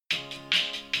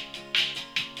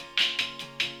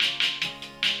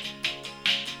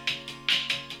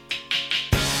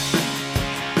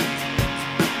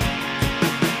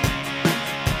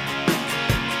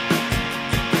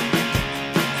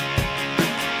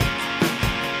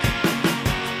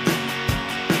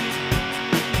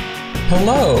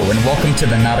Hello, and welcome to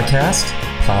the Not-A-Cast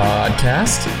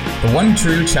podcast, the one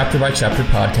true chapter-by-chapter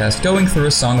podcast going through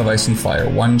A Song of Ice and Fire,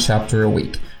 one chapter a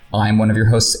week. I'm one of your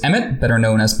hosts, Emmett, better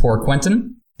known as Poor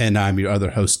Quentin. And I'm your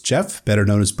other host, Jeff, better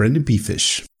known as Brendan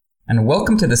Beefish. And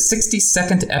welcome to the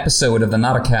 62nd episode of the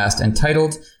Not-A-Cast,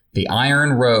 entitled The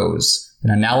Iron Rose, an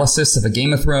analysis of A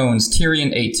Game of Thrones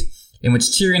Tyrion 8, in which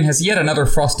Tyrion has yet another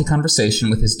frosty conversation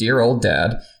with his dear old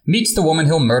dad, meets the woman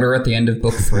he'll murder at the end of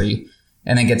Book 3,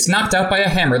 and then gets knocked out by a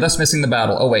hammer, thus missing the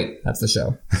battle. Oh wait, that's the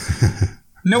show.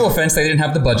 No offense, they didn't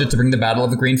have the budget to bring the Battle of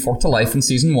the Green Fork to life in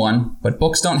Season 1, but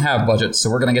books don't have budgets,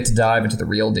 so we're going to get to dive into the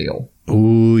real deal.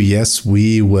 Oh, yes,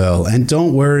 we will. And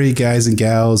don't worry, guys and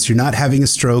gals, you're not having a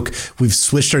stroke. We've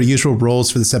switched our usual roles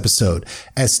for this episode,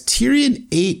 as Tyrion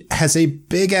 8 has a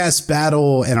big-ass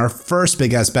battle, and our first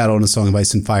big-ass battle in A Song of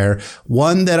Ice and Fire,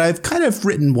 one that I've kind of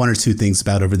written one or two things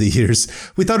about over the years.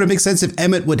 We thought it would make sense if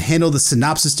Emmett would handle the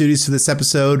synopsis duties for this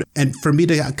episode, and for me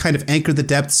to kind of anchor the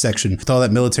depth section with all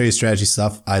that military strategy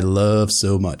stuff I love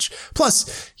so much.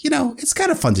 Plus, you know, it's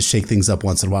kind of fun to shake things up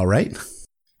once in a while, right?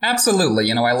 Absolutely.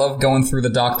 You know, I love going through the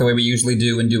doc the way we usually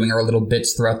do and doing our little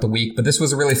bits throughout the week, but this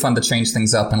was really fun to change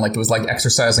things up, and like it was like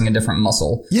exercising a different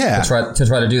muscle. Yeah. To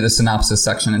try to do the synopsis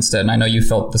section instead, and I know you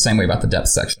felt the same way about the depth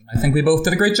section. I think we both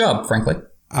did a great job, frankly.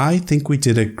 I think we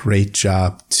did a great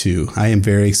job too. I am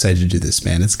very excited to do this,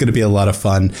 man. It's going to be a lot of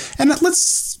fun. And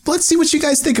let's see what you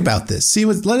guys think about this.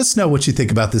 Let us know what you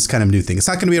think about this kind of new thing. It's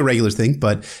not going to be a regular thing,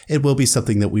 but it will be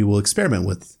something that we will experiment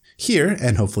with here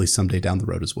and hopefully someday down the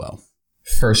road as well.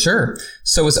 For sure.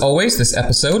 So as always, this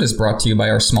episode is brought to you by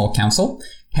our small council: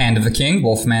 Hand of the King,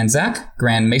 Wolfman Zach;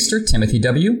 Grand Maester, Timothy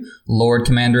W.; Lord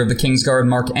Commander of the Kingsguard,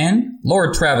 Mark N.;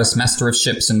 Lord Travis, Master of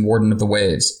Ships and Warden of the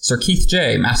Waves; Sir Keith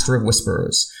J., Master of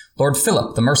Whisperers; Lord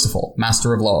Philip, the Merciful,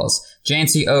 Master of Laws;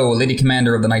 Jancy O., Lady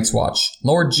Commander of the Night's Watch;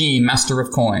 Lord G., Master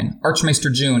of Coin;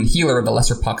 Archmaester June, Healer of the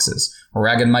Lesser Poxes;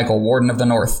 Ragged Michael, Warden of the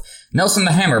North; Nelson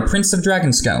the Hammer, Prince of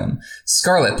Dragonscone;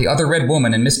 Scarlet, the Other Red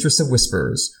Woman and Mistress of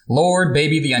Whisperers; Lord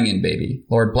Baby the Onion Baby;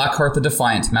 Lord Blackheart the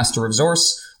Defiant, Master of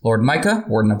Zorse; Lord Micah,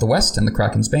 Warden of the West and the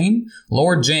Kraken's Bane;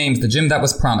 Lord James, the Gem That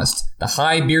Was Promised; the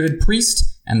High-Bearded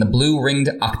Priest; and the Blue-Ringed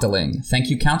Octoling. Thank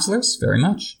you, counselors, very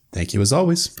much. Thank you as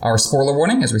always. Our spoiler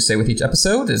warning, as we say with each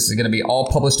episode, is going to be all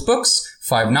published books,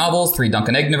 5 novels, 3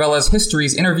 Duncan Egg novellas,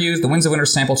 histories, interviews, the Winds of Winter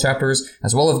sample chapters,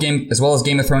 as well as Game of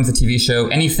Thrones, the TV show,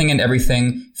 anything and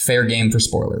everything, fair game for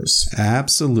spoilers.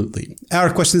 Absolutely.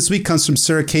 Our question this week comes from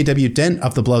Sir K.W. Dent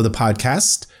of the Below the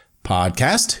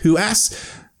Podcast, who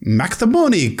asks,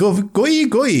 Macthemoni,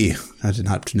 goi. I did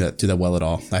not do that well at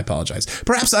all. I apologize.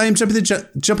 Perhaps I am jumping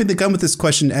the gun with this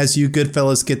question as you good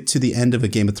fellas get to the end of A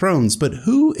Game of Thrones, but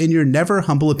who, in your never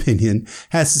humble opinion,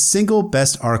 has the single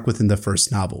best arc within the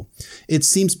first novel? It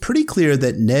seems pretty clear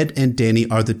that Ned and Dany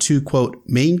are the two, quote,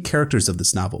 main characters of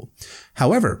this novel.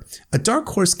 However, a dark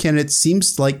horse candidate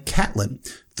seems like Catelyn.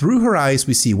 Through her eyes,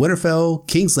 we see Winterfell,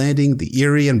 King's Landing, the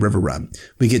Eyrie, and River Run.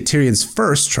 We get Tyrion's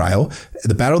first trial,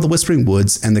 the Battle of the Whispering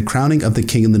Woods, and the crowning of the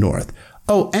King in the North.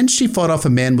 Oh, and she fought off a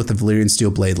man with a Valyrian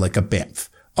steel blade like a bamf.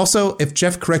 Also, if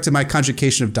Jeff corrected my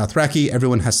conjugation of Dothraki,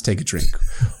 everyone has to take a drink.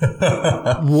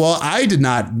 Well, I did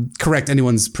not correct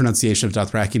anyone's pronunciation of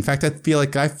Dothraki. In fact, I feel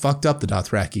like I fucked up the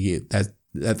Dothraki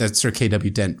that Sir K.W.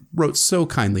 Dent wrote so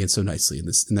kindly and so nicely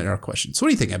in our question. So what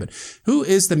do you think, Evan? Who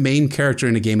is the main character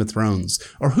in A Game of Thrones?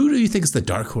 Or who do you think is the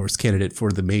dark horse candidate for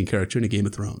the main character in A Game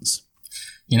of Thrones?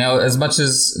 You know, as much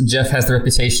as Jeff has the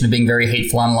reputation of being very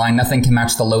hateful online, nothing can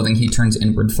match the loathing he turns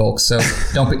inward, folks. So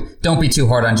don't be too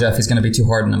hard on Jeff. He's going to be too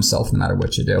hard on himself no matter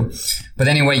what you do. But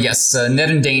anyway, yes, Ned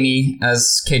and Dany,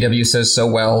 as KW says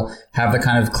so well, have the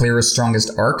kind of clearest,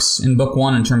 strongest arcs in Book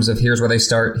 1 in terms of here's where they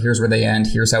start, here's where they end,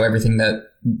 here's how everything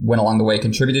that went along the way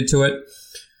contributed to it.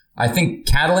 I think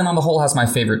Catelyn on the whole has my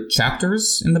favorite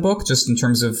chapters in the book, just in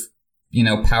terms of, you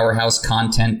know, powerhouse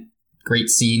content, great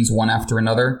scenes one after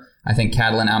another. I think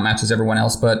Catelyn outmatches everyone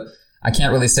else, but I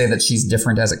can't really say that she's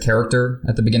different as a character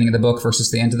at the beginning of the book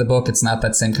versus the end of the book. It's not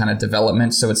that same kind of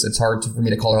development, so it's hard for me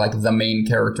to call her like the main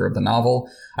character of the novel.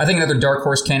 I think another dark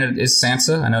horse candidate is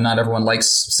Sansa. I know not everyone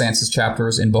likes Sansa's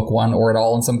chapters in Book 1 or at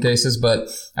all in some cases, but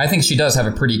I think she does have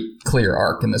a pretty clear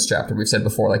arc in this chapter. We've said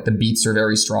before, like the beats are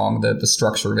very strong, the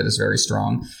structure of it is very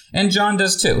strong. And Jon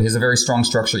does too. He has a very strong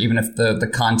structure, even if the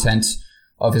content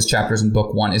of his chapters in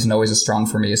Book 1 isn't always as strong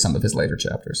for me as some of his later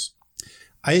chapters.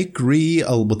 I agree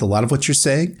with a lot of what you're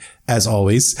saying, as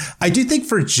always. I do think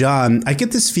for Jon, I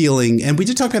get this feeling, and we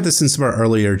did talk about this in some of our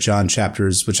earlier Jon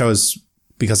chapters,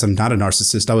 because I'm not a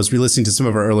narcissist, I was re-listening to some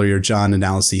of our earlier Jon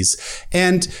analyses.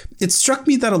 And it struck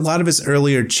me that a lot of his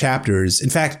earlier chapters, in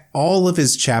fact, all of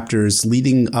his chapters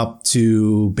leading up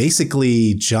to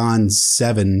basically Jon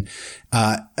 7,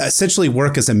 essentially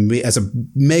work as a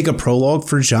mega prologue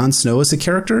for Jon Snow as a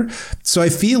character. So I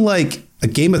feel like A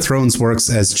Game of Thrones works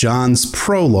as Jon's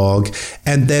prologue,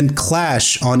 and then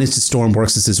Clash on Into Storm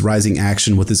works as his rising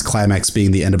action, with his climax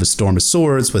being the end of A Storm of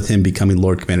Swords, with him becoming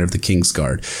Lord Commander of the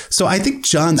Kingsguard. So I think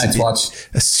Jon's... Night's Watch.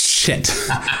 Shit.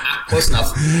 Close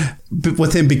enough.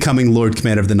 With him becoming Lord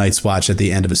Commander of the Night's Watch at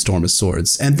the end of A Storm of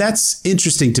Swords. And that's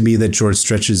interesting to me that George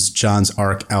stretches Jon's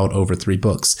arc out over 3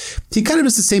 books. He kind of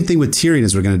does the same thing with Tyrion,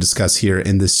 as we're going to discuss here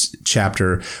in this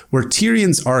chapter, where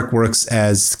Tyrion's arc works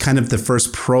as kind of the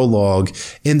first prologue,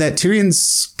 in that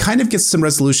Tyrion's kind of gets some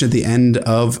resolution at the end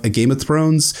of A Game of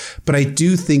Thrones. But I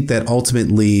do think that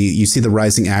ultimately you see the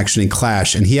rising action in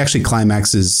Clash, and he actually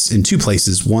climaxes in 2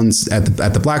 places. One's at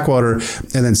the Blackwater,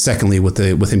 and then secondly with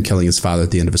him killing his father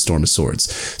at the end of A Storm of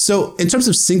Swords. So in terms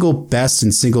of single best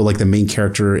and single like the main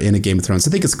character in A Game of Thrones,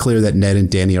 I think it's clear that Ned and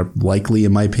Dany are likely,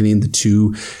 in my opinion, the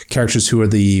 2 characters who are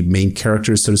the main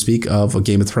characters, so to speak, of A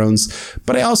Game of Thrones.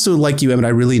 But I also, like you, Emmett, I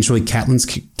really enjoy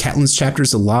Catelyn's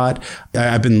chapters a lot.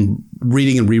 I've been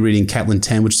reading and rereading Catelyn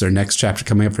 10, which is our next chapter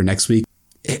coming up for next week.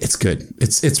 It's good.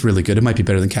 It's really good. It might be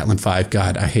better than Catelyn 5.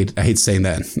 God, I hate saying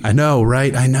that. I know,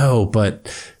 right? I know, but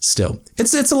still,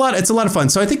 it's a lot of fun.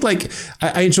 So I think like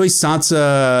I enjoy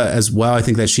Sansa as well. I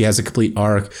think that she has a complete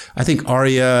arc. I think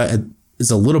Arya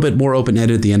is a little bit more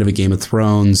open-ended at the end of A Game of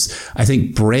Thrones. I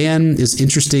think Bran is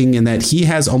interesting in that he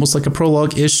has almost like a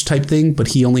prologue-ish type thing, but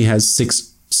he only has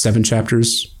 7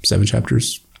 chapters. 7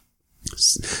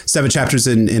 chapters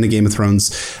in A Game of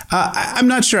Thrones. I'm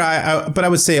not sure, but I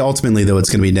would say ultimately, though, it's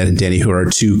going to be Ned and Dany who are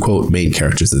 2, quote, main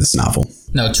characters of this novel.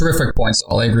 No, terrific points.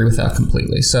 I agree with that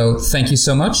completely. So thank you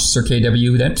so much, Sir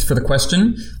KW Dent, for the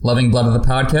question. Loving Blood of the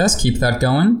podcast. Keep that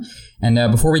going.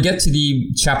 And before we get to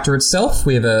the chapter itself,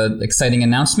 we have an exciting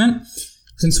announcement.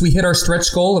 Since we hit our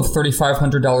stretch goal of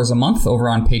 $3,500 a month over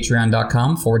on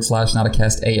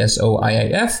patreon.com/NotaCast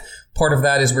ASOIAF, part of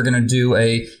that is we're going to do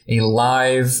a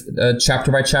live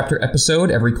chapter by chapter episode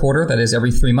every quarter. That is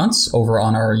every 3 months over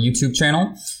on our YouTube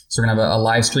channel. So we're going to have a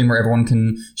live stream where everyone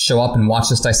can show up and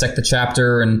watch us dissect the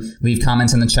chapter and leave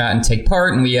comments in the chat and take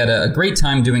part. And we had a great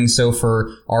time doing so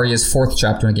for Arya's 4th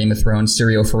chapter in Game of Thrones,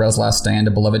 Syrio Forel's Last Stand,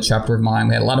 a beloved chapter of mine.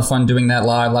 We had a lot of fun doing that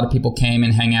live. A lot of people came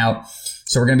and hang out.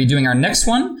 So we're going to be doing our next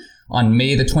one on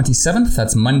May the 27th.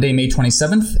 That's Monday, May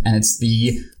 27th. And it's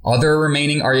the other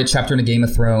remaining Arya chapter in A Game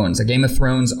of Thrones. A Game of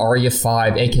Thrones Arya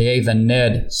 5, a.k.a. the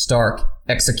Ned Stark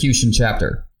execution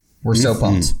chapter. We're so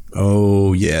pumped.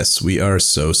 Oh, yes. We are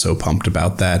so pumped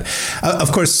about that.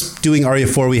 Of course, doing Arya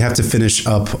 4, we have to finish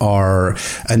up our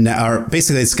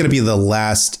basically, it's going to be the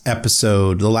last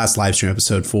episode, the last live stream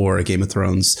episode for A Game of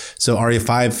Thrones. So Arya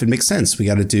 5, it makes sense. We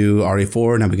got to do Arya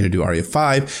 4. Now we're going to do Arya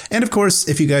 5. And of course,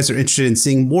 if you guys are interested in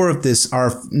seeing more of this,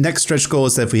 our next stretch goal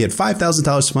is that if we hit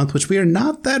 $5,000 a month, which we are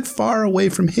not that far away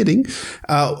from hitting,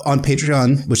 on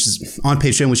Patreon, which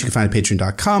you can find at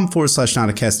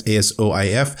patreon.com/NotaCast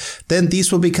ASOIF, then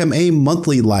these will become a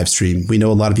monthly live stream. We know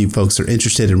a lot of you folks are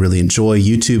interested and really enjoy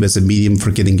YouTube as a medium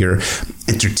for getting your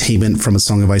entertainment from A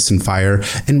Song of Ice and Fire.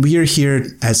 And we are here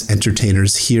as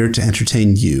entertainers, here to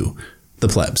entertain you, the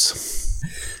plebs.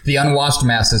 The unwashed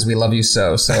masses, we love you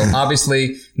so. So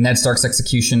obviously, Ned Stark's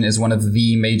execution is one of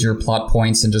the major plot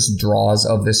points and just draws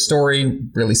of this story,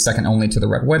 really second only to the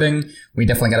Red Wedding. We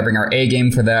definitely got to bring our A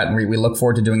game for that, and we look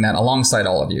forward to doing that alongside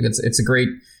all of you. It's a great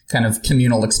kind of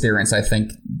communal experience, I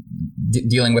think,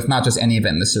 dealing with not just any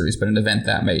event in the series, but an event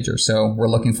that major. So we're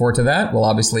looking forward to that. We'll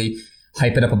obviously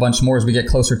hype it up a bunch more as we get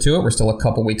closer to it. We're still a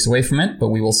couple weeks away from it, but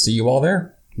we will see you all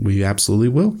there. We absolutely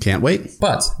will. Can't wait.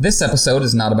 But this episode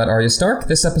is not about Arya Stark.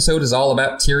 This episode is all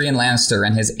about Tyrion Lannister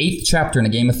and his 8th chapter in A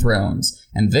Game of Thrones.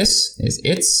 And this is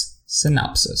its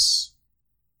synopsis.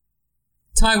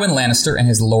 Tywin Lannister and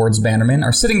his Lord's Bannermen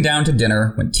are sitting down to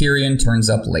dinner when Tyrion turns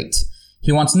up late.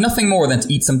 He wants nothing more than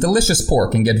to eat some delicious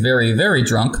pork and get very, very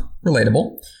drunk.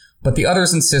 Relatable. But the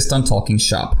others insist on talking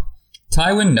shop.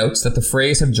 Tywin notes that the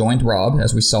Freys have joined Robb,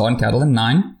 as we saw in Catelyn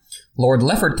 9. Lord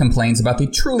Lefford complains about the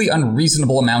truly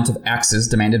unreasonable amount of axes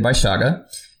demanded by Shagga.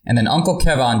 And then Uncle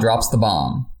Kevan drops the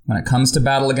bomb. When it comes to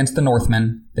battle against the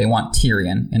Northmen, they want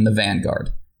Tyrion in the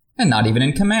vanguard. And not even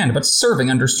in command, but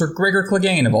serving under Sir Gregor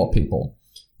Clegane of all people.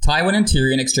 Tywin and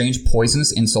Tyrion exchange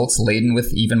poisonous insults laden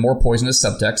with even more poisonous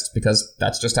subtext, because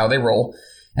that's just how they roll.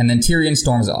 And then Tyrion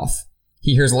storms off.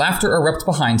 He hears laughter erupt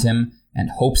behind him and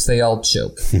hopes they all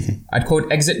choke. I'd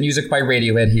quote exit music by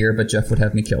Radiohead here, but Jeff would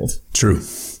have me killed. True.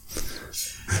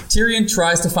 Tyrion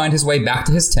tries to find his way back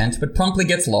to his tent, but promptly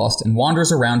gets lost and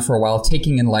wanders around for a while,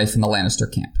 taking in life in the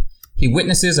Lannister camp. he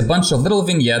witnesses a bunch of little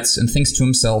vignettes and thinks to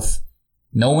himself,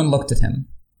 no one looked at him.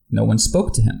 No one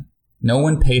spoke to him. No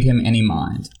one paid him any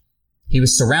mind. He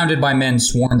was surrounded by men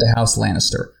sworn to House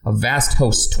Lannister, a vast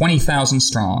host 20,000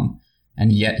 strong,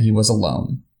 and yet he was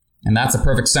alone. And that's a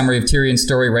perfect summary of Tyrion's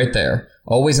story right there.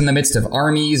 Always in the midst of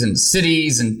armies and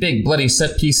cities and big bloody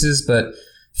set pieces, but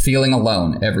feeling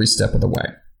alone every step of the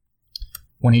way.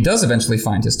 When he does eventually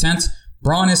find his tent,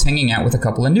 Bronn is hanging out with a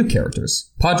couple of new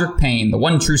characters, Podrick Payne, the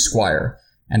one true squire,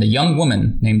 and a young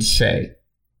woman named Shae.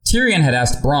 Tyrion had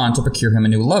asked Bronn to procure him a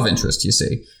new love interest, you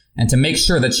see, and to make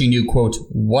sure that she knew, quote,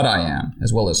 what I am,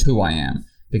 as well as who I am,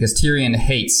 because Tyrion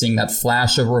hates seeing that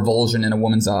flash of revulsion in a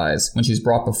woman's eyes when she's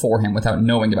brought before him without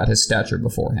knowing about his stature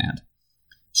beforehand.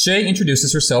 Shae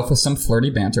introduces herself with some flirty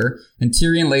banter, and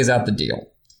Tyrion lays out the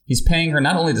deal. He's paying her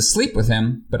not only to sleep with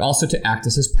him, but also to act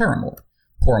as his paramour.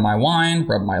 Pour my wine,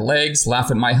 rub my legs,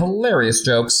 laugh at my hilarious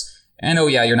jokes, and oh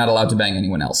yeah, you're not allowed to bang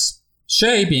anyone else.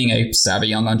 Shae, being a savvy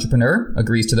young entrepreneur,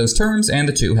 agrees to those terms, and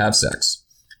the two have sex.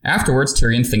 Afterwards,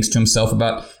 Tyrion thinks to himself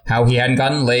about how he hadn't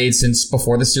gotten laid since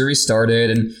before the series started,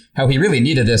 and how he really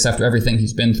needed this after everything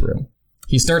he's been through.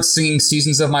 He starts singing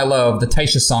Seasons of My Love, the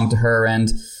Tysha song, to her,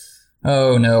 and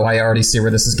oh no, I already see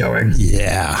where this is going.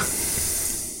 Yeah.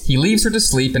 He leaves her to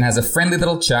sleep and has a friendly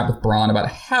little chat with Bronn about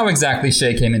how exactly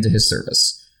Shae came into his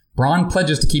service. Bronn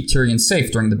pledges to keep Tyrion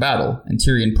safe during the battle, and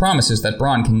Tyrion promises that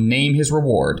Bronn can name his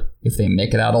reward if they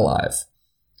make it out alive.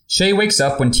 Shae wakes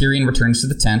up when Tyrion returns to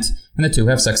the tent, and the two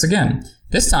have sex again.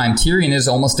 This time, Tyrion is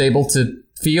almost able to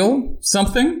feel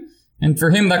something, and for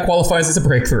him that qualifies as a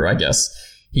breakthrough, I guess.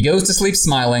 He goes to sleep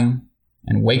smiling,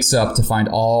 and wakes up to find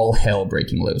all hell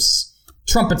breaking loose.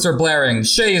 Trumpets are blaring,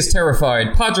 Shae is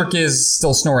terrified, Podrick is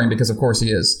still snoring because of course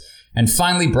he is, and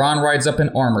finally Bronn rides up in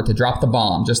armor to drop the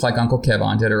bomb, just like Uncle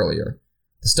Kevan did earlier.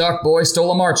 The Stark boy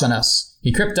stole a march on us.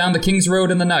 He crept down the King's Road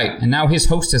in the night, and now his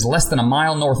host is less than a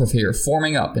mile north of here,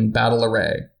 forming up in battle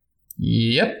array.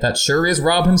 Yep, that sure is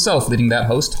Robb himself leading that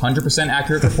host. 100%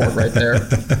 accurate report right there.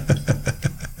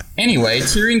 Anyway,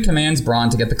 Tyrion commands Bronn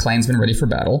to get the clansmen ready for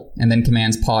battle, and then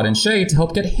commands Pod and Shae to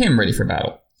help get him ready for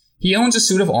battle. He owns a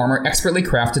suit of armor expertly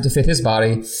crafted to fit his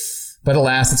body, but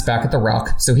alas, it's back at the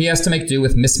Rock, so he has to make do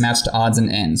with mismatched odds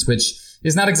and ends, which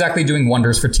is not exactly doing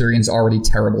wonders for Tyrion's already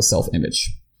terrible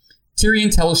self-image.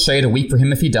 Tyrion tells Shae to weep for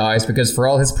him if he dies, because for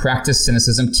all his practiced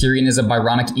cynicism, Tyrion is a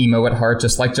Byronic emo at heart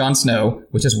just like Jon Snow,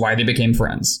 which is why they became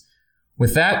friends.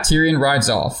 With that, Tyrion rides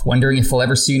off, wondering if he'll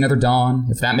ever see another dawn,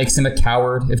 if that makes him a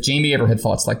coward, if Jaime ever had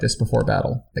thoughts like this before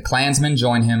battle. The clansmen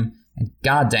join him, and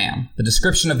goddamn, the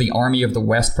description of the army of the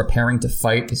West preparing to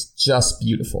fight is just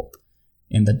beautiful.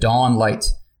 In the dawn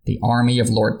light, the army of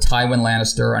Lord Tywin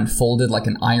Lannister unfolded like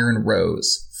an iron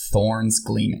rose, thorns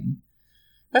gleaming.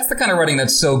 That's the kind of writing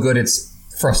that's so good it's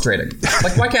frustrating.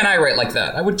 Like, why can't I write like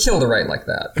that? I would kill to write like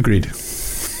that. Agreed.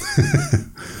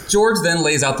 George then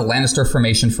lays out the Lannister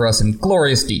formation for us in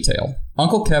glorious detail.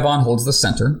 Uncle Kevan holds the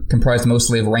center, comprised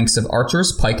mostly of ranks of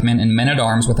archers, pikemen, and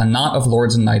men-at-arms with a knot of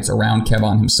lords and knights around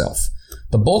Kevan himself.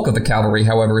 The bulk of the cavalry,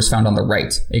 however, is found on the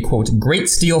right, a, quote, great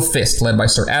steel fist led by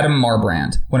Sir Adam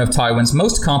Marbrand, one of Tywin's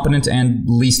most competent and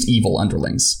least evil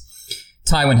underlings.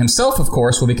 Tywin himself, of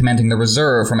course, will be commanding the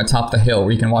reserve from atop the hill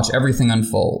where you can watch everything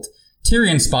unfold.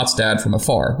 Tyrion spots Dad from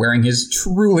afar, wearing his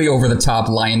truly over-the-top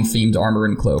lion-themed armor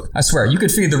and cloak. I swear, you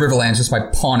could feed the Riverlands just by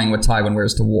pawning what Tywin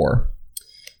wears to war.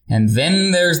 And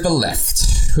then there's the left.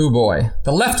 Hoo boy.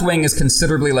 The left wing is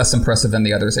considerably less impressive than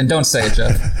the others. And don't say it,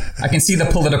 Jeff. I can see the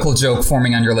political joke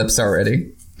forming on your lips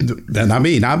already. Not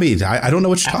me. I don't know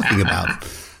what you're talking about.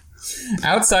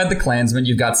 Outside the clansmen,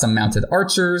 you've got some mounted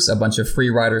archers, a bunch of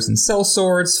free riders and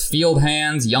sellswords, field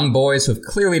hands, young boys who have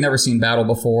clearly never seen battle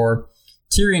before.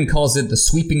 Tyrion calls it the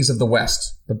sweepings of the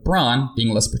West, but Bronn,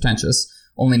 being less pretentious,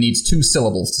 only needs 2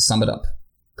 syllables to sum it up.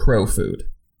 Crow food.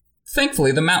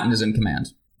 Thankfully, the Mountain is in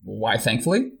command. Why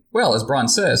thankfully? Well, as Bronn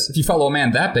says, if you follow a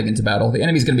man that big into battle, the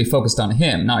enemy's going to be focused on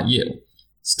him, not you.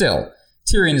 Still,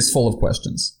 Tyrion is full of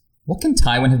questions. What can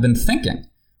Tywin have been thinking?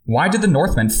 Why did the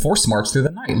Northmen force march through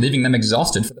the night, leaving them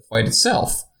exhausted for the fight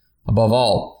itself? Above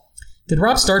all, did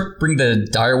Robb Stark bring the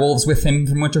direwolves with him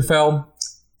from Winterfell?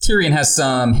 Tyrion has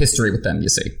some history with them, you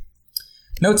see.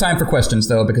 No time for questions,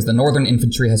 though, because the Northern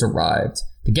infantry has arrived.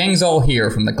 The gang's all here,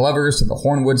 from the Glovers to the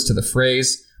Hornwoods to the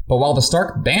Freys, but while the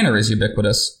Stark banner is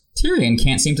ubiquitous, Tyrion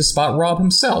can't seem to spot Robb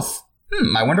himself.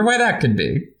 I wonder why that could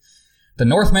be. The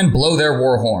Northmen blow their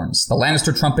war horns, the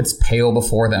Lannister trumpets pale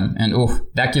before them, and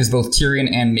that gives both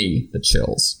Tyrion and me the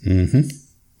chills. Mm-hmm.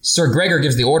 Sir Gregor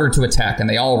gives the order to attack, and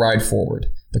they all ride forward.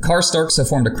 The Karstarks have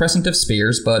formed a crescent of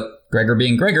spears, but Gregor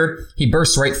being Gregor, he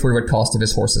bursts right through at cost of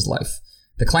his horse's life.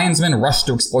 The clansmen rush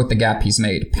to exploit the gap he's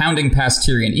made, pounding past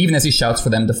Tyrion even as he shouts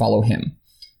for them to follow him.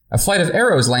 A flight of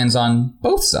arrows lands on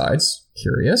both sides.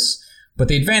 Curious. But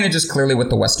the advantage is clearly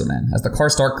with the Westermen, as the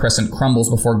Karstark Crescent crumbles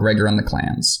before Gregor and the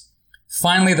clans.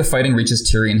 Finally, the fighting reaches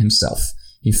Tyrion himself.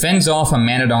 He fends off a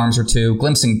man-at-arms or two,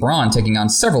 glimpsing Bronn taking on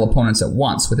several opponents at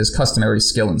once with his customary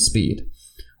skill and speed.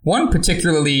 One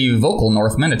particularly vocal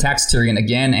Northman attacks Tyrion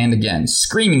again and again,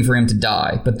 screaming for him to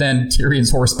die, but then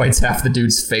Tyrion's horse bites half the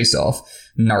dude's face off.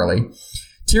 Gnarly.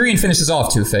 Tyrion finishes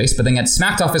off Two-Face, but then gets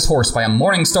smacked off his horse by a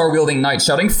Morningstar-wielding knight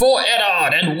shouting, "For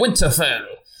Eddard and Winterfell!"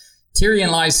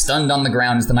 Tyrion lies stunned on the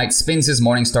ground as the knight spins his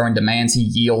Morningstar and demands he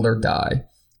yield or die.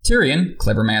 Tyrion,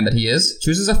 clever man that he is,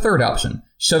 chooses a third option,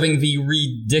 shoving the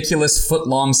ridiculous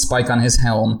foot-long spike on his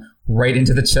helm right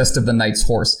into the chest of the knight's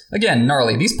horse. Again,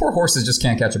 gnarly. These poor horses just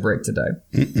can't catch a break today.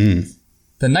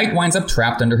 The knight winds up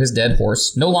trapped under his dead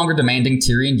horse, no longer demanding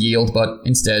Tyrion yield, but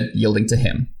instead yielding to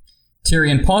him.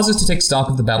 Tyrion pauses to take stock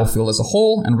of the battlefield as a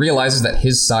whole and realizes that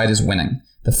his side is winning.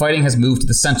 The fighting has moved to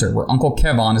the center, where Uncle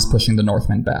Kevon is pushing the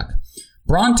Northmen back.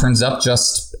 Bronn turns up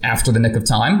just after the nick of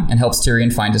time and helps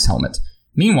Tyrion find his helmet.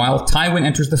 Meanwhile, Tywin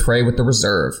enters the fray with the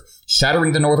reserve,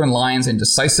 shattering the northern lines and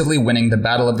decisively winning the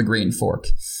Battle of the Green Fork.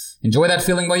 Enjoy that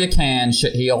feeling while you can,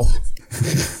 shitheel.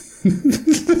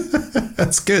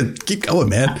 That's good. Keep going,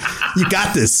 man. You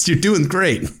got this. You're doing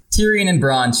great. Tyrion and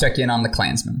Bronn check in on the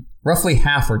clansmen. Roughly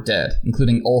half are dead,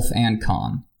 including Ulf and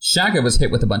Khan. Shagga was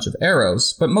hit with a bunch of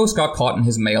arrows, but most got caught in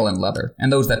his mail and leather,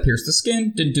 and those that pierced the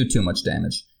skin didn't do too much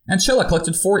damage. And Chilla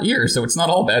collected 4 ears, so it's not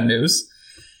all bad news.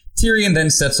 Tyrion then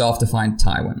sets off to find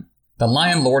Tywin. The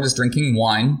Lion Lord is drinking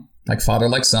wine, like father,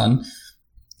 like son,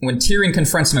 when Tyrion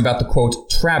confronts him about the,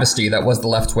 quote, travesty that was the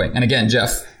left wing. And again,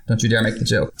 Jeff, don't you dare make the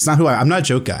joke. It's not who I'm not a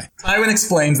joke guy. Tywin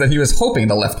explains that he was hoping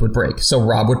the left would break, so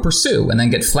Robb would pursue, and then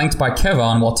get flanked by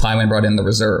Kevon while Tywin brought in the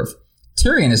reserve.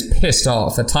 Tyrion is pissed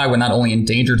off that Tywin not only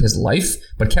endangered his life,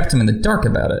 but kept him in the dark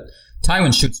about it.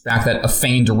 Tywin shoots back that a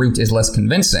feigned route is less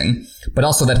convincing, but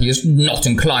also that he is not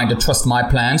inclined to trust my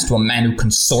plans to a man who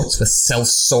consorts with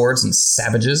sellswords and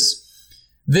savages.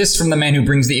 This from the man who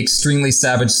brings the extremely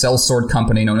savage sellsword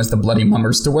company known as the Bloody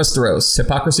Mummers to Westeros.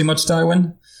 Hypocrisy much,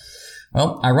 Tywin?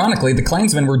 Well, ironically, the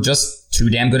clansmen were just too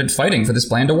damn good at fighting for this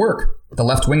plan to work. The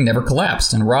left wing never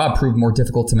collapsed, and Robb proved more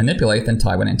difficult to manipulate than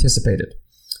Tywin anticipated.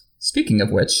 Speaking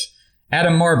of which,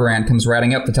 Adam Marbrand comes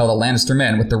riding up to tell the Lannister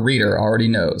men what the reader already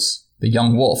knows. The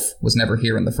young wolf was never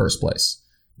here in the first place.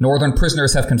 Northern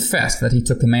prisoners have confessed that he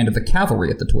took command of the cavalry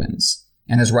at the Twins,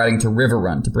 and is riding to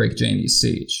Riverrun to break Jaime's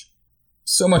siege.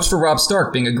 So much for Robb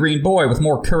Stark being a green boy with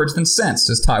more courage than sense,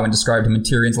 as Tywin described him in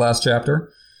Tyrion's last chapter.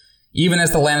 Even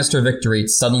as the Lannister victory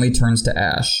suddenly turns to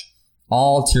ash,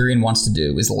 all Tyrion wants to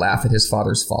do is laugh at his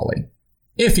father's folly.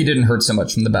 If he didn't hurt so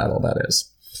much from the battle, that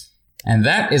is. And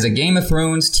that is a Game of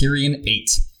Thrones Tyrion 8.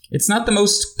 It's not the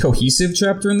most cohesive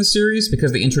chapter in the series,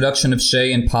 because the introduction of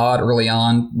Shae and Pod early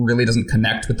on really doesn't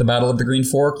connect with the Battle of the Green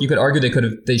Fork. You could argue they could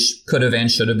have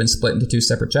and should have been split into 2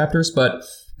 separate chapters, but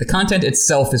the content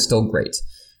itself is still great.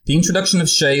 The introduction of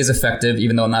Shae is effective,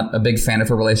 even though I'm not a big fan of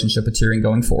her relationship with Tyrion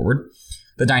going forward.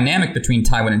 The dynamic between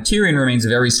Tywin and Tyrion remains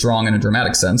very strong in a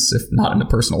dramatic sense, if not in a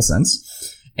personal sense.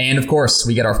 And of course,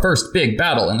 we get our first big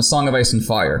battle in A Song of Ice and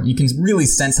Fire. You can really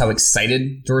sense how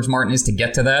excited George Martin is to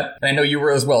get to that. And I know you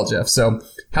were as well, Jeff. So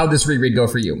how'd this reread go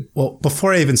for you? Well,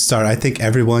 before I even start, I think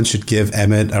everyone should give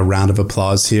Emmett a round of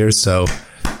applause here. So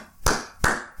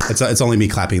it's only me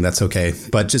clapping. That's okay.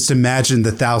 But just imagine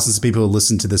the thousands of people who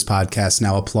listen to this podcast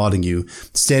now applauding you,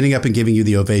 standing up and giving you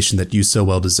the ovation that you so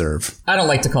well deserve. I don't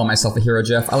like to call myself a hero,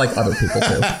 Jeff. I like other people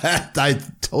too. I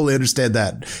totally understand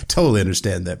that. Totally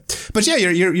understand that. But yeah,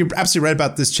 you're absolutely right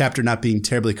about this chapter not being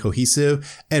terribly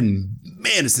cohesive. And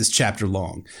man, is this chapter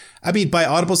long. I mean, by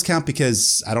Audible's count,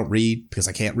 because I don't read, because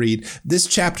I can't read, this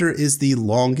chapter is the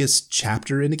longest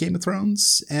chapter in a Game of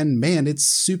Thrones. And man, it's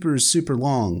super, super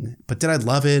long. But did I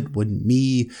love it? Would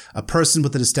me, a person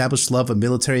with an established love of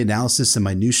military analysis and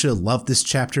minutia, love this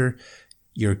chapter?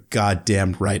 You're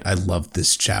goddamn right. I love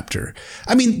this chapter.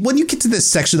 I mean, when you get to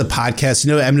this section of the podcast,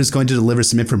 you know, Emmett is going to deliver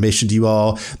some information to you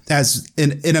all as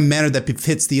in a manner that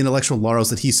befits the intellectual laurels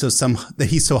that he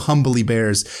so humbly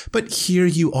bears. But here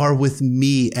you are with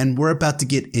me, and we're about to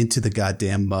get into the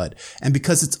goddamn mud. And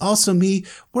because it's also me,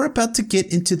 we're about to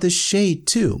get into the shade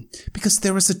too. Because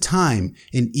there was a time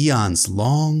in eons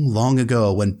long, long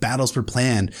ago when battles were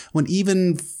planned, when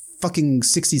even fucking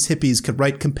 60s hippies could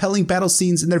write compelling battle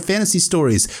scenes in their fantasy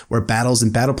stories where battles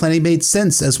and battle planning made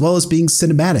sense as well as being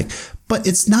cinematic. But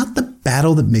it's not the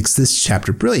battle that makes this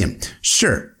chapter brilliant.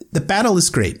 Sure, the battle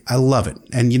is great. I love it.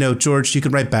 And you know, George, you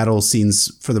could write battle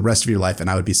scenes for the rest of your life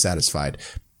and I would be satisfied.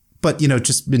 But,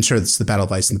 just ensure it's the Battle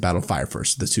of Ice and the Battle of Fire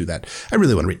first, the two that I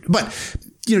really want to read. But,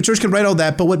 George can write all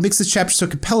that, but what makes this chapter so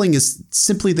compelling is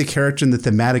simply the character and the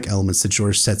thematic elements that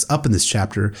George sets up in this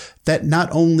chapter that not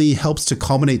only helps to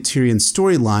culminate Tyrion's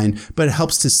storyline, but it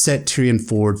helps to set Tyrion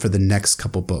forward for the next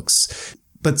couple books.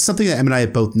 But something that Em and I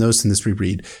have both noticed in this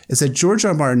reread is that George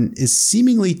R. R. Martin is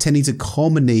seemingly tending to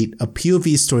culminate a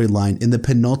POV storyline in the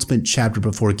penultimate chapter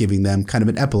before giving them kind of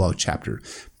an epilogue chapter.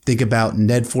 Think about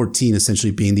Ned 14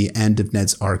 essentially being the end of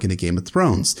Ned's arc in A Game of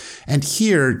Thrones. And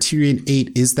here, Tyrion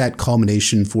 8 is that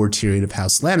culmination for Tyrion of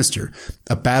House Lannister.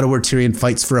 A battle where Tyrion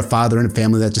fights for a father and a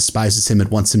family that despises him and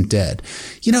wants him dead.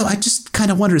 I just kind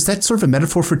of wonder, is that sort of a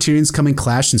metaphor for Tyrion's coming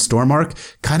clash in Storm arc?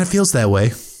 Kind of feels that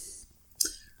way.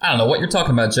 I don't know what you're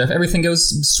talking about, Jeff. Everything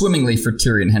goes swimmingly for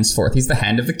Tyrion henceforth. He's the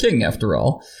Hand of the King, after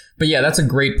all. But yeah, that's a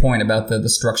great point about the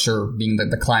structure being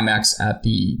the climax at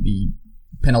the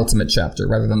penultimate chapter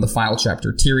rather than the final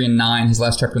chapter. Tyrion 9, his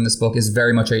last chapter in this book, is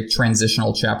very much a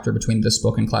transitional chapter between this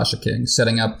book and Clash of Kings,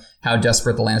 setting up how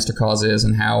desperate the Lannister cause is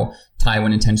and how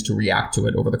Tywin intends to react to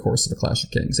it over the course of a Clash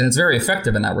of Kings. And it's very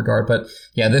effective in that regard. But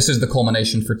yeah, this is the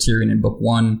culmination for Tyrion in book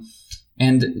 1.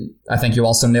 And I think you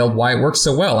also nailed why it works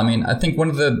so well. I mean, I think one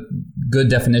of the good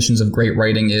definitions of great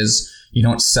writing is you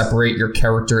don't separate your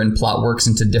character and plot works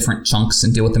into different chunks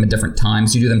and deal with them at different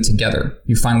times. You do them together.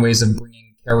 You find ways of bringing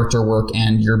character work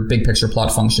and your big picture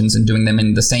plot functions and doing them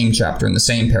in the same chapter, in the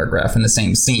same paragraph, in the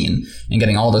same scene, and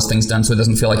getting all those things done so it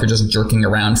doesn't feel like you're just jerking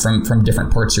around from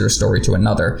different parts of your story to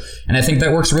another. And I think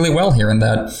that works really well here in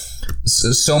that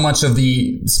so much of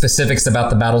the specifics about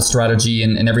the battle strategy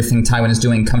and everything Tywin is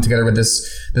doing come together with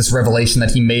this revelation that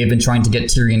he may have been trying to get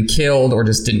Tyrion killed or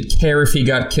just didn't care if he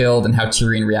got killed, and how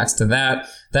Tyrion reacts to that.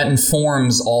 That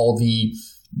informs all the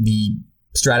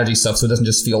strategy stuff, so it doesn't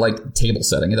just feel like table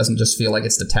setting. It doesn't just feel like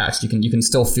it's detached. You can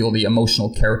still feel the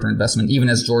emotional character investment, even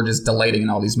as George is delighting in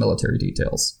all these military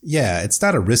details. Yeah, it's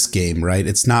not a risk game, right?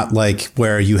 It's not like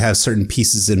where you have certain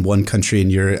pieces in one country and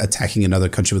you're attacking another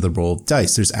country with a roll of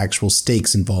dice. There's actual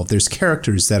stakes involved. There's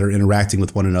characters that are interacting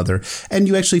with one another, and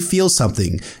you actually feel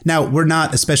something. Now, we're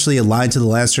not especially aligned to the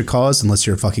Lannister cause unless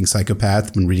you're a fucking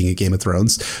psychopath when reading A Game of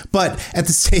Thrones. But at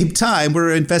the same time,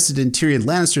 we're invested in Tyrion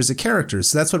Lannister as a character.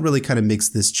 So that's what really kind of makes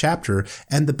this chapter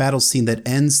and the battle scene that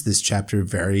ends this chapter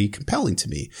very compelling to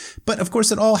me. But of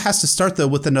course, it all has to start, though,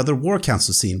 with another War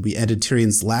Council scene. We ended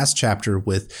Tyrion's last chapter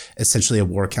with essentially a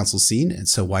War Council scene, and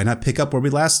so why not pick up where we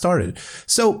last started?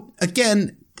 So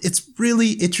again, it's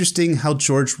really interesting how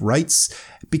George writes,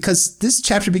 because this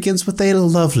chapter begins with a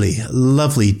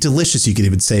lovely, delicious, you could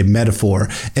even say, metaphor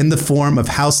in the form of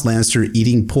House Lannister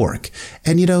eating pork.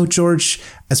 And George,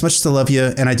 as much as I love you,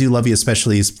 and I do love you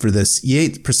especially for this, you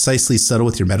ain't precisely subtle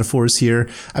with your metaphors here.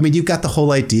 I mean, you've got the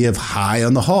whole idea of high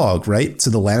on the hog, right? So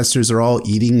the Lannisters are all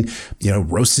eating,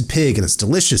 roasted pig, and it's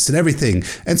delicious and everything.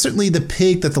 And certainly the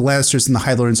pig that the Lannisters and the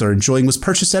High Lords are enjoying was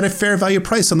purchased at a fair value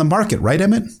price on the market, right,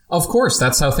 Emmett? Of course,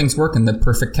 that's how things work in the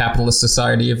perfect capitalist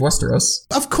society of Westeros.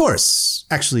 Of course.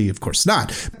 Actually, of course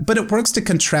not. But it works to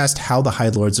contrast how the High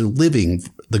Lords are living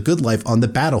the good life on the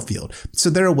battlefield. So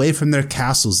they're away from their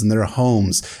castles and their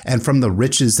homes and from the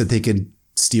riches that they can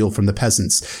steal from the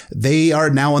peasants. They are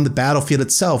now on the battlefield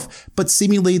itself, but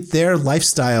seemingly their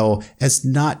lifestyle has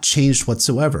not changed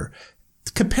whatsoever.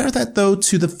 Compare that, though,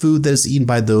 to the food that is eaten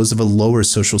by those of a lower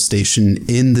social station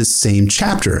in this same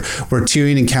chapter, where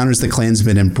Tyrion encounters the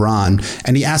clansmen and Bronn,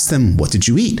 and he asks them, "What did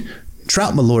you eat?"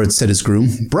 "Trout, my lord," said his groom.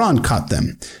 "Bronn caught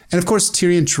them." And of course,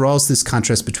 Tyrion draws this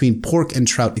contrast between pork and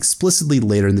trout explicitly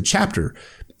later in the chapter,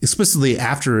 explicitly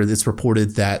after it's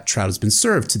reported that trout has been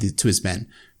served to his men.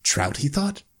 Trout, he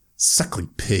thought? Suckling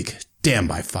pig. Damn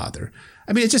my father.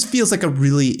 I mean, it just feels like a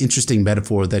really interesting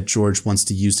metaphor that George wants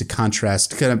to use to contrast,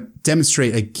 to kind of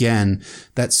demonstrate again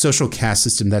that social caste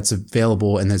system that's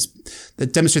available and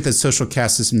that demonstrate that social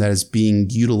caste system that is being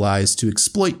utilized to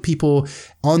exploit people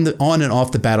on and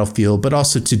off the battlefield, but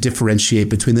also to differentiate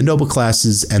between the noble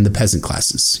classes and the peasant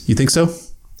classes. You think so?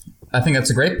 I think that's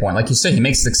a great point. Like you say, he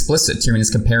makes it explicit. Tyrion is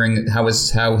comparing how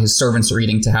his servants are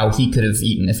eating to how he could have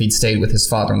eaten if he'd stayed with his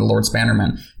father and the Lord's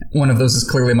Bannermen. One of those is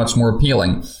clearly much more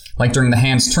appealing. Like during the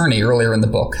Hand's Tourney earlier in the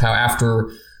book, how after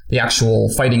the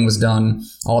actual fighting was done,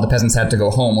 all the peasants had to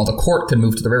go home while the court could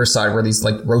move to the riverside where these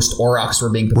like roast aurochs were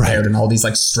being prepared, right, and all these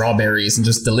like strawberries and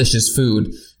just delicious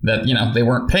food that, they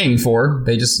weren't paying for.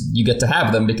 You get to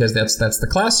have them because that's the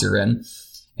class you're in.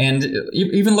 And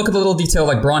even look at the little detail,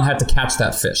 like Bronn had to catch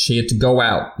that fish. He had to go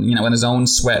out, in his own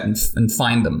sweat and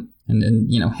find them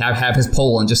and have his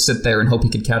pole and just sit there and hope he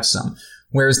could catch some.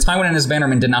 Whereas Tywin and his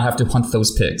bannermen did not have to hunt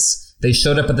those pigs. They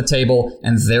showed up at the table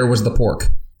and there was the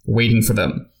pork waiting for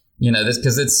them. This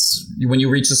because it's when you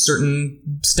reach a certain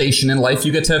station in life,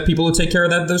 you get to have people who take care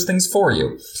of those things for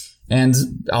you. And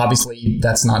obviously,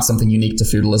 that's not something unique to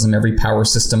feudalism. Every power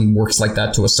system works like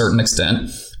that to a certain extent.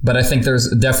 But I think there's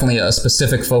definitely a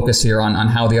specific focus here on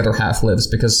how the other half lives,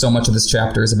 because so much of this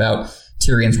chapter is about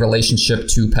Tyrion's relationship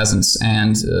to peasants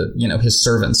and, his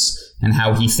servants, and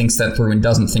how he thinks that through and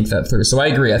doesn't think that through. So I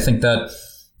agree. I think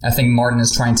Martin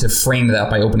is trying to frame that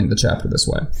by opening the chapter this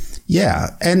way. Yeah.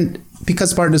 And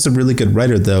because Martin is a really good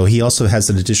writer, though, he also has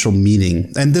an additional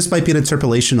meaning. And this might be an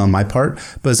interpolation on my part,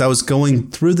 but as I was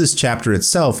going through this chapter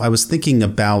itself, I was thinking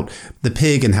about the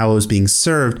pig and how it was being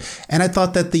served. And I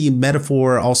thought that the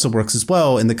metaphor also works as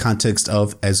well in the context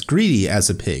of as greedy as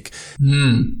a pig.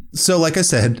 So like I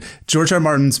said, George R. R.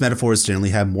 Martin's metaphors generally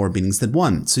have more meanings than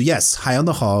one. So yes, high on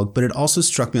the hog, but it also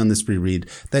struck me on this reread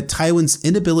that Tywin's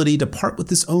inability to part with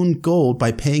his own gold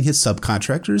by paying his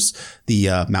subcontractors,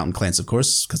 the mountain clans, of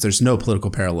course, because there's no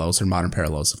political parallels or modern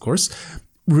parallels, of course,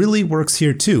 really works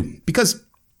here too, because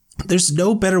there's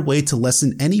no better way to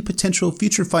lessen any potential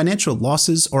future financial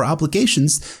losses or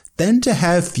obligations than to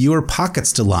have fewer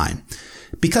pockets to line.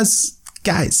 Because,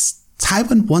 guys,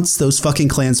 Tywin wants those fucking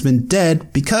clansmen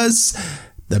dead because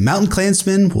the mountain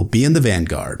clansmen will be in the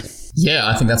vanguard. Yeah,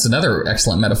 I think that's another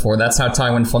excellent metaphor. That's how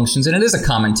Tywin functions, and it is a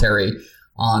commentary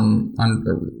on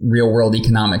real world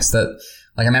economics that.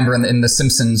 Like I remember in The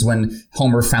Simpsons when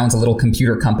Homer founds a little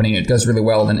computer company and it goes really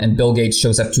well, and Bill Gates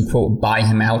shows up to, quote, buy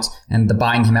him out. And the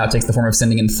buying him out takes the form of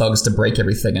sending in thugs to break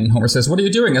everything. And Homer says, what are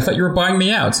you doing? I thought you were buying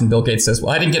me out. And Bill Gates says,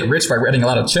 well, I didn't get rich by writing a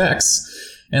lot of checks.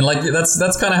 And like that's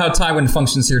kind of how Tywin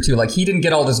functions here, too. Like he didn't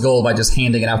get all this gold by just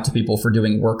handing it out to people for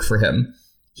doing work for him.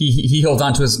 He holds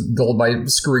on to his gold by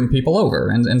screwing people over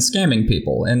and scamming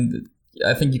people. And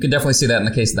I think you can definitely see that in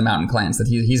the case of the Mountain Clans, that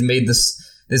he's made this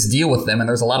deal with them, and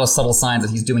there's a lot of subtle signs that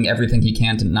he's doing everything he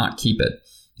can to not keep it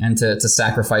and to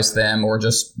sacrifice them or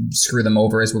just screw them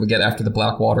over, as we would get after the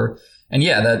Blackwater. And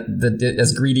yeah, that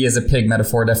as greedy as a pig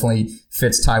metaphor definitely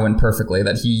fits Tywin perfectly,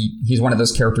 that he's one of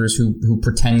those characters who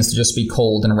pretends to just be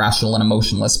cold and rational and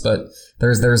emotionless, but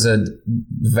there's a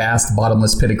vast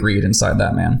bottomless pit of greed inside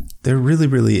that man. There really,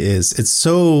 really is. It's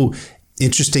so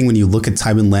interesting when you look at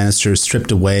Tywin Lannister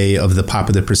stripped away of the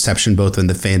popular perception both in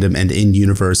the fandom and in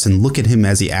universe, and look at him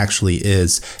as he actually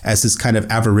is, as this kind of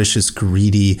avaricious,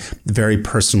 greedy, very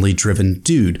personally driven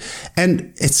dude.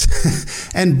 And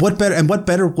it's and what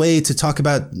better way to talk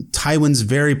about Tywin's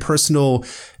very personal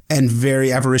and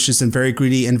very avaricious and very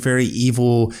greedy and very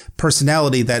evil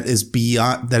personality that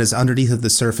is underneath of the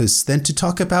surface than to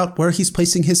talk about where he's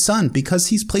placing his son, because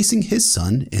he's placing his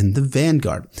son in the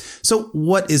vanguard. So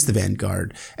what is the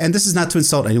vanguard? And this is not to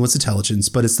insult anyone's intelligence,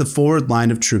 but it's the forward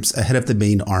line of troops ahead of the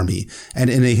main army. And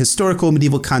in a historical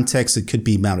medieval context, it could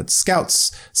be mounted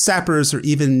scouts, sappers, or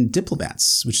even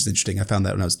diplomats, which is interesting. I found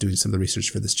that when I was doing some of the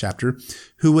research for this chapter,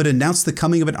 who would announce the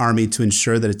coming of an army to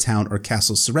ensure that a town or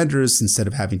castle surrenders instead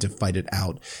of having to fight it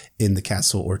out in the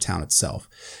castle or town itself.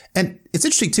 And it's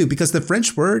interesting too, because the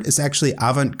French word is actually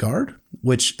avant-garde,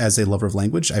 which as a lover of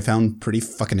language, I found pretty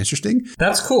fucking interesting.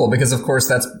 That's cool, because of course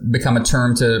that's become a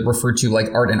term to refer to like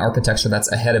art and architecture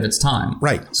that's ahead of its time.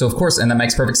 Right. So of course, and that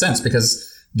makes perfect sense, because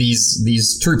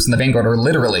these troops in the vanguard are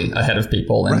literally ahead of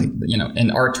people, and right.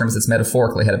 In art terms, it's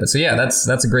metaphorically ahead of it. So yeah,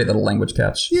 that's a great little language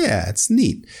catch. Yeah, it's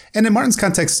neat. And in Martin's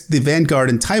context, the vanguard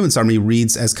in Tywin's army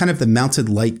reads as kind of the mounted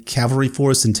light cavalry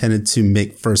force intended to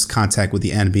make first contact with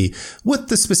the enemy, with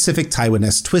the specific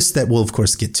Tywin-esque twist that we'll of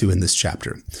course get to in this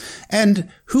chapter. And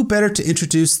who better to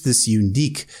introduce this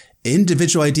unique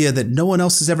individual idea that no one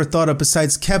else has ever thought of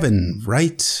besides Kevin,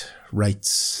 right? Right.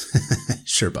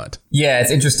 Sure, bud. Yeah,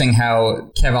 it's interesting how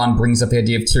Kevin brings up the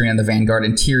idea of Tyrion and the vanguard,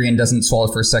 and Tyrion doesn't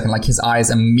swallow for a second. Like, his eyes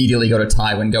immediately go to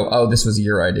Tywin and go, oh, this was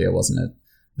your idea, wasn't it?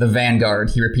 The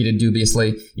vanguard, he repeated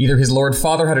dubiously. Either his lord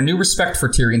father had a new respect for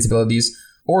Tyrion's abilities,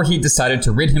 or he decided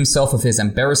to rid himself of his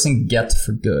embarrassing get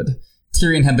for good.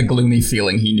 Tyrion had the gloomy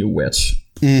feeling he knew which.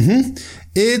 Mm-hmm.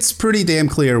 It's pretty damn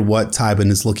clear what Tywin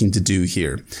is looking to do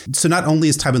here. So not only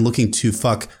is Tywin looking to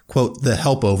fuck, quote, the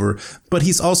help over, but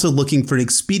he's also looking for an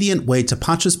expedient way to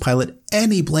Pontius Pilate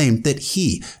any blame that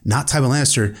he, not Tywin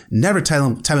Lannister, never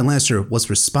Tywin Lannister, was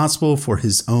responsible for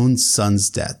his own son's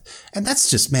death. And that's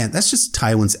just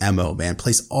Tywin's MO, man.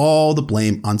 Place all the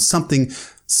blame on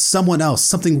someone else,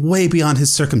 something way beyond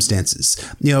his circumstances.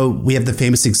 We have the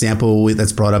famous example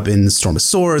that's brought up in Storm of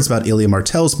Swords about Ilya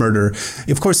Martell's murder.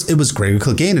 Of course, it was Gregor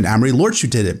Clegane and Amory Lorch who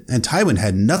did it, and Tywin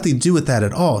had nothing to do with that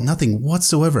at all, nothing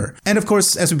whatsoever. And of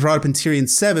course, as we brought up in Tyrion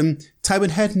 7,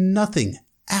 Tywin had nothing,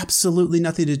 absolutely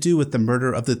nothing to do with the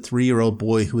murder of the 3-year-old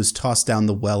boy who was tossed down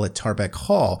the well at Tarbeck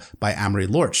Hall by Amory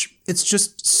Lorch. It's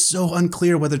just so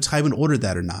unclear whether Tywin ordered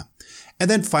that or not. And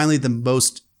then finally, the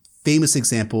most famous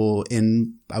example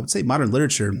in, I would say, modern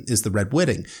literature is the Red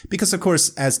Wedding. Because, of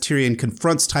course, as Tyrion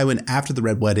confronts Tywin after the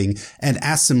Red Wedding and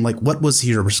asks him, like, what was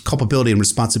your culpability and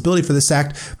responsibility for this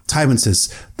act? Tywin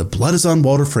says, the blood is on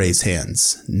Walder Frey's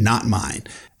hands, not mine.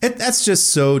 That's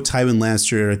just so Tywin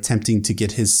Lannister attempting to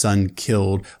get his son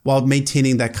killed while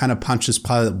maintaining that kind of Pontius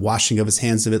Pilate washing of his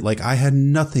hands of it. Like, I had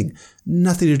nothing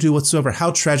to do whatsoever. How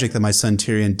tragic that my son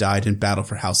Tyrion died in battle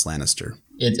for House Lannister.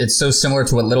 It's so similar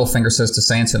to what Littlefinger says to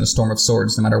Sansa in A Storm of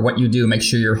Swords. No matter what you do, make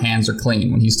sure your hands are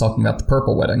clean when he's talking about the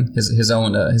Purple Wedding, his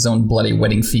own bloody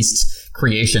wedding feast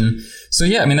creation. So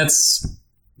yeah, I mean, that's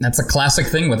a classic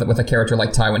thing with a character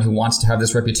like Tywin, who wants to have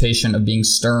this reputation of being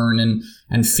stern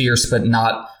and fierce, but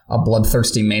not a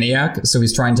bloodthirsty maniac. So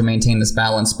he's trying to maintain this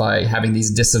balance by having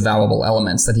these disavowable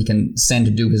elements that he can send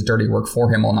to do his dirty work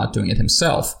for him while not doing it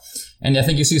himself. And I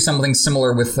think you see something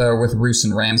similar with Roose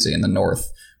and Ramsay in the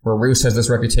North, where Roose has this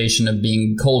reputation of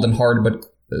being cold and hard, but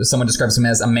someone describes him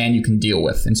as a man you can deal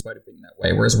with in spite of being that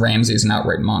way, whereas Ramsay is an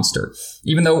outright monster.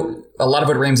 Even though a lot of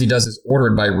what Ramsay does is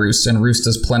ordered by Roose, and Roose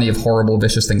does plenty of horrible,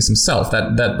 vicious things himself.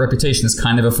 That reputation is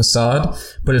kind of a facade,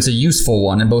 but it's a useful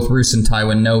one, and both Roose and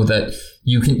Tywin know that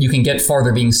you can get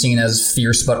farther being seen as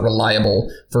fierce but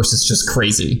reliable versus just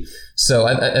crazy. So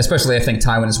especially I think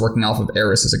Tywin is working off of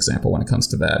Aerys' example when it comes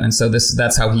to that. And so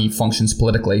that's how he functions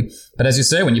politically. But as you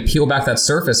say, when you peel back that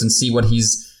surface and see what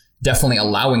he's definitely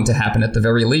allowing to happen at the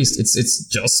very least, it's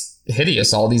just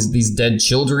hideous. All these dead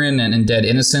children and dead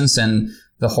innocents and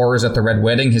the horrors at the Red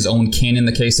Wedding, his own kin in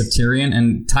the case of Tyrion.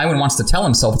 And Tywin wants to tell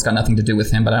himself it's got nothing to do with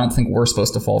him, but I don't think we're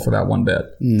supposed to fall for that one bit.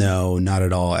 No, not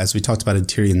at all. As we talked about in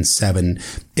Tyrion 7,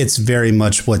 it's very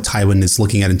much what Tywin is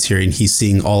looking at in Tyrion. He's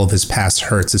seeing all of his past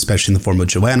hurts, especially in the form of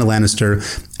Joanna Lannister.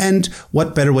 And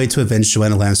what better way to avenge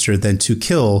Joanna Lannister than to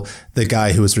kill the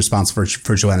guy who was responsible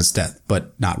for Joanna's death,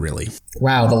 but not really.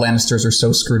 Wow, the Lannisters are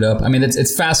so screwed up. I mean,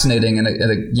 it's fascinating in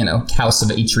a House of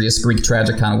Atreus, Greek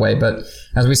tragic kind of way. But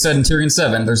as we said in Tyrion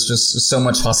 7, there's just so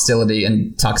much hostility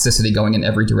and toxicity going in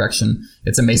every direction.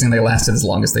 It's amazing they lasted as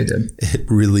long as they did. It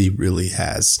really, really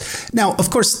has. Now, of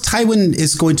course, Tywin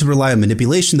is going to rely on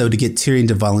manipulation, though, to get Tyrion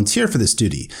to volunteer for this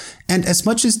duty. And as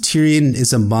much as Tyrion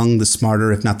is among the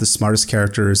smarter, if not the smartest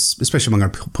characters, especially among our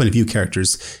point of view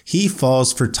characters, he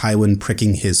falls for Tywin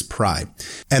pricking his pride.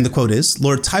 And the quote is,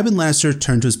 Lord Tywin Lannister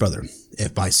turned to his brother.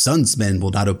 If my son's men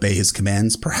will not obey his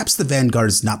commands, perhaps the vanguard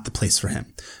is not the place for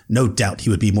him. No doubt he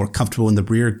would be more comfortable in the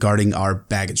rear guarding our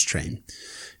baggage train.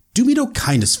 Do me no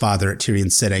kindness, father,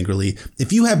 Tyrion said angrily.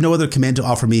 If you have no other command to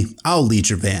offer me, I'll lead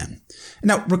your van.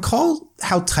 Now, recall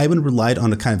how Tywin relied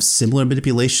on a kind of similar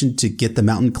manipulation to get the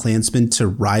mountain clansmen to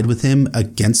ride with him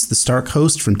against the Stark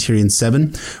host from Tyrion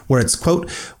 7, where it's,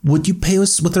 quote, would you pay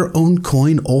us with our own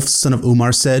coin, Ulf, son of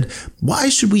Umar said. Why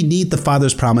should we need the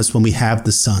father's promise when we have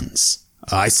the son's?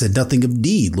 I said nothing of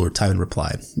need, Lord Tywin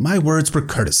replied. My words were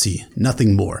courtesy,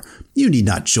 nothing more. You need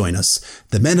not join us.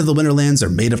 The men of the Winterlands are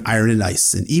made of iron and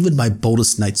ice, and even my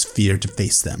boldest knights fear to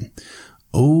face them.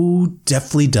 Oh,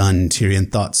 deftly done,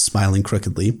 Tyrion thought, smiling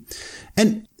crookedly.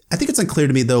 And I think it's unclear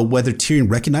to me, though, whether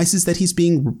Tyrion recognizes that he's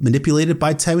being manipulated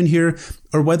by Tywin here,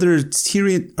 or whether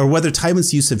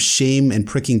Tywin's use of shame and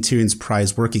pricking Tyrion's pride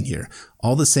is working here.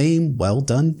 All the same, well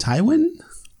done, Tywin?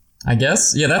 I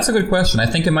guess. Yeah, that's a good question. I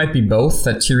think it might be both,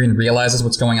 that Tyrion realizes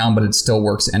what's going on, but it still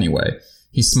works anyway.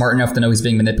 He's smart enough to know he's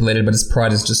being manipulated, but his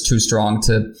pride is just too strong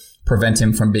to prevent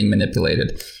him from being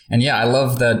manipulated. And yeah, I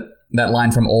love that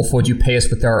line from Ulf, would you pay us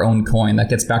with our own coin? That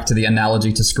gets back to the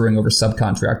analogy to screwing over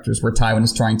subcontractors, where Tywin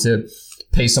is trying to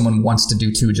pay someone once to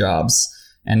do two jobs.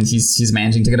 And he's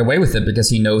managing to get away with it because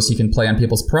he knows he can play on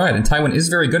people's pride. And Tywin is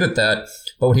very good at that.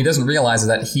 But what he doesn't realize is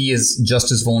that he is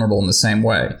just as vulnerable in the same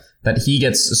way. That he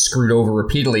gets screwed over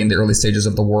repeatedly in the early stages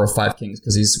of the War of Five Kings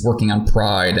because he's working on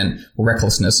pride and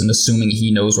recklessness and assuming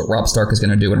he knows what Robb Stark is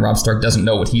going to do, and Robb Stark doesn't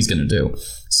know what he's going to do.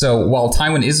 So while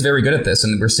Tywin is very good at this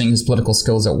and we're seeing his political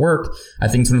skills at work, I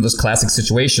think it's one of those classic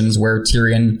situations where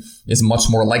Tyrion is much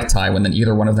more like Tywin than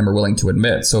either one of them are willing to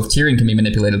admit. So if Tyrion can be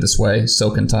manipulated this way, so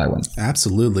can Tywin.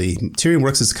 Absolutely. Tyrion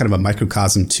works as kind of a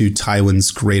microcosm to Tywin's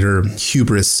greater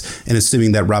hubris in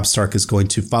assuming that Robb Stark is going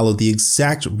to follow the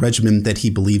exact regimen that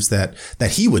he believes that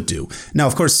he would do. Now,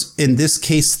 of course, in this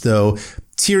case, though,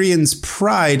 Tyrion's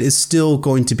pride is still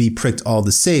going to be pricked all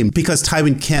the same because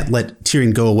Tywin can't let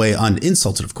Tyrion go away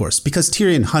uninsulted, of course. Because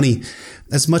Tyrion, honey,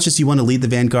 as much as you want to lead the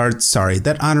vanguard, sorry,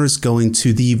 that honor is going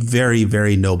to the very,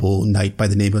 very noble knight by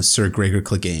the name of Sir Gregor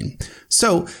Clegane.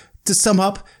 So, to sum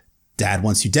up, Dad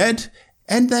wants you dead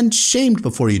and then shamed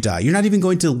before you die. You're not even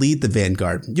going to lead the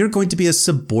vanguard. You're going to be a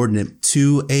subordinate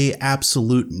to a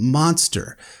absolute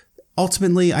monster.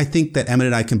 ultimately, I think that Emmett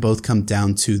and I can both come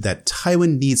down to that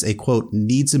Tywin needs a, quote,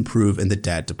 needs improve in the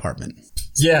dad department.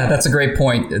 Yeah, that's a great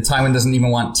point. Tywin doesn't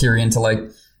even want Tyrion to, like,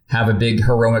 have a big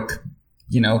heroic,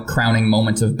 crowning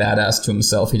moment of badass to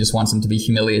himself. He just wants him to be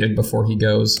humiliated before he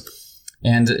goes.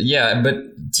 And yeah, but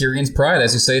Tyrion's pride,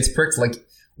 as you say, it's pricked. Like,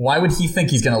 why would he think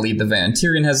he's going to lead the van?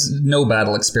 Tyrion has no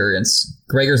battle experience.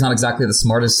 Gregor's not exactly the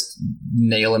smartest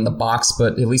nail in the box,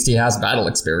 but at least he has battle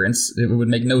experience. It would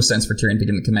make no sense for Tyrion to give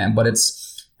him the command. But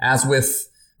it's, as with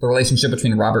the relationship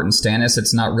between Robert and Stannis,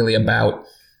 it's not really about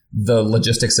the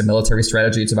logistics of military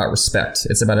strategy. It's about respect.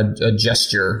 It's about a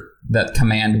gesture that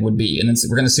command would be. And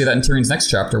we're going to see that in Tyrion's next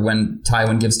chapter when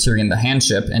Tywin gives Tyrion the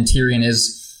handship. And Tyrion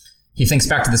he thinks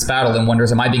back to this battle and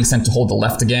wonders, am I being sent to hold the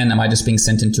left again? Am I just being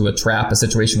sent into a trap, a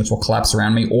situation which will collapse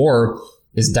around me? Or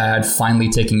is Dad finally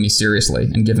taking me seriously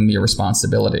and giving me a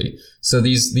responsibility? So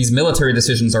these military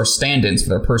decisions are stand-ins for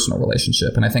their personal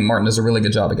relationship. And I think Martin does a really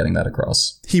good job of getting that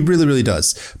across. He really, really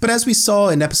does. But as we saw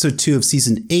in episode 2 of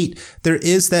season 8, there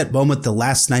is that moment the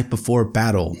last night before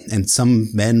battle. And some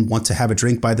men want to have a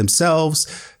drink by themselves.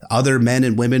 Other men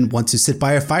and women want to sit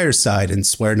by a fireside and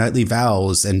swear nightly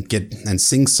vows and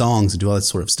sing songs and do all that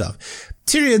sort of stuff.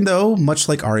 Tyrion, though, much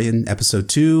like Arya in episode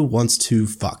 2, wants to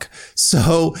fuck.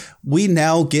 So we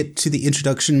now get to the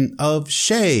introduction of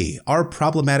Shae, our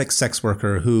problematic sex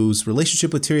worker whose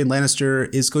relationship with Tyrion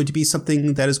Lannister is going to be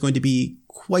something that is going to be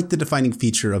quite the defining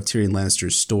feature of Tyrion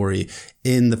Lannister's story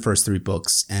in the first 3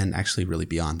 books and actually really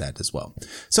beyond that as well.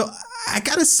 So I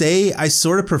gotta say, I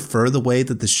sort of prefer the way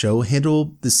that the show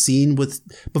handled the scene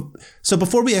so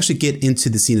before we actually get into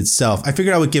the scene itself, I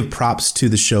figured I would give props to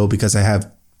the show because I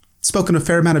have spoken a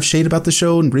fair amount of shade about the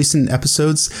show in recent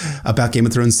episodes about Game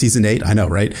of Thrones season 8. I know,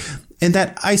 right? And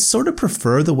that I sort of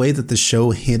prefer the way that the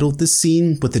show handled this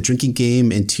scene with the drinking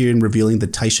game and Tyrion revealing the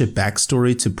Tysha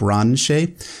backstory to Bronn and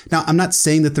Shae. Now, I'm not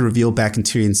saying that the reveal back in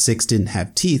Tyrion 6 didn't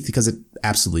have teeth, because it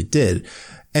absolutely did.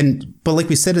 But like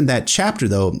we said in that chapter,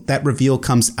 though, that reveal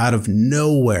comes out of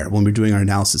nowhere when we're doing our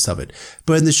analysis of it.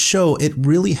 But in the show, it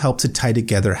really helped to tie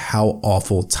together how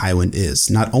awful Tywin is.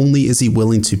 Not only is he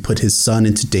willing to put his son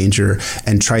into danger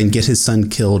and try and get his son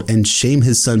killed and shame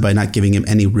his son by not giving him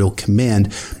any real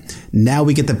command, now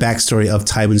we get the backstory of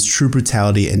Tywin's true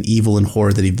brutality and evil and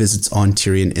horror that he visits on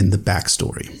Tyrion in the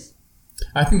backstory.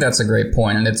 I think that's a great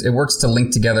point, and it works to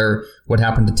link together what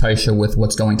happened to Tysha with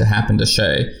what's going to happen to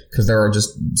Shae, because there are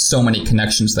just so many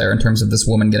connections there in terms of this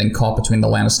woman getting caught between the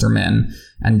Lannister men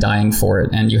and dying for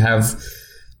it. And you have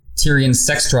Tyrion's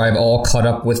sex drive all caught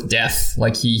up with death.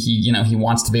 Like he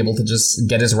wants to be able to just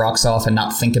get his rocks off and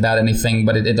not think about anything,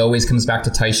 but it always comes back to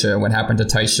Tysha, what happened to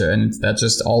Tysha, and that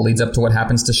just all leads up to what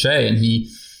happens to Shae, and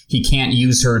he can't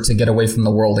use her to get away from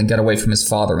the world and get away from his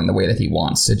father in the way that he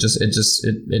wants.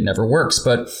 It never works.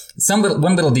 But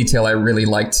one little detail I really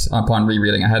liked upon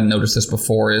rereading, I hadn't noticed this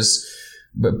before, is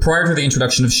but prior to the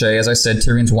introduction of Shae, as I said,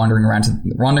 Tyrion's wandering around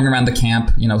the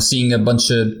camp, seeing a bunch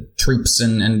of troops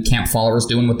and camp followers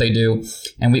doing what they do.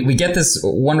 And we get this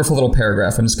wonderful little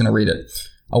paragraph. I'm just going to read it.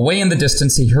 Away in the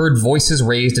distance, he heard voices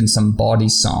raised in some bawdy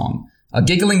song. A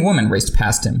giggling woman raced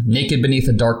past him, naked beneath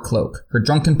a dark cloak, her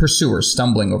drunken pursuers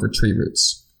stumbling over tree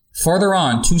roots. Farther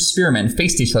on, 2 spearmen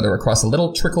faced each other across a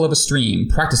little trickle of a stream,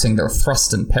 practicing their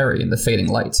thrust and parry in the fading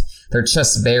light, their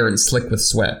chests bare and slick with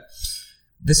sweat.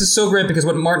 This is so great because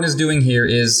what Martin is doing here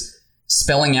is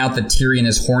spelling out that Tyrion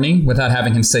is horny without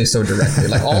having him say so directly.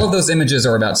 Like, all of those images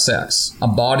are about sex. A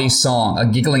bawdy song, a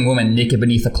giggling woman naked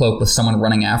beneath a cloak with someone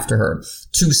running after her,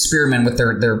 2 spearmen with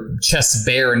their chests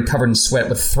bare and covered in sweat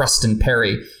with thrust and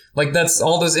parry. Like, that's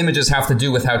all those images have to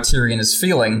do with how Tyrion is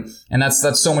feeling, and that's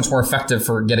so much more effective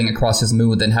for getting across his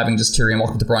mood than having just Tyrion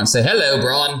walk up to Bronn and say, "Hello,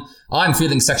 Bronn, I'm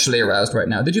feeling sexually aroused right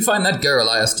now. Did you find that girl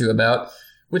I asked you about?"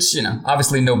 Which,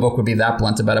 obviously no book would be that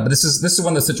blunt about it, but this is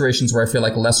one of the situations where I feel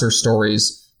like lesser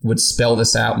stories would spell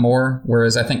this out more,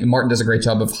 whereas I think Martin does a great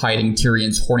job of hiding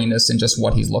Tyrion's horniness in just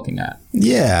what he's looking at.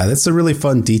 Yeah, that's a really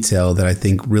fun detail that I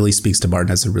think really speaks to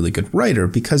Martin as a really good writer,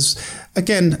 because,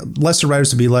 again, lesser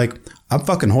writers would be like, "I'm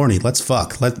fucking horny. Let's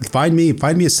fuck. Find me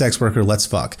a sex worker. Let's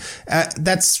fuck."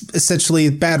 That's essentially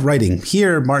bad writing.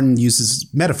 Here, Martin uses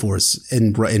metaphors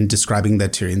in describing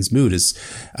that Tyrion's mood is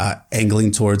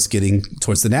angling towards getting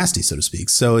towards the nasty, so to speak.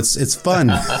 So it's fun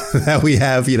that we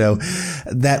have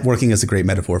that working as a great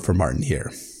metaphor for Martin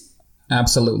here.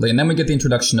 Absolutely, and then we get the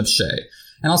introduction of Shae.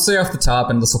 And I'll say off the top,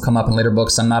 and this will come up in later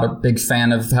books, I'm not a big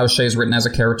fan of how Shae's written as a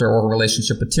character or her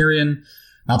relationship with Tyrion.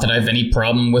 Not that I have any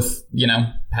problem with,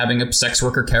 having a sex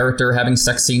worker character, having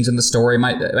sex scenes in the story.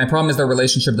 My problem is their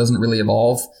relationship doesn't really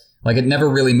evolve. Like, it never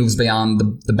really moves beyond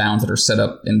the bounds that are set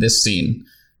up in this scene.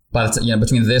 But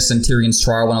between this and Tyrion's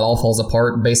trial when it all falls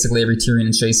apart, basically every Tyrion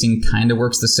and Shae scene kind of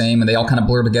works the same, and they all kind of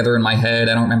blur together in my head.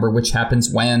 I don't remember which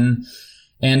happens when.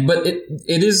 But it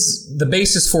is, the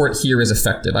basis for it here is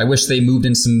effective. I wish they moved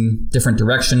in some different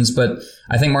directions, but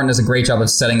I think Martin does a great job of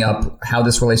setting up how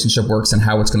this relationship works and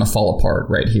how it's going to fall apart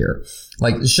right here.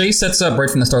 Like, Shae sets up right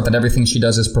from the start that everything she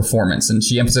does is performance, and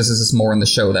she emphasizes this more in the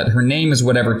show, that her name is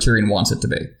whatever Tyrion wants it to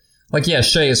be. Like, yeah,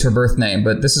 Shae is her birth name,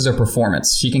 but this is a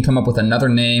performance. She can come up with another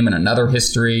name and another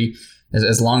history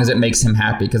as long as it makes him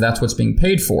happy, because that's what's being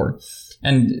paid for.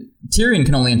 And Tyrion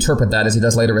can only interpret that, as he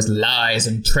does later, as lies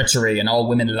and treachery, and all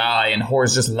women lie and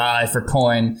whores just lie for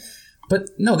coin. But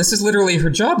no, this is literally her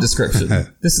job description.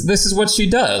 This is what she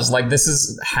does. Like, this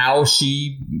is how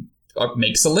she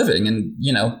makes a living. And,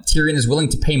 Tyrion is willing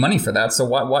to pay money for that.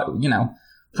 So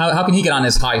how can he get on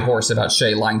his high horse about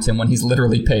Shae lying to him when he's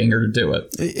literally paying her to do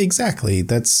it? Exactly.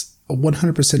 That's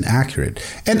 100% accurate.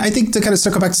 And I think to kind of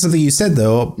circle back to something you said,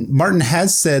 though, Martin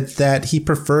has said that he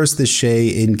prefers the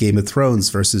Shae in Game of Thrones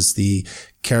versus the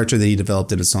character that he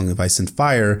developed in A Song of Ice and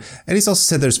Fire. And he's also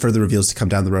said there's further reveals to come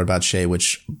down the road about Shae,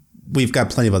 which we've got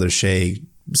plenty of other Shae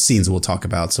scenes we'll talk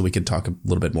about, so we can talk a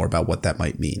little bit more about what that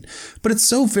might mean. But it's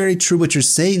so very true what you're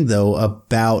saying, though,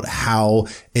 about how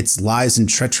it's lies and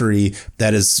treachery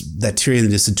that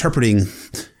Tyrion is interpreting.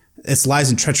 It's lies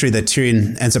and treachery that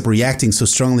Tyrion ends up reacting so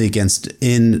strongly against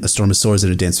in A Storm of Swords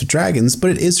and A Dance with Dragons,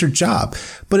 but it is her job.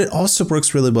 But it also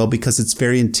works really well because it's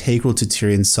very integral to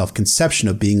Tyrion's self-conception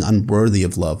of being unworthy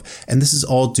of love, and this is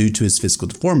all due to his physical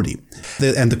deformity.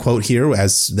 And the quote here,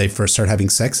 as they first start having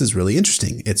sex, is really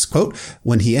interesting. It's, quote,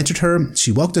 "When he entered her,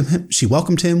 she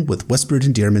welcomed him with whispered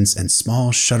endearments and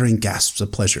small, shuddering gasps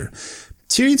of pleasure.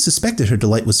 Tyrion suspected her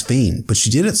delight was vain, but she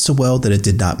did it so well that it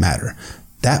did not matter.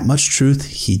 That much truth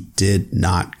he did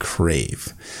not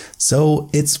crave." So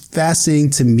it's fascinating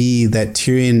to me that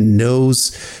Tyrion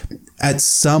knows at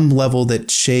some level that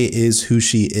Shae is who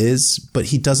she is, but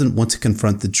he doesn't want to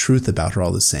confront the truth about her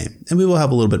all the same. And we will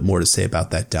have a little bit more to say about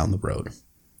that down the road.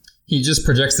 He just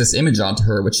projects this image onto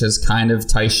her, which is kind of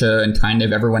Tysha and kind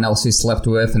of everyone else he slept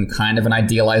with, and kind of an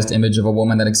idealized image of a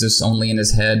woman that exists only in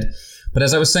his head. But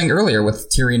as I was saying earlier,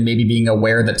 with Tyrion maybe being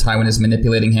aware that Tywin is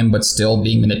manipulating him, but still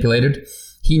being manipulated,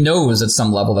 he knows at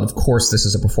some level that, of course, this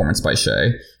is a performance by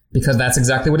Shae, because that's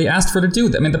exactly what he asked for her to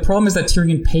do. I mean, the problem is that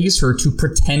Tyrion pays her to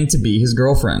pretend to be his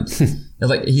girlfriend.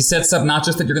 Like, he sets up not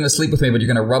just that you're going to sleep with me, but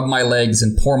you're going to rub my legs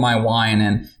and pour my wine,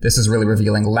 and this is really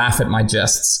revealing, laugh at my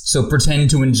jests. So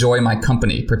pretend to enjoy my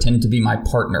company, pretend to be my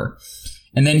partner.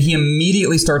 And then he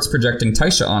immediately starts projecting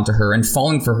Tysha onto her and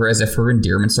falling for her as if her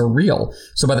endearments are real.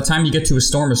 So by the time you get to A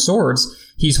Storm of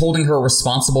Swords, he's holding her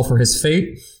responsible for his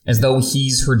fate as though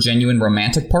he's her genuine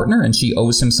romantic partner and she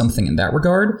owes him something in that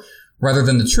regard, rather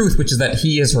than the truth, which is that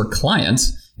he is her client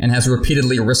and has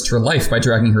repeatedly risked her life by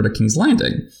dragging her to King's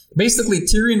Landing. Basically,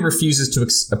 Tyrion refuses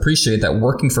to appreciate that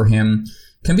working for him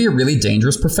can be a really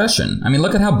dangerous profession. I mean,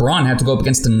 look at how Bronn had to go up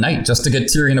against a knight just to get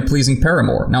Tyrion a pleasing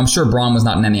paramour. Now, I'm sure Bronn was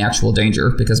not in any actual danger,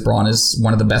 because Bronn is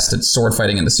one of the best at sword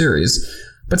fighting in the series.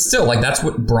 But still, like, that's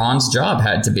what Bronn's job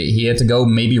had to be. He had to go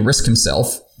maybe risk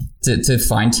himself to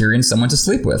find Tyrion someone to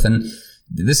sleep with. And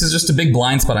this is just a big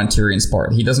blind spot on Tyrion's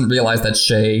part. He doesn't realize that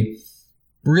Shae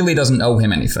really doesn't owe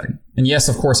him anything. And yes,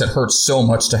 of course, it hurts so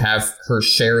much to have her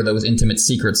share those intimate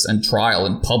secrets and trial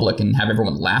in public and have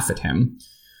everyone laugh at him.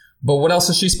 But what else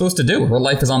is she supposed to do? Her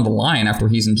life is on the line after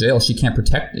he's in jail. He can't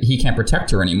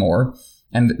protect her anymore.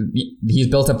 And he's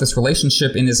built up this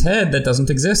relationship in his head that doesn't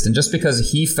exist. And just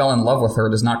because he fell in love with her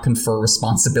does not confer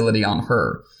responsibility on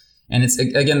her. And it's,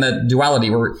 again, that duality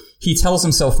where he tells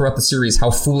himself throughout the series how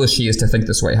foolish he is to think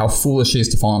this way, how foolish he is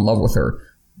to fall in love with her.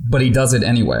 But he does it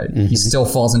anyway. Mm-hmm. He still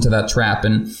falls into that trap.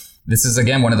 And this is,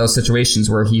 again, one of those situations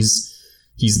where he's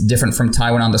different from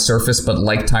Tywin on the surface, but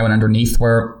like Tywin underneath,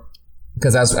 where,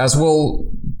 because as we'll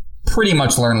pretty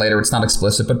much learn later, it's not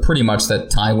explicit, but pretty much that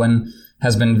Tywin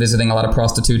has been visiting a lot of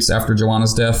prostitutes after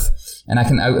Joanna's death. And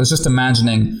I was just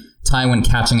imagining Tywin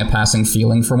catching a passing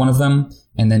feeling for one of them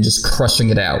and then just crushing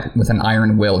it out with an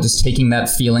iron will, just taking that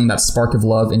feeling, that spark of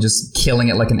love, and just killing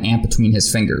it like an ant between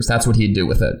his fingers. That's what he'd do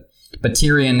with it. But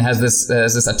Tyrion has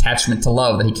this attachment to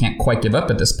love that he can't quite give up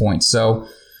at this point. So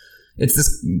it's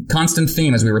this constant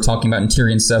theme, as we were talking about in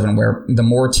Tyrion 7, where the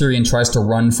more Tyrion tries to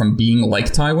run from being like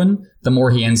Tywin, the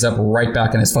more he ends up right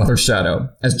back in his father's shadow.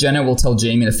 As Jenna will tell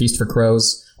Jaime in A Feast for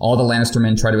Crows, all the Lannister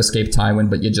men try to escape Tywin,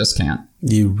 but you just can't.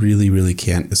 You really, really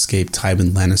can't escape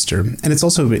Tywin Lannister. And it's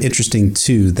also interesting,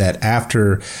 too, that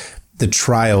after the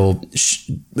trial,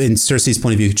 in Cersei's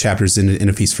point of view chapters in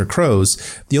A Feast for Crows,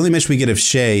 the only mention we get of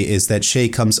Shae is that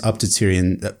Shae comes up to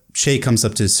Tyrion. Shae comes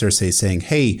up to Cersei saying,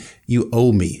 hey, you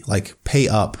owe me, like, pay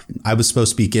up. I was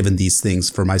supposed to be given these things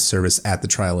for my service at the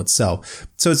trial itself.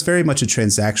 So it's very much a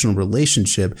transactional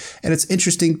relationship. And it's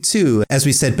interesting, too, as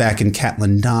we said back in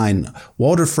Catelyn 9,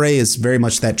 Walder Frey is very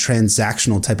much that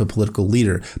transactional type of political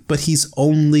leader, but he's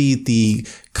only the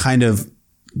kind of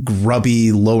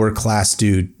grubby lower class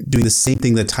dude doing the same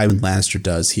thing that Tywin Lannister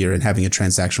does here and having a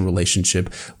transactional relationship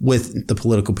with the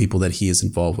political people that he is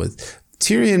involved with.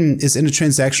 Tyrion is in a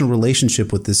transactional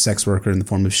relationship with this sex worker in the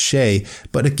form of Shae,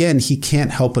 but again, he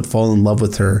can't help but fall in love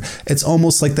with her. It's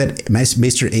almost like that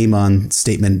Maester Aemon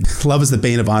statement, love is the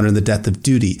bane of honor and the death of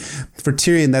duty. For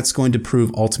Tyrion, that's going to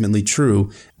prove ultimately true.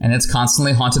 And it's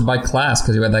constantly haunted by class,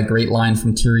 because you had that great line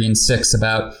from Tyrion 6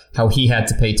 about how he had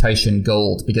to pay Tyshawn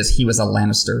gold because he was a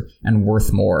Lannister and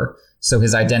worth more. So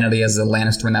his identity as a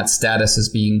Lannister in that status is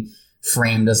being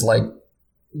framed as like,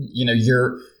 you know,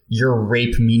 your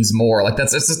rape means more. Like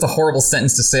it's just a horrible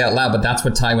sentence to say out loud, but that's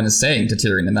what Tywin is saying to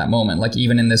Tyrion in that moment. Like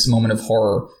even in this moment of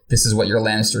horror, this is what your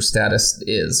Lannister status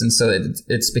is. And so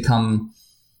it's become,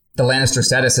 the Lannister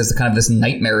status is kind of this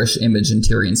nightmarish image in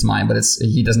Tyrion's mind, but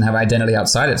he doesn't have identity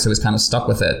outside it, so he's kind of stuck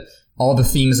with it. All the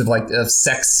themes of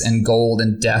sex and gold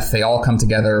and death, they all come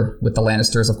together with the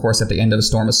Lannisters, of course, at the end of A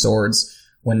Storm of Swords,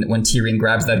 when Tyrion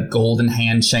grabs that golden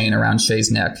hand chain around Shae's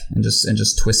neck and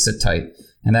just twists it tight.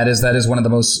 And that is one of the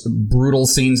most brutal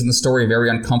scenes in the story, very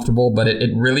uncomfortable, but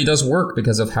it really does work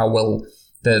because of how well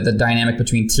the dynamic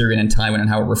between Tyrion and Tywin and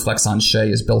how it reflects on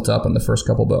Shae is built up in the first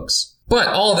couple books. But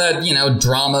all that,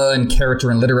 drama and character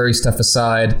and literary stuff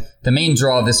aside, the main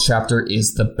draw of this chapter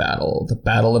is the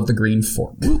Battle of the Green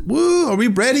Fork. Woo, woo, are we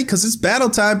ready? Because it's battle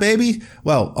time, baby.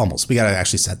 Well, almost. We got to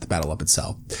actually set the battle up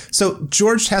itself. So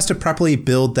George has to properly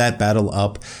build that battle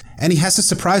up, and he has to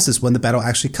surprise us when the battle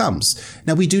actually comes.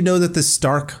 Now, we do know that the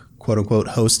Stark, quote-unquote,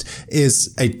 host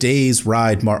is a day's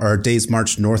ride or a day's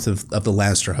march north of the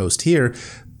Lannister host here.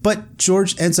 But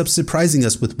George ends up surprising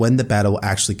us with when the battle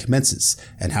actually commences.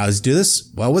 And how does he do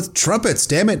this? Well, with trumpets,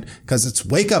 damn it, because it's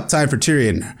wake up time for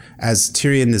Tyrion. As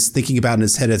Tyrion is thinking about in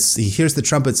his head, he hears the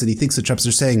trumpets and he thinks the trumpets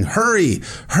are saying, hurry,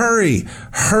 hurry,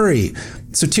 hurry.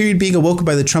 So Tyrion being awoken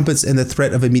by the trumpets and the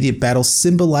threat of immediate battle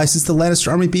symbolizes the Lannister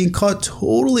army being caught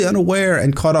totally unaware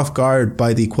and caught off guard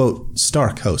by the, quote,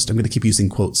 Stark host. I'm going to keep using,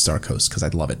 quote, Stark host because I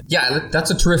love it. Yeah, that's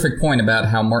a terrific point about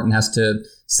how Martin has to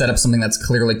set up something that's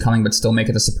clearly coming but still make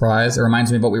it a surprise. It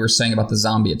reminds me of what we were saying about the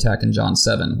zombie attack in Jon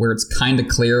 7, where it's kind of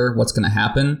clear what's going to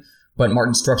happen, but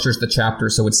Martin structures the chapter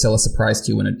so it's still a surprise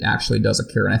to you when it actually does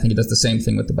occur. And I think he does the same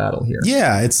thing with the battle here.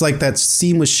 Yeah, it's like that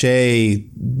scene with Shae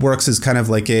works as kind of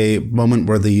like a moment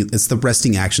where it's the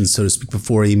resting action, so to speak,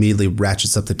 before he immediately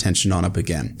ratchets up the tension on up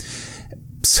again.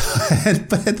 So,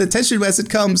 but the tension as it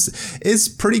comes is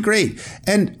pretty great.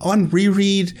 And on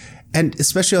reread, and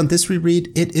especially on this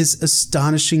reread, it is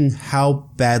astonishing how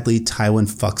badly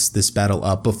Tywin fucks this battle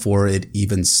up before it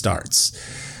even starts.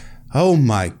 Oh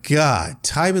my God,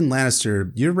 Tywin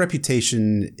Lannister, your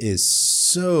reputation is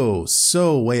so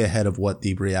way ahead of what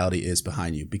the reality is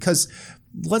behind you. Because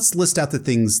let's list out the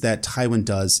things that Tywin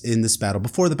does in this battle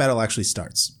before the battle actually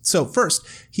starts. So first,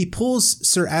 he pulls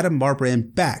Sir Adam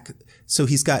Marbrand back, so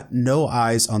he's got no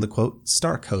eyes on the, quote,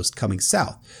 Stark host coming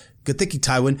south. Good thinking,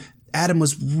 Tywin. Adam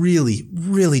was really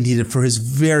needed for his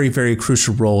very, very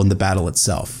crucial role in the battle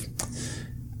itself.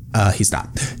 He's not.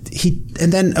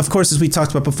 And then, of course, as we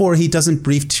talked about before, he doesn't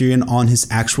brief Tyrion on his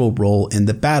actual role in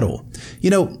the battle.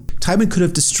 Tywin could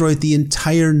have destroyed the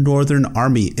entire northern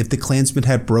army if the clansmen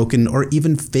had broken or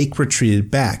even fake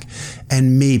retreated back.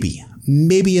 And maybe,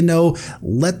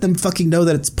 let them fucking know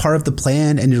that it's part of the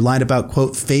plan, and your line about,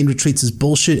 quote, feigned retreats is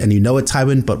bullshit, and you know it,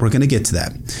 Tywin, but we're going to get to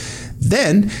that.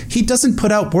 Then, he doesn't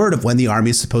put out word of when the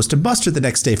army is supposed to muster the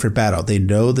next day for battle. They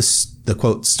know the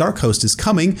quote, Stark host is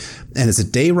coming, and as the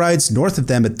day rides north of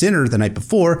them at dinner the night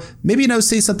before, maybe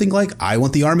say something like, I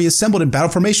want the army assembled in battle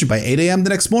formation by 8 a.m. the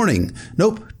next morning.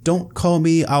 Nope, don't call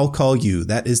me, I'll call you.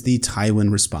 That is the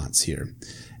Tywin response here.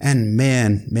 And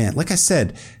man, like I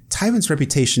said, Tywin's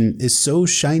reputation is so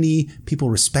shiny, people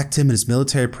respect him and his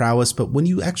military prowess, but when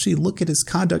you actually look at his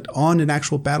conduct on an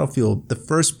actual battlefield, the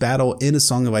first battle in A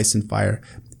Song of Ice and Fire,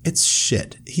 it's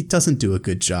shit. He doesn't do a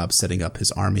good job setting up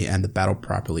his army and the battle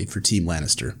properly for Team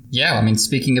Lannister. Yeah, I mean,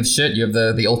 speaking of shit, you have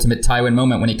the ultimate Tywin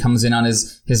moment when he comes in on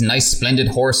his nice splendid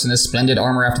horse and his splendid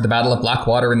armor after the Battle of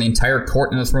Blackwater, and the entire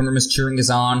court in the throne room is cheering his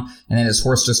on, and then his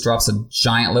horse just drops a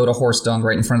giant load of horse dung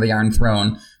right in front of the Iron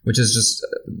Throne, which is just,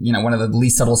 one of the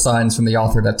least subtle signs from the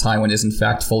author that Tywin is in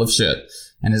fact full of shit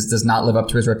and does not live up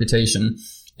to his reputation.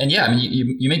 And yeah, I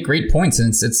mean, you make great points, and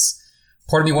it's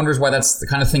Part of me wonders why that's the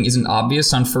kind of thing isn't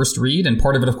obvious on first read. And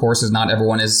part of it, of course, is not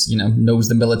everyone knows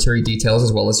the military details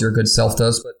as well as your good self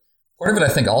does. But part of it,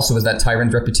 I think, also is that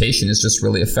Tywin's reputation is just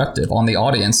really effective on the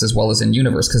audience as well as in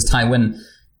universe, because Tywin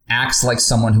acts like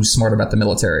someone who's smart about the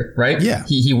military, right? Yeah.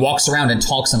 He walks around and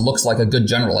talks and looks like a good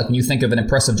general. Like when you think of an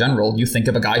impressive general, you think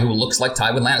of a guy who looks like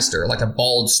Tywin Lannister, like a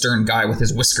bald, stern guy with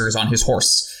his whiskers on his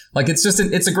horse. Like it's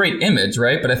a great image,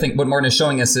 right? But I think what Martin is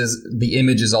showing us is the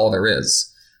image is all there is.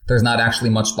 There's not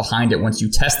actually much behind it. Once you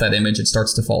test that image, it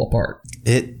starts to fall apart.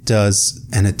 It does,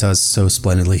 and it does so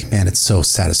splendidly. Man, it's so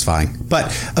satisfying. But,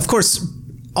 of course,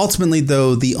 ultimately,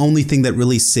 though, the only thing that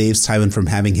really saves Tywin from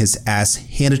having his ass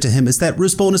handed to him is that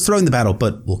Roose Bolton is throwing the battle.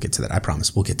 But we'll get to that. I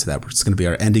promise. We'll get to that. It's going to be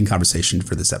our ending conversation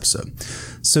for this episode.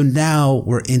 So now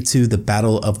we're into the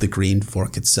Battle of the Green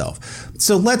Fork itself.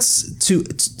 So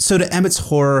to Emmett's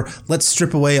horror, let's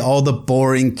strip away all the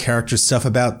boring character stuff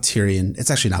about Tyrion. It's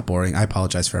actually not boring. I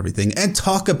apologize for everything. And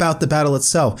talk about the battle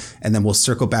itself. And then we'll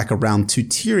circle back around to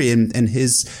Tyrion and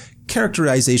his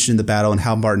characterization in the battle and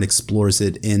how Martin explores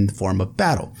it in the form of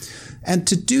battle. And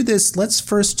to do this, let's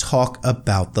first talk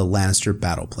about the Lannister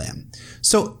battle plan.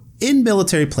 So in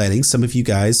military planning, some of you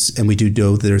guys, and we do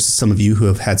know there's some of you who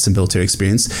have had some military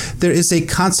experience, there is a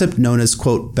concept known as,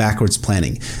 quote, backwards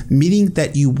planning, meaning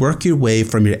that you work your way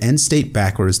from your end state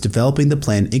backwards, developing the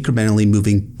plan incrementally,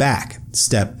 moving back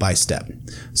step by step.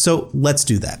 So let's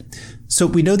do that. So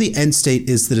we know the end state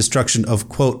is the destruction of,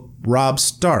 quote, Robb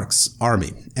Stark's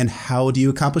army. And how do you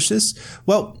accomplish this?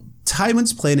 Well,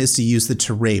 Tywin's plan is to use the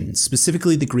terrain,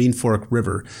 specifically the Green Fork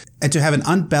River, and to have an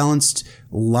unbalanced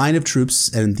line of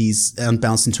troops, and these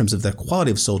unbalanced in terms of the quality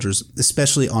of soldiers,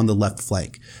 especially on the left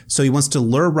flank. So he wants to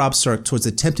lure Robb Stark towards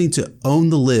attempting to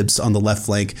own the libs on the left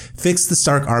flank, fix the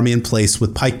Stark army in place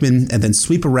with pikemen, and then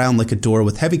sweep around like a door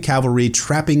with heavy cavalry,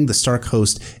 trapping the Stark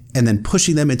host, and then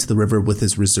pushing them into the river with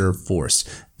his reserve force,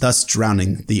 thus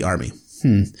drowning the army.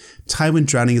 Tywin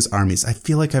drowning his armies. I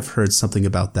feel like I've heard something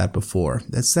about that before.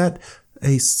 Is that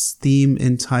a theme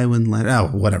in Tywin land? Oh,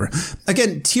 whatever.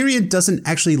 Again, Tyrion doesn't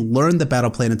actually learn the battle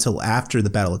plan until after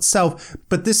the battle itself,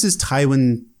 but this is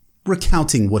Tywin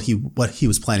recounting what he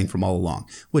was planning from all along,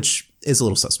 which is a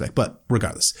little suspect, but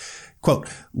regardless. Quote,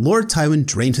 Lord Tywin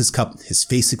drained his cup, his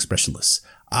face expressionless.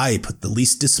 I put the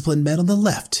least disciplined men on the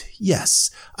left.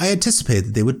 Yes, I anticipated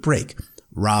that they would break.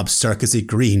 Robb Stark is a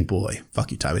green boy.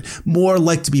 Fuck you, Tywin. More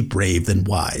like to be brave than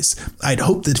wise. I'd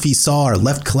hoped that if he saw our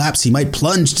left collapse, he might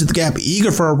plunge to the gap,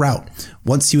 eager for a rout.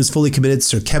 Once he was fully committed,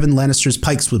 Sir Kevan Lannister's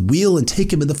pikes would wheel and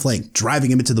take him in the flank, driving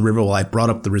him into the river while I brought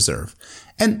up the reserve.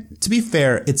 And to be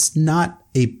fair, it's not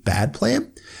a bad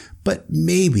plan, but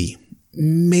maybe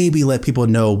let people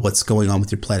know what's going on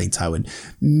with your planning, Tywin.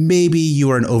 Maybe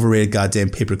you are an overrated goddamn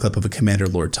paperclip of a Commander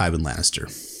Lord Tywin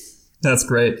Lannister. That's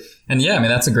great. And yeah, I mean,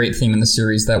 that's a great theme in the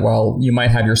series, that while you might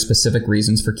have your specific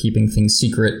reasons for keeping things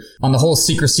secret, on the whole,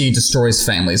 secrecy destroys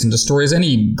families and destroys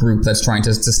any group that's trying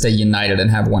to stay united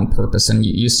and have one purpose. And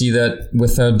you see that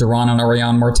with Doran and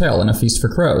Arianne Martell in A Feast for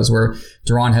Crows, where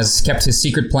Doran has kept his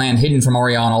secret plan hidden from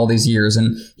Arianne all these years,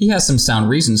 and he has some sound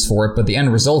reasons for it, but the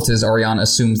end result is Arianne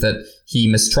assumes that he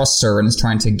mistrusts her and is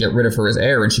trying to get rid of her as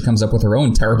heir, and she comes up with her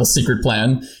own terrible secret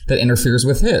plan that interferes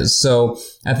with his. So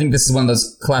I think this is one of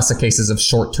those classic cases of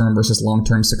short-term versus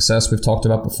long-term success we've talked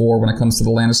about before when it comes to the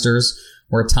Lannisters,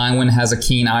 where Tywin has a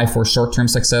keen eye for short-term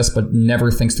success but never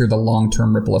thinks through the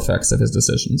long-term ripple effects of his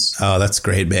decisions. Oh, that's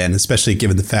great, man, especially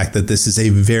given the fact that this is a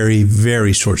very,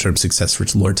 very short-term success for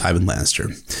Lord Tywin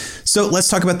Lannister. So let's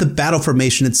talk about the battle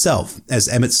formation itself. As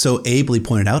Emmett so ably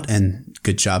pointed out, and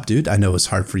good job, dude. I know it's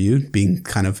hard for you being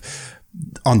kind of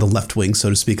on the left wing, so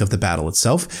to speak, of the battle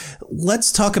itself.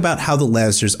 Let's talk about how the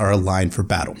Lannisters are aligned for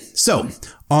battle. So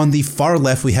on the far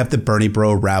left, we have the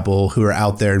Burnybro rabble who are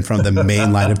out there in front of the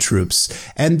main line of troops,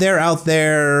 and they're out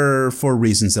there for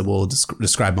reasons that we'll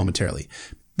describe momentarily.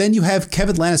 Then you have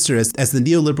Kevan Lannister as the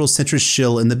neoliberal centrist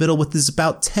shill in the middle with his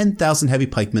about 10,000 heavy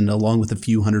pikemen along with a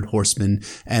few hundred horsemen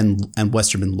and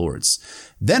Westerman lords.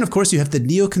 Then, of course, you have the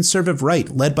neoconservative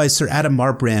right led by Sir Adam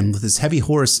Marbrand with his heavy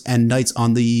horse and knights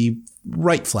on the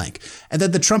right flank. And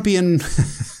then the Trumpian...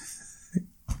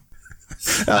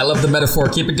 I love the metaphor.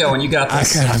 Keep it going. You got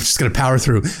this. I'm just going to power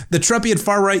through. The Trumpian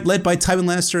far right led by Tywin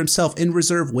Lannister himself in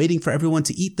reserve, waiting for everyone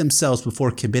to eat themselves before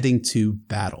committing to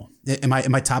battle. Am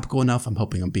I topical enough? I'm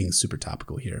hoping I'm being super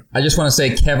topical here. I just want to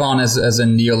say Kevan as a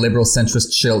neoliberal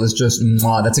centrist shill is just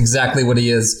mwah. That's exactly what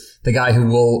he is. the guy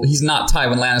he's not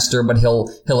Tywin Lannister, but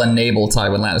he'll enable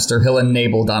Tywin Lannister. He'll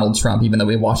enable Donald Trump, even though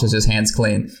he washes his hands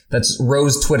clean. That's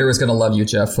Rose Twitter is going to love you,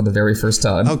 Jeff, for the very first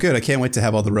time. Oh, good. I can't wait to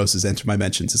have all the Roses enter my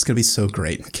mentions. It's going to be so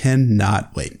great.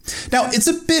 Cannot wait. Now, it's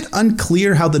a bit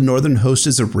unclear how the Northern Host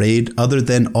is arrayed, other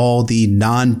than all the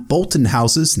non-Bolton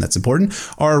houses, and that's important,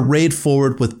 are arrayed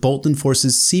forward with Bolton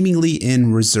forces seemingly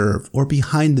in reserve or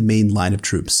behind the main line of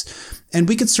troops. And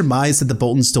we could surmise that the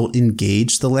Boltons don't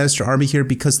engage the Lannister army here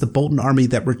because the Bolton army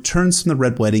that returns from the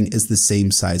Red Wedding is the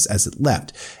same size as it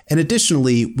left. And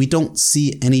additionally, we don't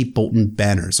see any Bolton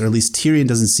banners, or at least Tyrion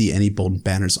doesn't see any Bolton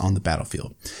banners on the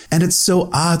battlefield. And it's so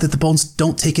odd that the Boltons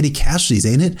don't take any casualties,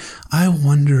 ain't it? I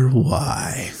wonder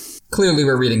why. Clearly,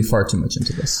 we're reading far too much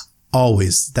into this.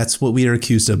 Always. That's what we are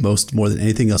accused of more than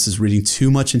anything else, is reading too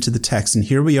much into the text. And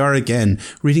here we are again,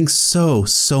 reading so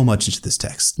much into this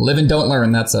text. Live and don't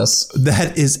learn. That's us.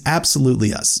 That is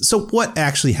absolutely us. So what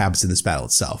actually happens in this battle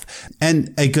itself?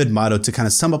 And a good motto to kind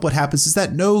of sum up what happens is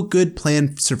that no good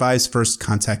plan survives first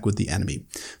contact with the enemy.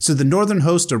 So the Northern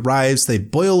Host arrives, they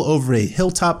boil over a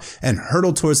hilltop and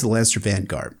hurtle towards the Lannister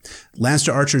vanguard.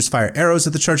 Lannister archers fire arrows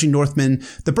at the charging Northmen.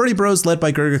 The Bernie Bros, led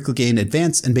by Gregor Clegane,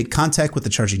 advance and make contact with the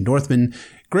charging Northmen.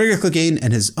 Gregor Clegane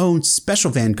and his own special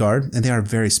vanguard, and they are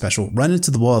very special, run into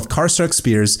the wall of Karstark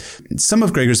spears. Some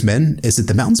of Gregor's men, is it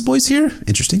the Mountains Boys here?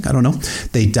 Interesting, I don't know.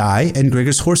 They die, and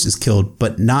Gregor's horse is killed,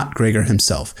 but not Gregor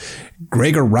himself.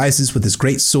 Gregor rises with his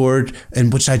great sword,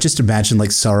 and which I just imagine like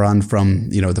Sauron from,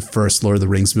 the first Lord of the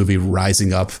Rings movie,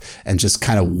 rising up and just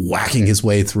kind of whacking his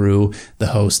way through the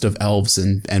host of elves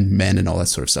and men and all that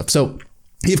sort of stuff. So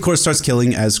he, of course, starts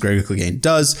killing, as Gregor Clegane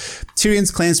does. Tyrion's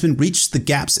clansmen reach the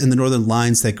gaps in the northern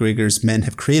lines that Gregor's men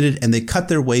have created, and they cut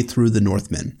their way through the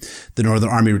Northmen. The northern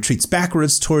army retreats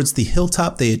backwards towards the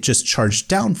hilltop they had just charged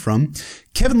down from.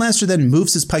 Kevan Lannister then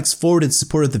moves his pikes forward in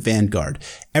support of the vanguard.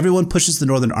 Everyone pushes the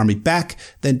northern army back.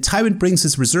 Then Tywin brings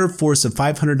his reserve force of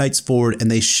 500 knights forward,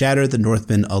 and they shatter the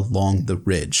Northmen along the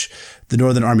ridge. The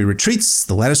northern army retreats.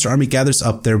 The Lannister army gathers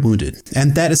up their wounded.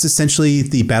 And that is essentially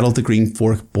the Battle of the Green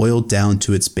Fork boiled down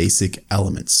to its basic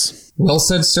elements. Well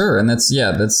said, sir. And that's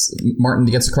Martin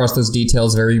gets across those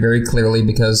details very, very clearly,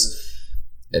 because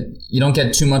you don't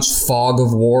get too much fog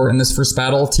of war in this first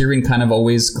battle. Tyrion kind of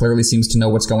always clearly seems to know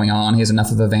what's going on. He has enough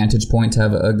of a vantage point to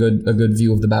have a good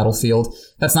view of the battlefield.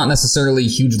 That's not necessarily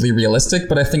hugely realistic,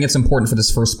 but I think it's important for this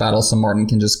first battle so Martin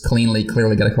can just clearly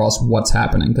get across what's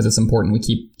happening, because it's important we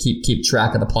keep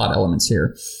track of the plot elements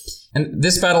here. And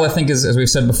this battle, I think, is, as we've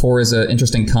said before, is an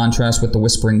interesting contrast with the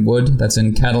Whispering Wood. That's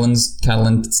in Catelyn's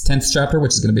 10th chapter,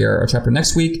 which is going to be our chapter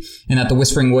next week. And that the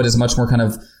Whispering Wood is much more kind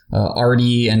of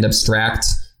arty and abstract,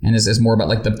 and is more about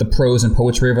like the prose and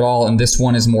poetry of it all. And this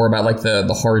one is more about like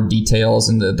the hard details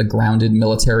and the grounded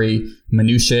military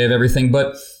minutiae of everything.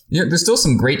 But there's still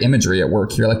some great imagery at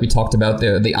work here. Like we talked about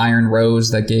the Iron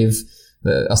Rose that gave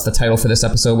us the title for this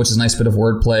episode, which is a nice bit of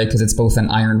wordplay, because it's both an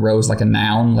iron rose, like a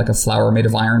noun, like a flower made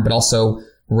of iron, but also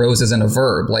rose as in a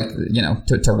verb, like,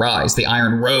 to rise. The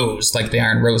iron rose, like the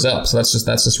iron rose up. So that's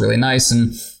just really nice.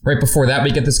 And right before that,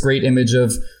 we get this great image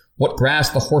of what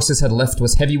grass the horses had left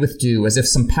was heavy with dew, as if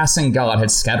some passing god had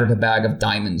scattered a bag of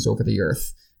diamonds over the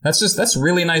earth. That's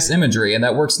really nice imagery, and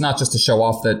that works not just to show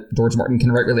off that George Martin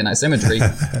can write really nice imagery,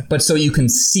 but so you can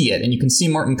see it, and you can see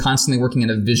Martin constantly working in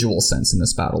a visual sense in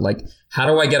this battle. Like, how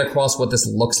do I get across what this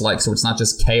looks like so it's not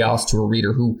just chaos to a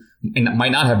reader who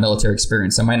might not have military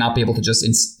experience and might not be able to just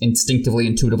instinctively,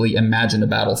 intuitively imagine a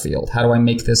battlefield? How do I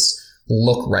make this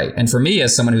look right? And for me,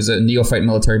 as someone who's a neophyte in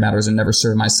military matters and never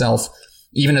served myself,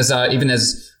 even as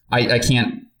I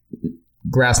can't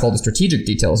grasp all the strategic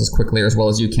details as quickly or as well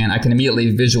as you can, I can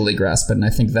immediately visually grasp it. And I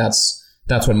think that's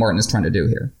what Martin is trying to do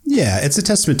here. Yeah, it's a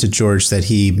testament to George that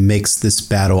he makes this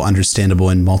battle understandable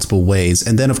in multiple ways.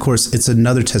 And then, of course, it's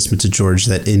another testament to George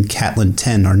that in Catelyn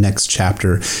 10, our next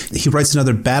chapter, he writes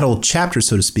another battle chapter,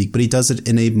 so to speak, but he does it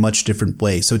in a much different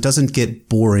way. So it doesn't get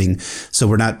boring. So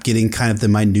we're not getting kind of the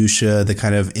minutia, the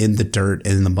kind of in the dirt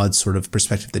and in the mud sort of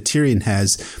perspective that Tyrion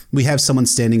has. We have someone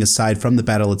standing aside from the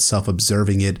battle itself,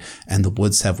 observing it, and the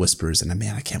woods have whispers. And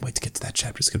man, I can't wait to get to that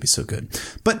chapter. It's going to be so good.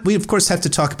 But we, of course, have to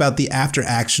talk about the after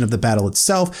action of the battle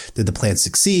itself. Did the plan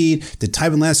succeed? Did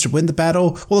Tywin Lannister win the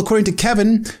battle? Well, according to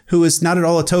Kevin, who is not at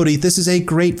all a toady, this is a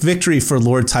great victory for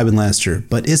Lord Tywin Lannister.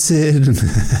 But is it?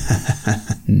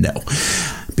 No.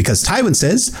 Because Tywin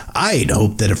says, I'd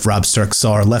hope that if Robb Stark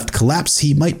saw our left collapse,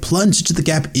 he might plunge into the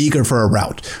gap eager for a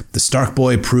rout. The Stark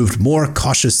boy proved more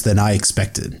cautious than I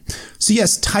expected. So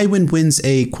yes, Tywin wins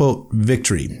a, quote,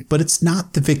 victory, but it's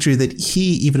not the victory that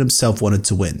he even himself wanted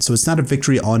to win. So it's not a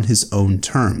victory on his own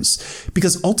terms,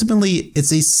 because ultimately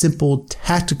it's a simple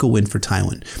tactical win for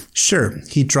Tywin. Sure,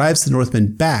 he drives the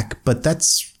Northmen back, but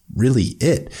that's really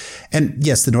it. And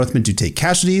yes, the Northmen do take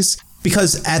casualties,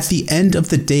 because at the end of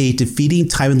the day, defeating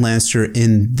Tywin Lannister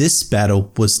in this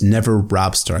battle was never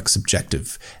Robb Stark's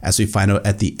objective, as we find out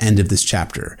at the end of this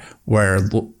chapter, where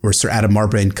Sir Adam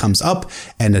Marbrand comes up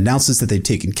and announces that they've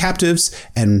taken captives,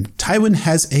 and Tywin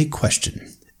has a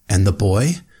question. And the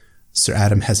boy? Sir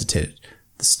Adam hesitated.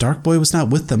 The Stark boy was not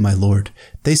with them, my lord.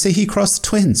 They say he crossed the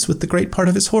Twins with the great part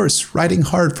of his horse, riding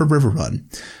hard for Riverrun.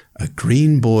 A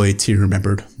green boy, Tyrion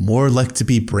remembered, more like to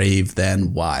be brave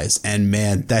than wise. And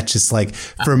man, that just like,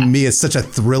 for me, it's such a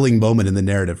thrilling moment in the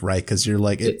narrative, right? Because you're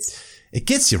like, it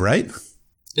gets you, right?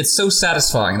 It's so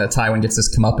satisfying that Tywin gets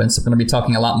this comeuppance. We're going to be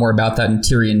talking a lot more about that in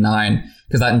Tyrion 9,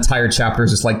 because that entire chapter is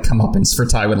just like comeuppance for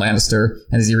Tywin Lannister.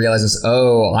 And as he realizes,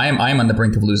 oh, I am on the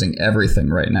brink of losing everything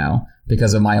right now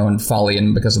because of my own folly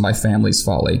and because of my family's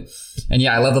folly. And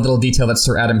yeah, I love the little detail that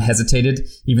Sir Adam hesitated,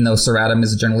 even though Sir Adam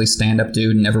is a generally stand-up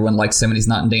dude and everyone likes him and he's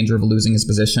not in danger of losing his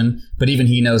position. But even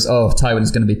he knows, oh,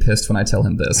 Tywin's going to be pissed when I tell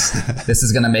him this. This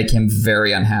is going to make him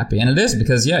very unhappy. And it is,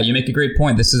 because, yeah, you make a great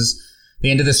point. This is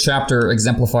the end of this chapter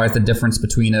exemplifies the difference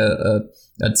between a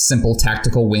simple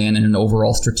tactical win and an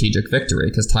overall strategic victory,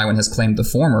 because Tywin has claimed the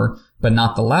former, but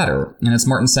not the latter. And it's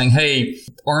Martin saying, hey,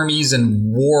 armies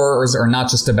and wars are not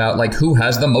just about like who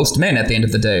has the most men at the end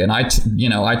of the day. And I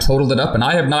totaled it up and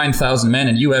I have 9,000 men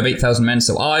and you have 8,000 men.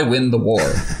 So I win the war.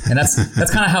 And that's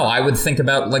kind of how I would think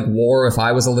about like war if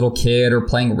I was a little kid or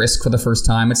playing Risk for the first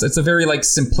time. It's a very like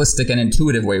simplistic and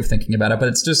intuitive way of thinking about it, but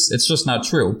it's just not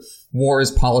true. War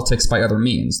is politics by other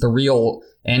means. The real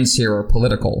ends here are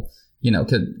political.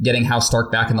 Getting House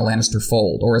Stark back in the Lannister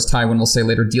fold, or as Tywin will say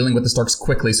later, dealing with the Starks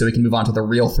quickly so he can move on to the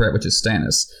real threat, which is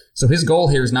Stannis. So his goal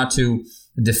here is not to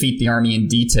defeat the army in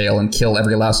detail and kill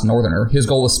every last Northerner. His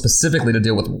goal was specifically to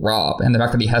deal with Robb, and the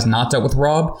fact that he has not dealt with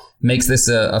Robb makes this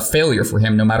a failure for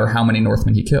him, no matter how many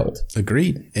Northmen he killed.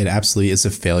 Agreed. It absolutely is a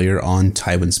failure on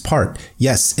Tywin's part.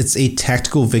 Yes, it's a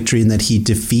tactical victory in that he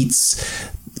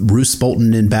defeats Roose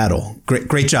Bolton in battle.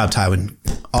 Great job, Tywin.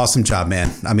 Awesome job,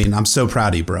 man. I mean, I'm so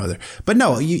proud of you, brother. But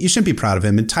no, you shouldn't be proud of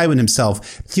him. And Tywin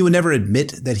himself, he would never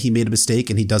admit that he made a mistake,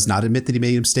 and he does not admit that he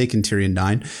made a mistake in Tyrion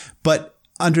 9. But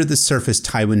under the surface,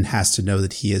 Tywin has to know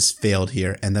that he has failed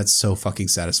here, and that's so fucking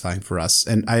satisfying for us.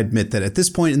 And I admit that at this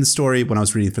point in the story, when I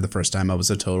was reading for the first time, I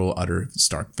was a total, utter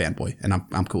Stark fanboy, and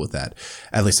I'm cool with that,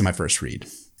 at least in my first read.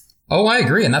 Oh, I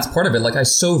agree, and that's part of it. Like, I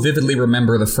so vividly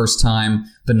remember the first time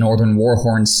the Northern war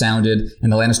horns sounded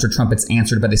and the Lannister trumpets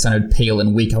answered, but they sounded pale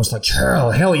and weak. I was like,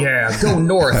 hell yeah, go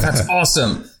north, that's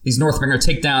awesome. These Northmen are going to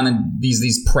take down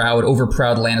these proud,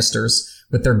 overproud Lannisters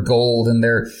with their gold and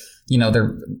their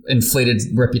inflated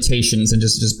reputations, and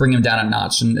just bring them down a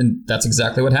notch. And that's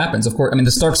exactly what happens. Of course, I mean,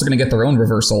 the Starks are going to get their own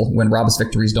reversal when Robb's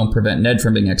victories don't prevent Ned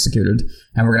from being executed.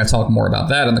 And we're going to talk more about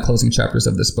that in the closing chapters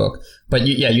of this book. But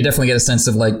you definitely get a sense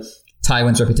of like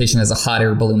Tywin's reputation as a hot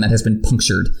air balloon that has been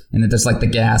punctured, and that there's like the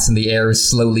gas and the air is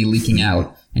slowly leaking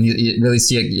out. And you really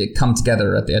see it come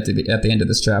together at the end of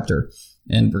this chapter.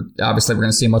 And obviously we're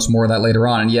going to see much more of that later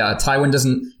on. And yeah, Tywin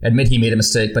doesn't admit he made a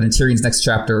mistake, but in Tyrion's next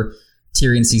chapter,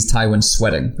 Tyrion sees Tywin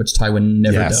sweating, which Tywin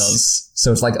never does.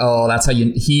 So it's like, oh, that's how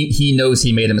he knows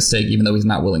he made a mistake, even though he's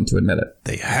not willing to admit it.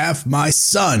 They have my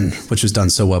son, which was done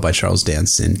so well by Charles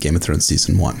Dance in Game of Thrones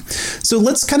Season 1. So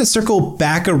let's kind of circle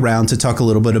back around to talk a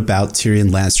little bit about Tyrion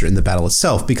Lannister in the battle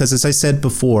itself, because as I said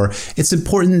before, it's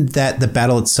important that the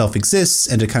battle itself exists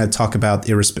and to kind of talk about it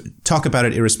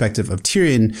irrespective of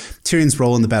Tyrion's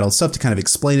role in the battle itself, to kind of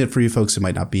explain it for you folks who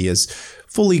might not be as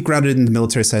fully grounded in the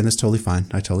military side. And that's totally fine.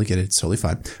 I totally get it. It's totally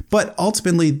fine. But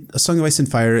ultimately, A Song of Ice and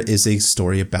Fire is a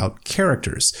story about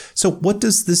characters. So what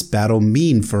does this battle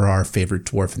mean for our favorite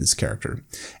dwarf in this character?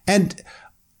 And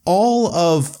all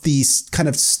of these kind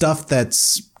of stuff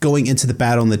that's going into the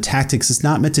battle and the tactics is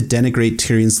not meant to denigrate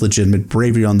Tyrion's legitimate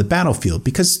bravery on the battlefield,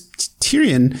 because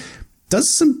Tyrion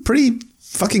does some pretty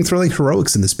fucking thrilling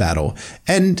heroics in this battle.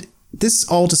 And this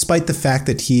all despite the fact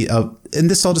that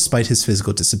despite his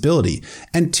physical disability.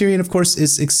 And Tyrion, of course,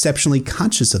 is exceptionally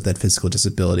conscious of that physical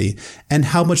disability. And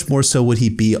how much more so would he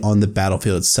be on the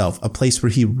battlefield itself, a place where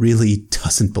he really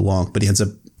doesn't belong, but he ends up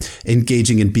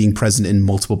engaging and being present in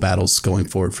multiple battles going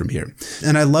forward from here.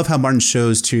 And I love how Martin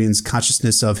shows Tyrion's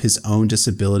consciousness of his own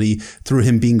disability through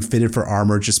him being fitted for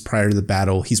armor just prior to the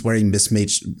battle. He's wearing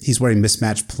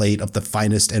mismatched plate of the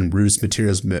finest and rudest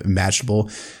materials imaginable.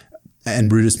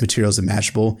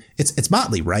 It's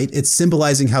motley, right? It's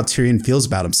symbolizing how Tyrion feels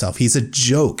about himself. He's a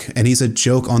joke, and he's a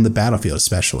joke on the battlefield,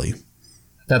 especially.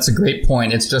 That's a great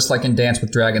point. It's just like in Dance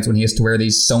with Dragons when he has to wear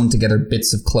these sewn together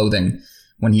bits of clothing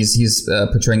when he's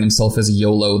portraying himself as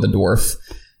Yolo the dwarf.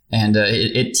 And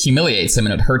it humiliates him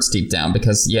and it hurts deep down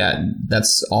because, yeah,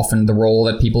 that's often the role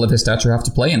that people of his stature have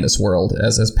to play in this world.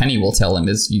 As Penny will tell him,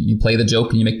 is you play the joke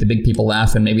and you make the big people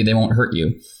laugh and maybe they won't hurt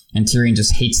you. And Tyrion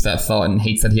just hates that thought and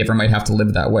hates that he ever might have to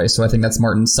live that way. So I think that's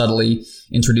Martin subtly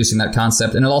introducing that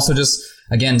concept. And it also just,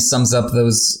 again, sums up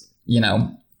those,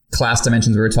 class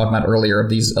dimensions we were talking about earlier of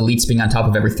these elites being on top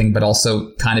of everything, but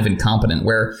also kind of incompetent,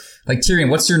 where, like, Tyrion,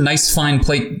 what's your nice fine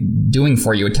plate doing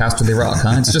for you at Casterly Rock,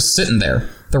 huh? It's just sitting there.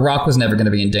 The Rock was never going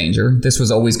to be in danger. This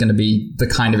was always going to be the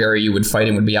kind of area you would fight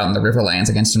in, would be out in the Riverlands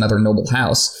against another noble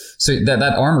house. So that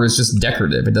armor is just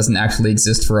decorative. It doesn't actually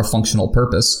exist for a functional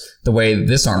purpose the way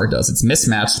this armor does. It's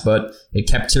mismatched, but it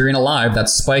kept Tyrion alive. That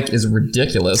spike is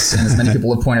ridiculous. And as many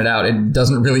people have pointed out, it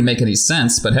doesn't really make any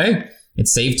sense. But hey, it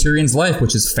saved Tyrion's life,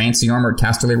 which is fancy armor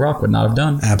Casterly Rock would not have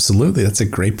done. Absolutely. That's a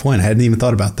great point. I hadn't even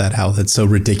thought about that, how that's so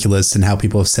ridiculous and how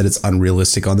people have said it's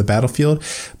unrealistic on the battlefield.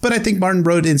 But I think Martin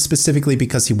wrote in specifically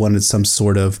because he wanted some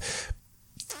sort of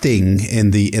thing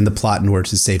in the plot in order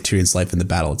to save Tyrion's life in the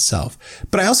battle itself.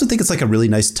 But I also think it's like a really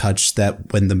nice touch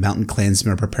that when the mountain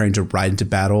clansmen are preparing to ride into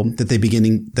battle, that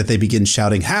they begin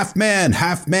shouting half man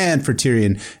for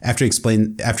Tyrion after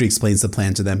he explains the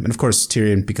plan to them. And of course,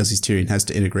 Tyrion, because he's Tyrion, has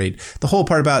to integrate the whole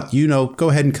part about, go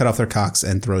ahead and cut off their cocks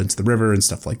and throw it into the river and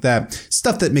stuff like that.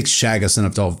 Stuff that makes Shaggas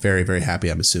and Avdol very, very happy,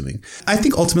 I'm assuming. I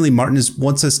think ultimately Martin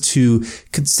wants us to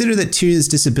consider that Tyrion's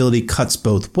disability cuts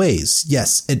both ways.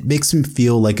 Yes, it makes him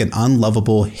feel like an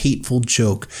unlovable, hateful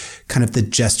joke, kind of the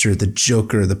jester, the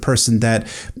joker, the person that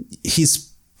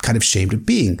he's kind of ashamed of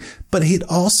being. But it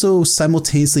also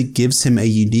simultaneously gives him a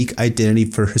unique identity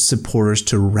for his supporters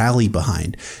to rally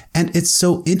behind. And it's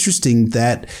so interesting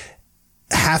that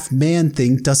half-man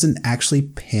thing doesn't actually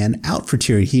pan out for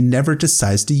Tyrion. He never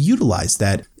decides to utilize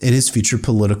that in his future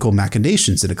political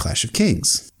machinations in A Clash of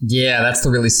Kings. Yeah, that's the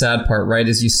really sad part, right?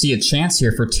 Is you see a chance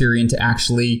here for Tyrion to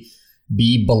actually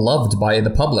be beloved by the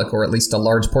public, or at least a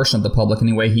large portion of the public in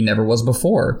a way he never was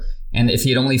before. And if he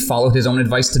had only followed his own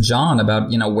advice to Jon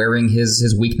about, wearing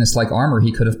his weakness like armor,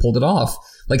 he could have pulled it off.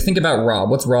 Like, think about Robb.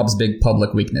 What's Robb's big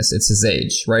public weakness? It's his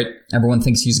age, right? Everyone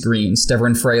thinks he's green.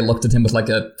 Steverin Frey looked at him with like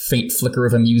a faint flicker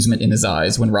of amusement in his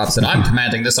eyes when Robb said, I'm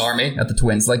commanding this army at the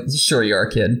twins. Like, sure you are,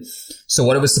 kid. So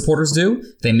what do his supporters do?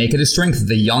 They make it his strength.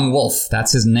 The Young Wolf.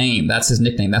 That's his name. That's his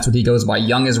nickname. That's what he goes by.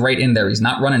 Young is right in there. He's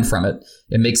not running from it.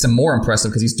 It makes him more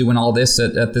impressive because he's doing all this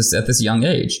at this young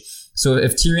age. So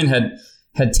if Tyrion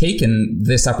had taken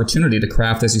this opportunity to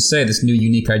craft, as you say, this new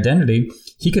unique identity,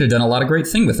 he could have done a lot of great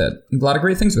things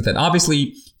with it.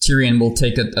 Obviously, Tyrion will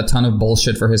take a ton of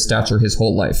bullshit for his stature his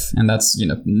whole life. And that's,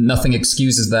 nothing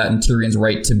excuses that, and Tyrion's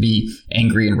right to be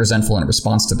angry and resentful in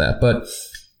response to that. But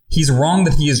he's wrong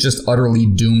that he is just utterly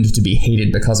doomed to be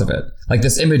hated because of it. Like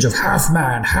this image of half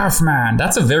man,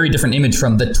 that's a very different image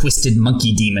from the twisted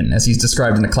monkey demon as he's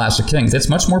described in A Clash of Kings. It's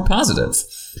much more positive.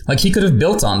 Like, he could have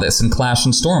built on this in Clash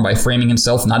and Storm by framing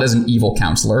himself not as an evil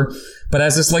counselor, but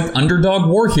as this like underdog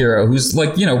war hero who's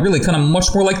like, really kind of much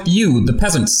more like you, the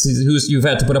peasants who's you've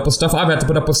had to put up with stuff. I've had to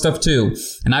put up with stuff too.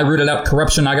 And I rooted out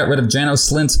corruption. I got rid of Janos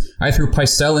Slynt. I threw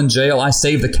Pycelle in jail. I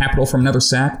saved the capital from another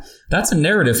sack. That's a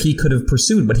narrative he could have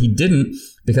pursued, but he didn't,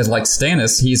 because like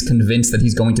Stannis, he's convinced that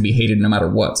he's going to be hated no matter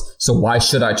what. So why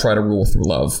should I try to rule through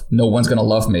love? No one's going to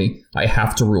love me. I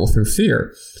have to rule through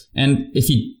fear. And if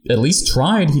he at least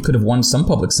tried, he could have won some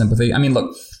public sympathy. I mean,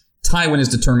 look, Tywin is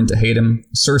determined to hate him.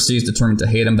 Cersei is determined to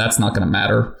hate him. That's not going to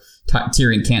matter.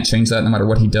 Tyrion can't change that no matter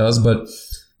what he does, but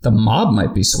the mob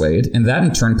might be swayed, and that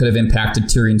in turn could have impacted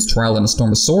Tyrion's trial in A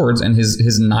Storm of Swords and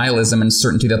his nihilism and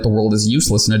certainty that the world is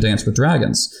useless in A Dance with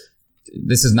Dragons.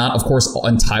 This is not, of course,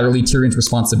 entirely Tyrion's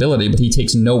responsibility, but he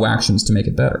takes no actions to make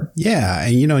it better. Yeah,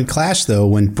 and in Clash, though,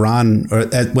 when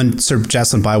when Sir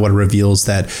Jacelyn Bywater reveals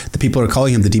that the people are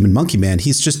calling him the Demon Monkey Man,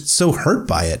 he's just so hurt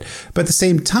by it. But at the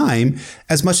same time,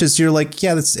 as much as you're like,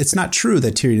 yeah, it's not true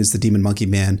that Tyrion is the Demon Monkey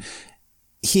Man,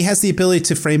 he has the ability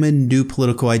to frame a new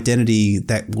political identity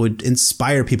that would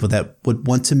inspire people, that would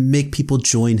want to make people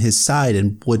join his side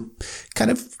and would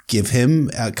kind of give him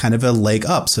kind of a leg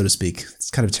up, so to speak. It's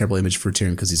kind of a terrible image for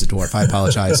Tyrion because he's a dwarf. I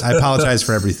apologize. I apologize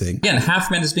for everything. Again,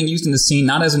 half-man is being used in the scene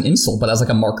not as an insult, but as like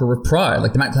a marker of pride.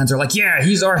 Like the Mad Clans are like, yeah,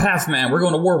 he's our half-man. We're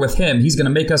going to war with him. He's going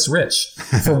to make us rich.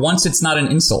 For once, it's not an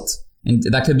insult. And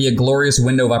that could be a glorious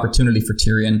window of opportunity for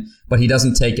Tyrion, but he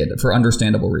doesn't take it for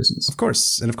understandable reasons. Of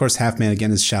course. And of course, Half-Man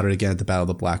again is shouted again at the Battle of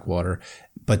the Blackwater.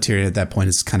 But Tyrion at that point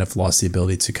has kind of lost the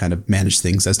ability to kind of manage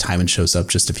things as Tywin shows up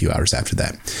just a few hours after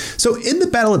that. So in the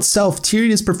battle itself, Tyrion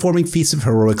is performing feats of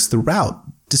heroics throughout,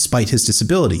 despite his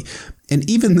disability. And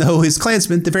even though his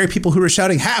clansmen, the very people who were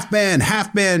shouting,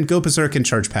 Half-Man, go berserk and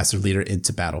charge past their leader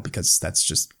into battle, because that's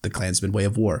just the clansman way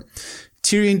of war.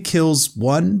 Tyrion kills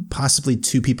 1, possibly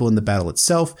 2 people in the battle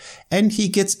itself, and he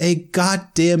gets a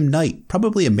goddamn knight.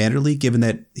 Probably a Manderly, given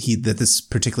that this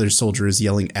particular soldier is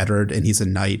yelling Eddard and he's a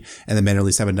knight, and the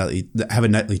Manderlys have a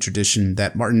knightly tradition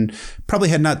that Martin probably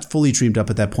had not fully dreamed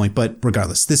up at that point. But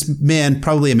regardless, this man,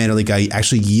 probably a Manderly guy,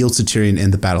 actually yields to Tyrion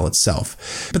in the battle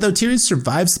itself. But though Tyrion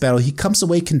survives the battle, he comes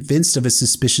away convinced of his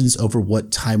suspicions over what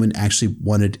Tywin actually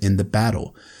wanted in the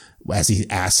battle. As he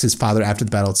asks his father after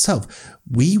the battle itself,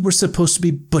 we were supposed to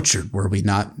be butchered, were we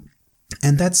not?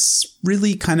 And that's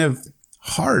really kind of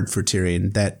hard for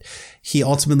Tyrion, that he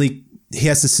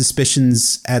has the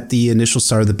suspicions at the initial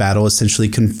start of the battle essentially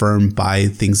confirmed by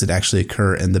things that actually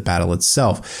occur in the battle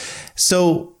itself.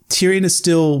 So Tyrion is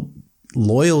still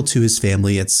loyal to his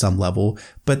family at some level,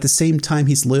 but at the same time,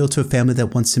 he's loyal to a family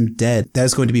that wants him dead. That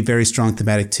is going to be very strong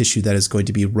thematic tissue that is going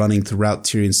to be running throughout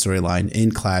Tyrion's storyline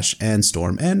in Clash and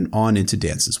Storm and on into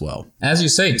Dance as well. As you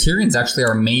say, Tyrion's actually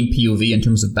our main POV in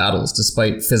terms of battles,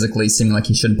 despite physically seeming like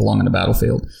he shouldn't belong on a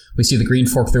battlefield. We see the Green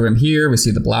Fork through him here. We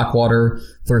see the Blackwater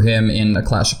through him in A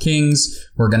Clash of Kings.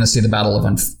 We're going to see the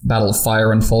Battle of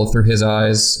Fire unfold through his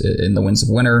eyes in The Winds of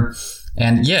Winter.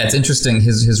 And yeah, it's interesting,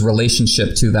 his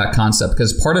relationship to that concept,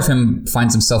 because part of him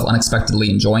finds himself unexpectedly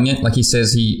enjoying it. Like he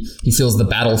says, he feels the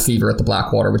battle fever at the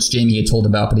Blackwater, which Jaime had told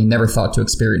about, but he never thought to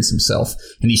experience himself.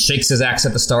 And he shakes his axe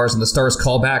at the stars, and the stars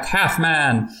call back,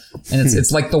 Half-Man! And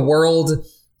it's like the world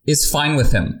is fine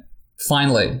with him.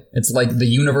 Finally. It's like the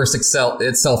universe itself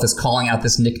is calling out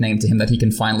this nickname to him that he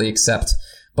can finally accept.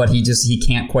 But he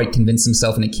can't quite convince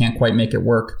himself, and he can't quite make it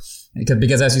work.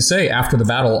 Because as you say, after the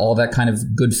battle, all that kind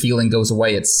of good feeling goes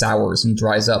away. It sours and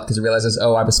dries up because he realizes,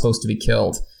 oh, I was supposed to be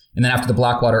killed. And then after the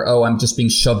Blackwater, oh, I'm just being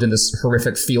shoved in this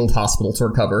horrific field hospital to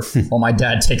recover while my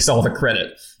dad takes all the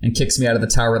credit and kicks me out of the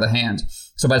Tower of the Hand.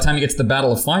 So by the time he gets to the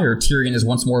Battle of Fire, Tyrion is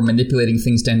once more manipulating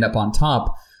things to end up on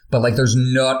top. But like there's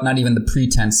not even the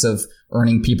pretense of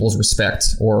earning people's respect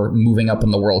or moving up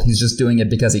in the world. He's just doing it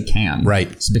because he can.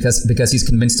 Right. So because he's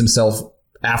convinced himself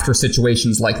after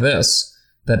situations like this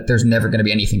that there's never going to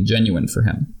be anything genuine for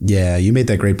him. Yeah, you made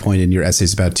that great point in your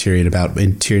essays about Tyrion,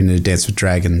 in Tyrion in A Dance with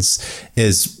Dragons,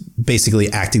 is basically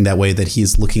acting that way, that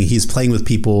he's playing with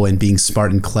people and being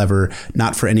smart and clever,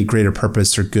 not for any greater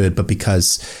purpose or good, but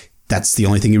because that's the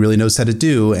only thing he really knows how to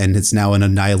do, and it's now in a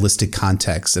nihilistic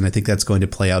context. And I think that's going to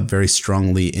play out very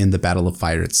strongly in the Battle of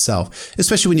Fire itself,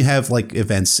 especially when you have like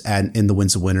events in the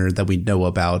Winds of Winter that we know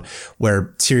about,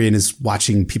 where Tyrion is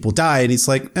watching people die and he's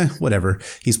like, whatever.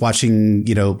 He's watching,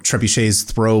 trebuchets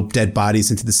throw dead bodies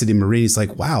into the city of Meereen. He's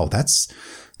like, wow, that's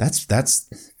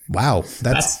wow.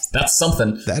 That's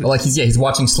something. He's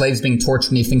watching slaves being tortured,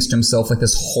 and he thinks to himself like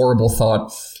this horrible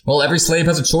thought, well, every slave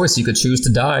has a choice. You could choose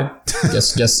to die.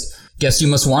 Guess you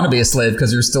must want to be a slave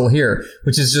because you're still here,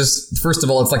 which is just, first of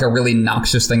all, it's like a really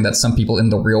noxious thing that some people in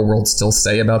the real world still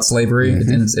say about slavery.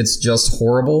 Mm-hmm. And it's just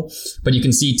horrible. But you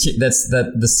can see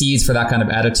that the seeds for that kind of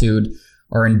attitude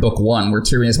are in book 1, where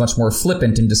Tyrion is much more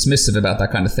flippant and dismissive about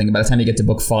that kind of thing. By the time you get to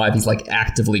book 5, he's like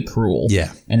actively cruel.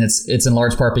 Yeah. And it's in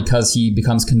large part because he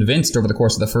becomes convinced over the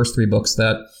course of the first 3 books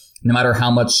that no matter how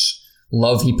much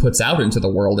love he puts out into the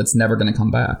world, it's never going to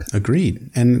come back. Agreed.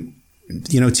 And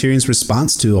Tyrion's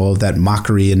response to all of that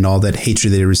mockery and all that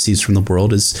hatred that he receives from the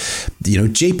world is,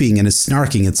 japing and is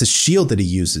snarking. It's a shield that he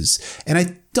uses. And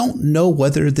I don't know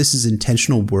whether this is an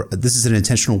intentional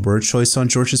word choice on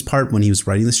George's part when he was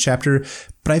writing this chapter,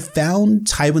 but I found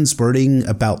Tywin's wording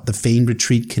about the feigned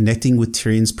retreat connecting with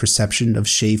Tyrion's perception of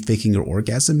Shae faking her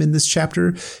orgasm in this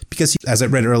chapter, because as I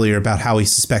read earlier about how he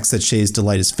suspects that Shae's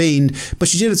delight is feigned, but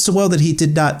she did it so well that it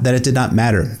did not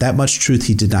matter. That much truth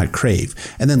he did not crave.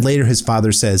 And then later his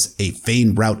father says, a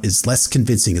feigned rout is less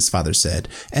convincing, his father said,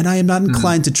 and I am not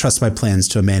inclined to trust my plans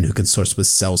to a man who consorts with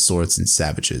sellswords and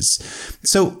savages.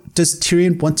 So does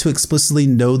Tyrion want to explicitly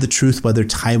know the truth, whether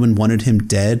Tywin wanted him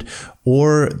dead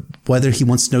or whether he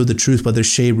wants to know the truth, whether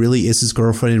Shae really is his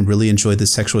girlfriend and really enjoyed the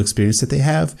sexual experience that they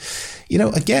have.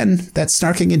 Again, that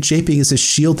snarking and japing is a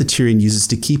shield that Tyrion uses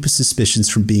to keep his suspicions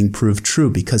from being proved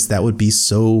true, because that would be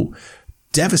so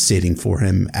devastating for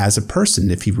him as a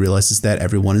person if he realizes that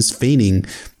everyone is feigning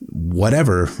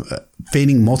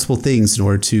feigning multiple things in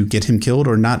order to get him killed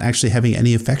or not actually having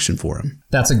any affection for him.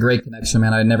 That's a great connection,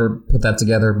 man. I never put that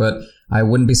together, but I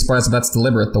wouldn't be surprised if that's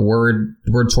deliberate. The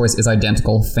word choice is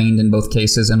identical, feigned in both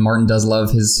cases, and Martin does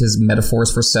love his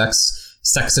metaphors for sex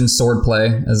and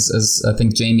swordplay, as I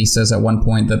think Jaime says at one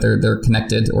point that they're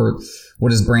connected, or what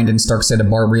does Brandon Stark say to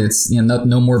Barbary? It's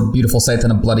no more beautiful sight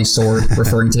than a bloody sword,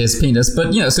 referring to his penis.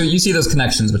 But so you see those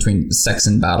connections between sex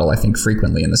and battle, I think,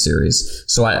 frequently in the series.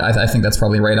 So I think that's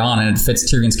probably right on, and it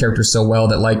fits Tyrion's character so well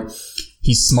that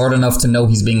he's smart enough to know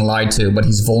he's being lied to, but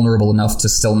he's vulnerable enough to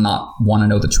still not want to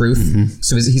know the truth. Mm-hmm.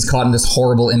 So he's caught in this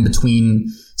horrible in-between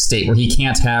state where he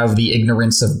can't have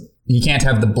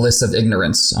the bliss of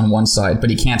ignorance on one side,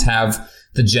 but he can't have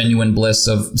the genuine bliss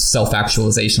of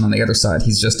self-actualization on the other side.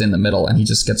 He's just in the middle, and he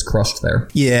just gets crushed there.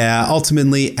 Yeah,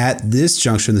 ultimately, at this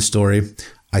juncture in the story,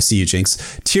 I see you, Jinx,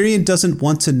 Tyrion doesn't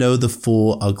want to know the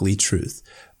full ugly truth.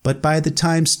 But by the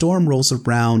time Storm rolls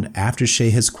around after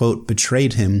Shae has, quote,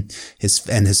 betrayed him,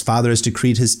 and his father has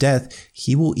decreed his death,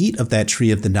 he will eat of that tree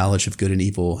of the knowledge of good and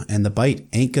evil, and the bite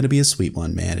ain't going to be a sweet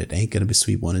one, man. It ain't going to be a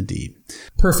sweet one indeed.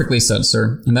 Perfectly said,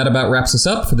 sir. And that about wraps us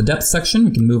up for the depth section.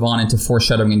 We can move on into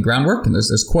foreshadowing and groundwork, and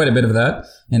there's quite a bit of that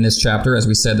in this chapter. As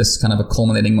we said, this is kind of a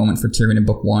culminating moment for Tyrion in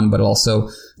Book 1, but it also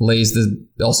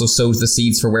sows the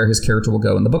seeds for where his character will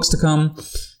go in the books to come.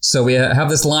 So we have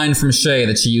this line from Shae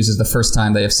that she uses the first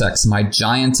time they have sex, "My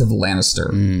giant of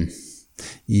Lannister."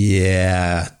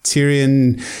 Yeah,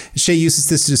 Shae uses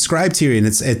this to describe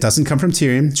Tyrion. It doesn't come from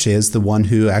Tyrion. Shae is the one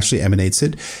who actually emanates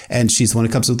it, and she's the one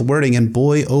who comes up with the wording. And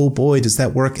boy, oh boy, does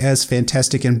that work as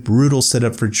fantastic and brutal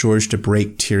setup for George to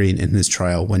break Tyrion in his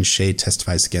trial when Shae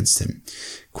testifies against him.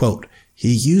 Quote,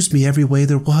 "He used me every way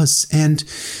there was, and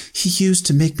he used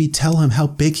to make me tell him how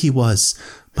big he was.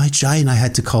 My giant, I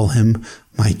had to call him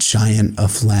my giant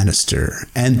of Lannister."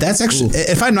 And that's actually,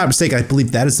 if I'm not mistaken, I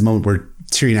believe that is the moment where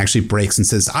Tyrion actually breaks and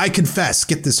says, "I confess,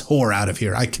 get this whore out of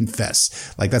here. I confess."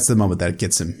 That's the moment that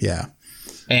gets him. Yeah.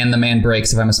 And the man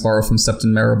breaks, if I must borrow from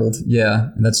Septon Maribald. Yeah.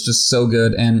 And that's just so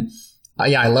good. And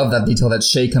I love that detail that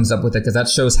Shae comes up with it, because that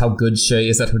shows how good Shae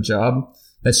is at her job.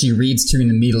 That she reads Tyrion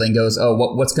immediately and goes, "Oh,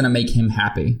 what's going to make him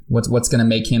happy? What's going to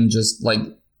make him just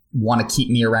want to keep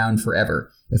me around forever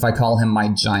if I call him my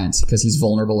giant, because he's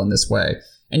vulnerable in this way."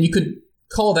 And you could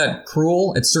call that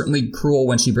cruel. It's certainly cruel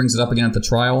when she brings it up again at the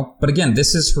trial. But again,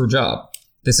 this is her job.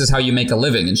 This is how you make a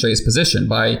living in Shae's position,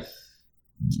 by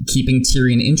keeping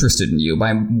Tyrion interested in you,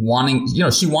 by wanting,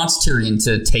 she wants Tyrion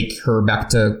to take her back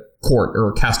to court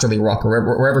or Casterly Rock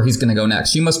or wherever he's going to go next.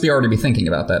 She must already be thinking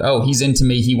about that. Oh, he's into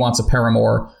me. He wants a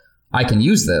paramour. I can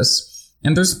use this.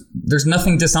 And there's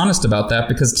nothing dishonest about that,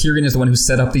 because Tyrion is the one who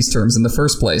set up these terms in the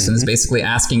first place, and is basically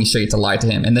asking Shae to lie to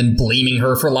him and then blaming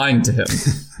her for lying to him.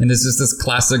 And this is this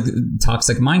classic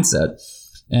toxic mindset.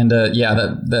 And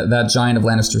that giant of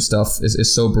Lannister stuff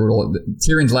is so brutal.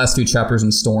 Tyrion's last few chapters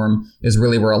in Storm is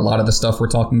really where a lot of the stuff we're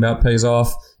talking about pays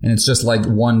off. And it's just like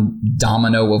one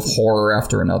domino of horror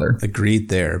after another. Agreed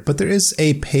there. But there is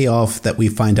a payoff that we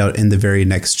find out in the very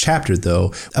next chapter,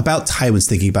 though, about Tywin's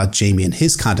thinking about Jaime and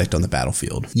his conduct on the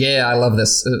battlefield. Yeah, I love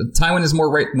this. Tywin is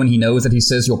more right when he knows that he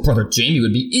says, "Your brother Jaime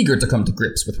would be eager to come to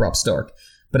grips with Robb Stark."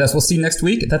 But as we'll see next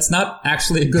week, that's not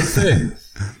actually a good thing.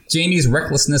 Jaime's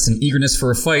recklessness and eagerness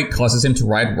for a fight causes him to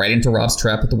ride right into Robb's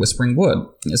trap at the Whispering Wood.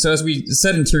 So as we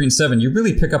said in Tyrion 7, you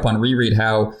really pick up on reread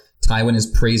how Tywin is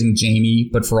praising Jaime,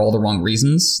 but for all the wrong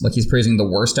reasons. He's praising the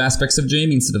worst aspects of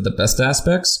Jaime instead of the best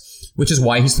aspects, which is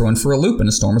why he's thrown for a loop in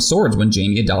A Storm of Swords when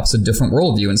Jaime adopts a different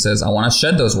worldview and says, "I want to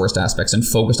shed those worst aspects and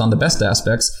focus on the best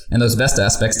aspects, and those best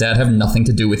aspects, Dad, have nothing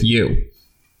to do with you."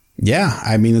 Yeah,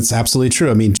 it's absolutely true.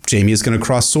 Jaime is going to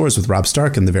cross swords with Robb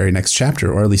Stark in the very next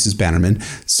chapter, or at least his bannerman.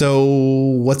 So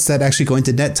what's that actually going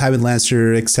to net Tywin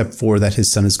Lannister, except for that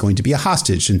his son is going to be a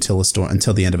hostage until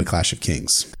the end of A Clash of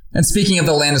Kings? And speaking of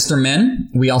the Lannister men,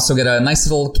 we also get a nice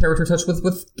little character touch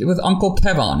with Uncle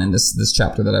Kevan in this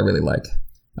chapter that I really like.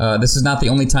 This is not the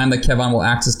only time that Kevan will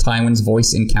act as Tywin's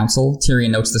voice in council.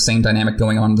 Tyrion notes the same dynamic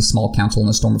going on in the small council in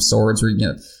The Storm of Swords, where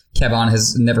Kevan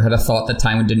has never had a thought that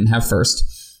Tywin didn't have first.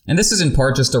 And this is in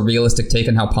part just a realistic take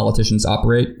on how politicians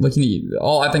operate. I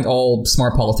think all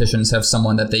smart politicians have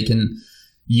someone that they can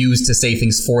use to say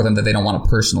things for them that they don't want to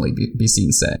personally be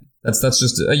seen saying. That's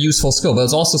just a useful skill. But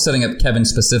it's also setting up Kevan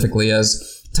specifically as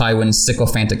Tywin's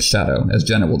sycophantic shadow, as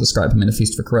Jenna will describe him in A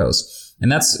Feast for Crows.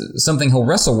 And that's something he'll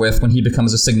wrestle with when he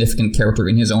becomes a significant character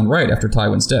in his own right after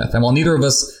Tywin's death. And while neither of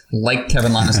us like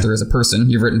Kevin Lannister as a person,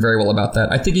 you've written very well about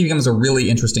that, I think he becomes a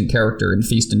really interesting character in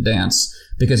Feast and Dance,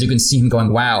 because you can see him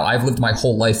going, wow, I've lived my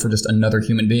whole life for just another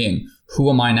human being. Who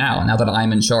am I now that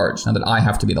I'm in charge, now that I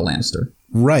have to be the Lannister?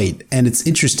 Right. And it's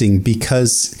interesting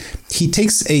because he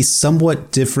takes a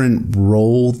somewhat different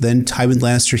role than Tywin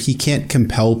Lannister. He can't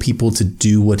compel people to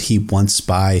do what he wants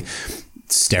by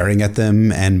staring at them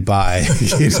and by,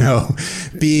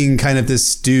 being kind of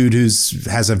this dude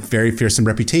has a very fearsome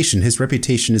reputation. His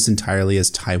reputation is entirely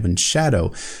as Tywin's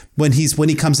shadow. When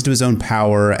he comes into his own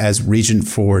power as regent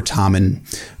for Tommen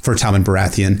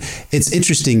Baratheon, it's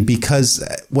interesting because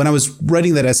when I was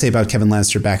writing that essay about Kevin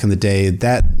Lannister back in the day,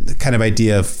 that kind of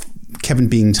idea of Kevin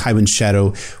being Tywin's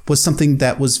shadow was something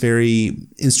that was very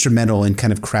instrumental in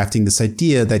kind of crafting this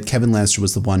idea that Kevin Lannister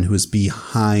was the one who was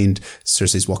behind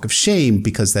Cersei's Walk of Shame,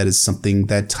 because that is something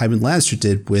that Tywin Lannister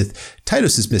did with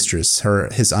Tytos' mistress,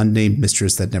 his unnamed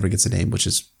mistress that never gets a name, which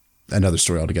is another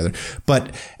story altogether.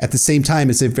 But at the same time,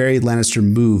 it's a very Lannister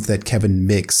move that Kevin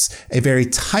makes, a very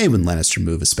Tywin Lannister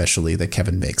move, especially, that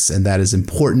Kevin makes. And that is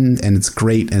important, and it's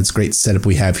great. And it's great setup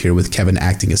we have here with Kevin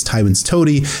acting as Tywin's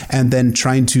toady and then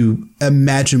trying to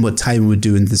imagine what Tywin would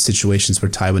do in the situations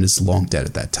where Tywin is long dead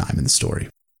at that time in the story.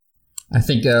 I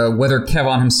think whether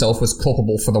Kevon himself was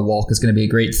culpable for the walk is going to be a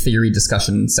great theory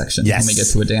discussion section when we get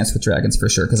to A Dance with Dragons, for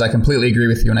sure. Because I completely agree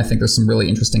with you, and I think there's some really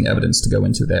interesting evidence to go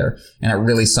into there. And it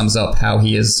really sums up how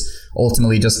he is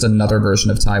ultimately just another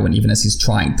version of Tywin, even as he's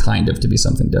trying kind of to be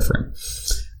something different.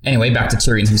 Anyway, back to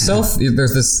Tyrion himself.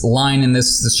 There's this line in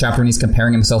this chapter, and he's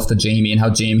comparing himself to Jaime, and how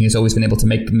Jaime has always been able to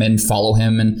make men follow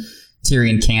him, and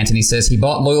Tyrion can't. And he says he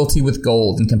bought loyalty with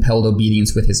gold and compelled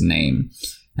obedience with his name.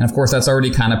 And of course, that's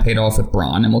already kind of paid off with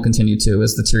Bronn, and will continue to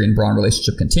as the Tyrion-Bronn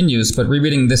relationship continues. But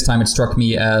rereading this time, it struck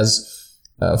me as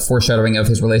foreshadowing of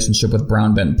his relationship with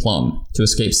Brown Ben Plum to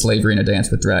escape slavery in A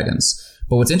Dance with Dragons.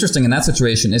 But what's interesting in that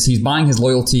situation is he's buying his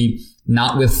loyalty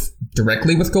not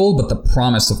directly with gold, but the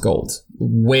promise of gold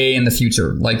way in the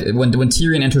future. Like when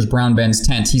Tyrion enters Brown Ben's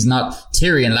tent, he's not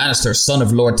Tyrion Lannister, son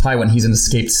of Lord Tywin. He's an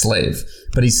escaped slave,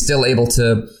 but he's still able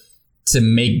to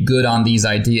make good on these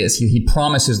ideas. He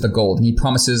promises the gold, and he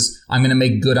promises, I'm going to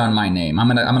make good on my name. I'm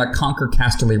going to conquer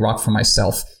Casterly Rock for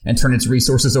myself and turn its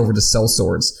resources over to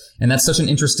sellswords. And that's such an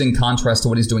interesting contrast to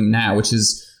what he's doing now, which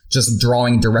is just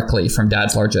drawing directly from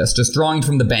Dad's largesse, just drawing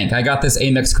from the bank. I got this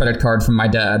Amex credit card from my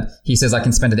dad. He says I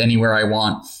can spend it anywhere I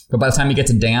want. But by the time you get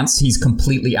to Dance, he's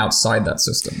completely outside that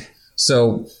system.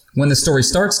 So when the story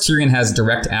starts, Tyrion has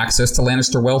direct access to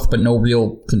Lannister wealth, but no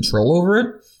real control over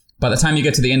it. By the time you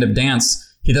get to the end of Dance,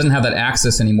 he doesn't have that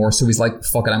access anymore. So he's like,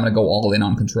 fuck it, I'm going to go all in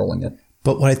on controlling it.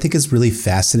 But what I think is really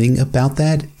fascinating about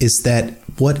that is that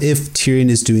what if Tyrion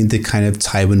is doing the kind of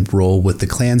Tywin role with the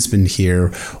clansmen here,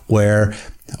 where,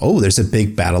 there's a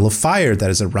big battle of fire that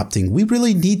is erupting. We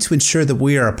really need to ensure that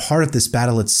we are a part of this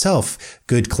battle itself,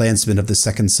 good clansmen of the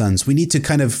Second Sons. We need to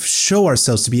kind of show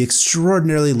ourselves to be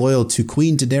extraordinarily loyal to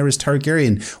Queen Daenerys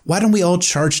Targaryen. Why don't we all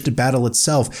charge into battle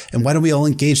itself? And why don't we all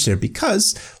engage there?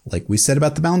 Because, like we said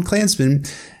about the Mountain Clansmen,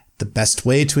 the best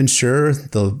way to ensure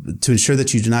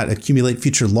that you do not accumulate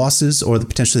future losses or the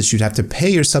potential that you'd have to pay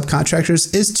your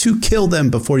subcontractors is to kill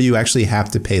them before you actually have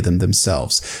to pay them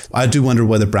themselves. I do wonder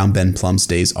whether Brown Ben Plum's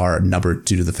days are numbered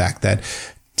due to the fact that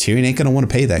Tyrion ain't going to want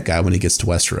to pay that guy when he gets to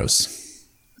Westeros.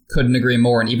 Couldn't agree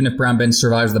more. And even if Brown Ben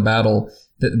survives the battle,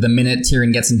 the minute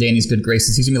Tyrion gets in Dany's good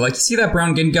graces, he's going to be like, see that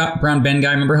Brown Ben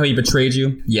guy? Remember how he betrayed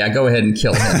you? Yeah, go ahead and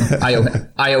kill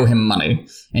him. I owe him money.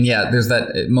 And yeah, there's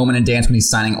that moment in Dance when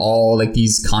he's signing all like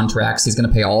these contracts. He's going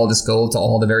to pay all this gold to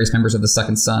all the various members of the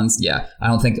Second Sons. Yeah, I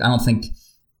don't think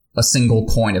a single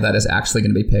coin of that is actually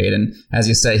going to be paid. And as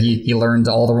you say, he learned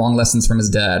all the wrong lessons from his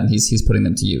dad, and he's putting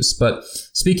them to use. But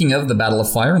speaking of the Battle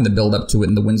of Fire and the build up to it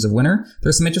in the Winds of Winter,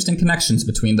 there's some interesting connections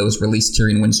between those released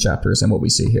Tyrion Winds chapters and what we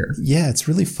see here. Yeah, it's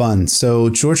really fun. So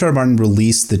George R. R. Martin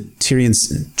released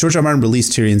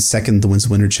Tyrion's second The Winds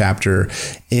of Winter chapter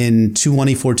in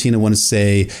 2014, I want to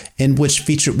say, in which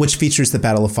features the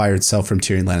Battle of Fire itself from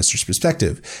Tyrion Lannister's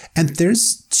perspective. And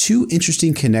there's two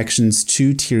interesting connections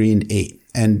to Tyrion 8.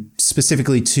 And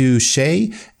specifically to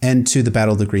Shae and to the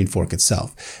Battle of the Green Fork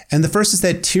itself. And the first is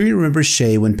that Tyrion remembers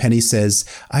Shae when Penny says,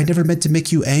 I never meant to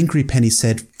make you angry, Penny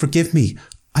said. Forgive me.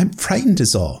 I'm frightened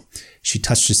is all. She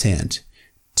touched his hand.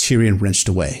 Tyrion wrenched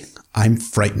away. I'm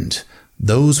frightened.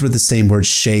 Those were the same words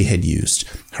Shae had used.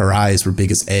 Her eyes were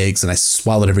big as eggs, and I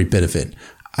swallowed every bit of it.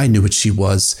 I knew what she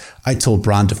was. I told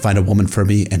Bronn to find a woman for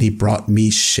me, and he brought me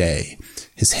Shae.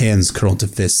 His hands curled to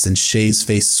fists, and Shae's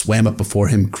face swam up before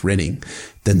him, grinning.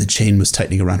 Then the chain was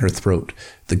tightening around her throat,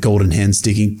 the golden hands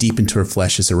digging deep into her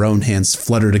flesh as her own hands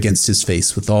fluttered against his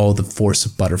face with all the force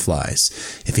of butterflies.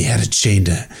 If he had a chain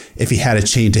to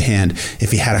hand,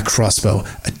 if he had a crossbow,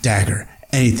 a dagger,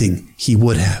 anything, he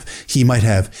would have. He might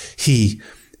have. And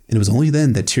it was only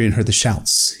then that Tyrion heard the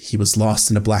shouts. He was lost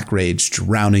in a black rage,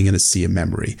 drowning in a sea of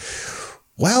memory.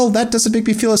 Well, that doesn't make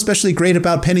me feel especially great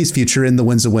about Penny's future in The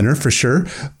Winds of Winter, for sure.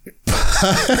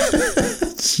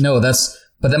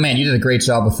 But man, you did a great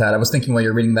job with that. I was thinking while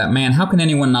you're reading that, man, how can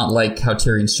anyone not like how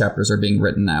Tyrion's chapters are being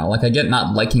written now? Like, I get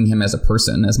not liking him as a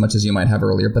person as much as you might have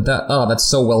earlier, but that's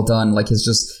so well done. Like, his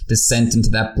just descent into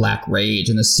that black rage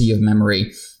and the sea of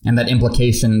memory, and that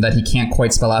implication that he can't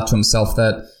quite spell out to himself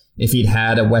that if he'd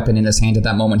had a weapon in his hand at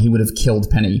that moment, he would have killed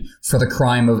Penny for the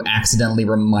crime of accidentally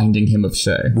reminding him of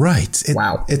Shae. Right.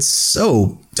 Wow. It's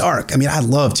so dark. I mean, I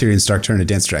love Tyrion Stark turning to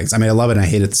Dance Dragons. I mean, I love it and I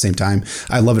hate it at the same time.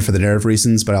 I love it for the narrative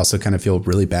reasons, but I also kind of feel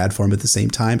really bad for him at the same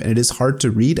time. And it is hard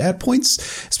to read at points,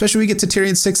 especially when we get to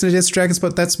Tyrion 6 and Dance Dragons,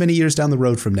 but that's many years down the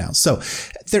road from now. So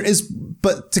there is,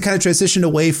 but to kind of transition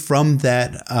away from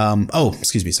that,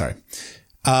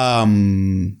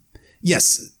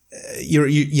 Yes.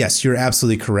 You're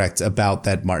absolutely correct about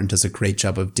that. Martin does a great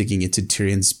job of digging into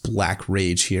Tyrion's black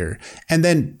rage here. And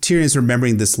then Tyrion's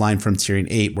remembering this line from Tyrion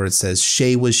 8 where it says,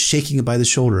 Shae was shaking him by the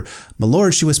shoulder. My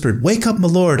lord, she whispered, wake up, my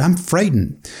lord, I'm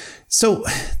frightened. So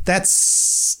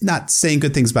that's not saying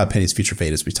good things about Penny's future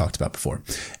fate, as we talked about before.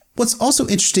 What's also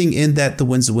interesting in that The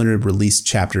Winds of Winter release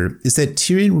chapter is that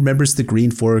Tyrion remembers the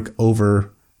Green Fork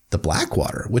over the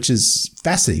Blackwater, which is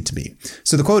fascinating to me.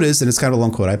 So the quote is, and it's kind of a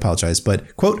long quote, I apologize,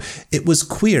 but quote, it was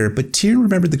queer, but Tyrion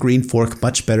remembered the Green Fork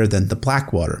much better than the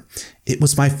Blackwater. It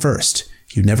was my first.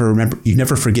 You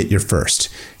never forget your first.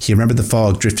 He remembered the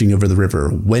fog drifting over the river,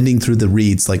 wending through the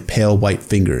reeds like pale white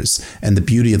fingers, and the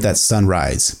beauty of that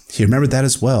sunrise. He remembered that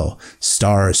as well.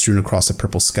 Stars strewn across a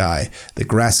purple sky, the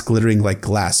grass glittering like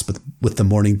glass with the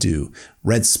morning dew,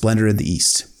 red splendor in the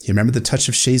east. He remembered the touch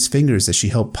of Shae's fingers as she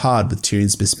held Pod with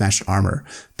Tyrion's mismatched armor,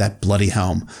 that bloody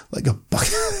helm, like a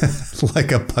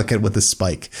bucket with a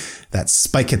spike. That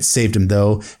spike had saved him,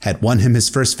 though, had won him his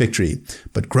first victory.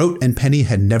 But Groat and Penny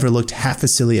had never looked half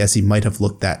as silly as he must have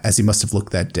looked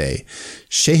that day.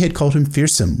 Shae had called him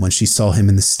fearsome when she saw him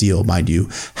in the steel, mind you.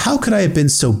 How could I have been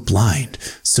so blind,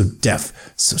 so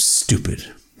deaf, so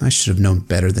stupid? I should have known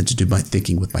better than to do my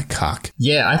thinking with my cock.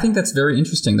 Yeah, I think that's very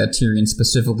interesting that Tyrion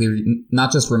specifically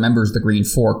not just remembers the Green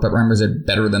Fork, but remembers it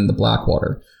better than the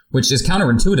Blackwater, which is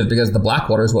counterintuitive because the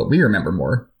Blackwater is what we remember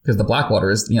more. Because the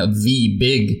Blackwater is, the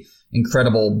big,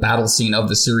 incredible battle scene of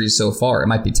the series so far. It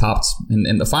might be topped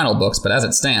in the final books, but as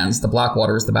it stands, the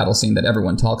Blackwater is the battle scene that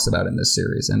everyone talks about in this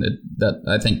series. And that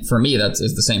I think for me, that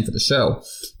is the same for the show.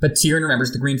 But Tyrion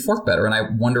remembers the Green Fork better. And I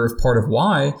wonder if part of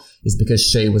why is because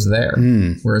Shae was there.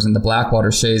 Whereas in the Blackwater,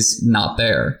 Shae's not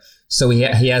there. So he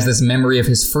has this memory of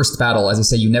his first battle. As you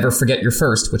say, you never forget your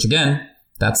first, which again,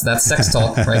 that's sex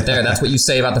talk right there. That's what you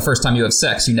say about the first time you have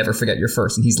sex. You never forget your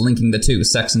first. And he's linking the two,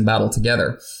 sex and battle,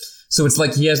 together. So it's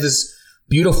like he has this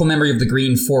beautiful memory of the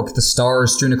Green Fork, the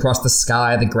stars strewn across the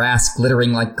sky, the grass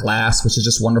glittering like glass, which is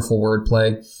just wonderful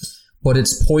wordplay. But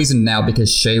it's poisoned now because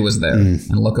Shae was there.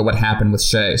 And look at what happened with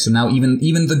Shae. So now even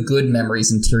the good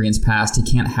memories in Tyrion's past, he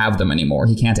can't have them anymore.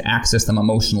 He can't access them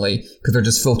emotionally because they're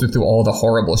just filtered through all the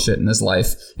horrible shit in his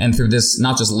life. And through this,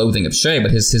 not just loathing of Shae,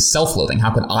 but his self-loathing.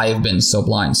 How could I have been so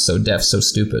blind, so deaf, so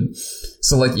stupid?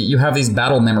 So like you have these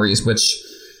battle memories, which,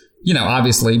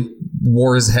 obviously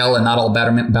war is hell and not all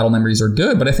battle memories are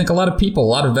good. But I think a lot of people, a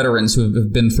lot of veterans who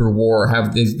have been through war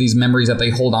have these memories that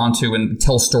they hold on to and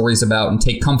tell stories about and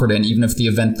take comfort in, even if the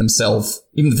event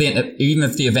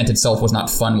itself was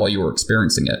not fun while you were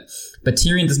experiencing it. But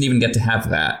Tyrion doesn't even get to have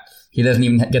that. He doesn't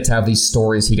even get to have these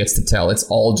stories he gets to tell. It's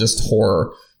all just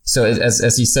horror. So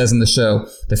as he says in the show,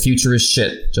 the future is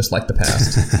shit, just like the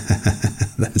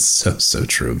past. That's so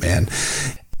true, man.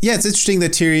 Yeah, it's interesting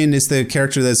that Tyrion is the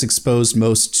character that's exposed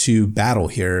most to battle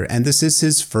here. And this is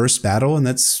his first battle. And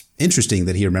that's interesting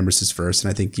that he remembers his first. And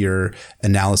I think your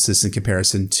analysis in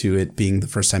comparison to it being the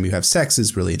first time you have sex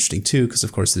is really interesting, too, because,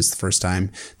 of course, it is the first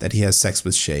time that he has sex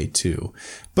with Shae, too.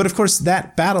 But, of course,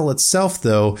 that battle itself,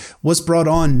 though, was brought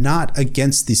on not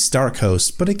against the Stark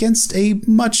host, but against a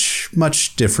much,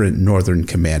 much different Northern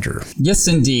commander. Yes,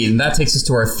 indeed. And that takes us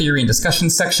to our theory and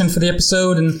discussion section for the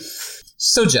episode. And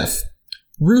so, Jeff,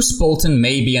 Roose Bolton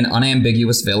may be an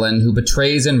unambiguous villain who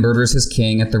betrays and murders his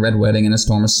king at the Red Wedding in A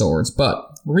Storm of Swords, but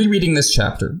rereading this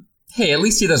chapter, Hey, at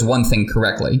least he does one thing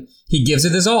correctly. He gives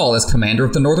it his all as commander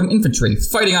of the Northern Infantry,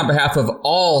 fighting on behalf of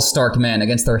all Stark men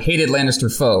against their hated Lannister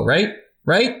foe, right?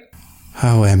 Right?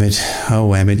 Oh,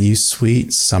 Emmett, you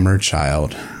sweet summer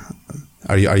child.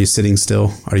 Are you sitting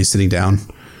still? Are you sitting down?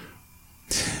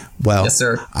 Well, yes,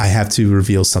 sir. I have to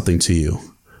reveal something to you.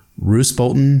 Roose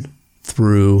Bolton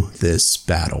threw this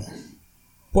battle.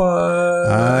 What?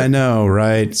 I know,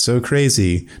 right? So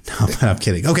crazy. No, but I'm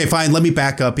kidding. Okay, fine. Let me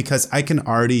back up because I can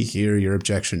already hear your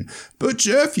objection. But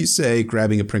Jeff, you say,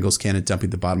 grabbing a Pringles can and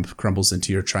dumping the bottom crumbles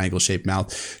into your triangle-shaped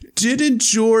mouth. Didn't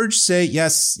George say,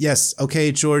 yes,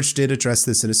 okay, George did address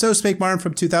this in a So Spake Martin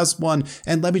from 2001,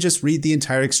 and let me just read the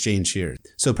entire exchange here.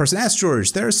 So a person asked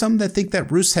George, there are some that think that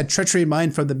Roose had treachery in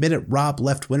mind from the minute Robb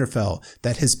left Winterfell,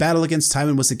 that his battle against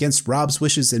Tywin was against Robb's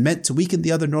wishes and meant to weaken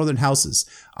the other northern houses.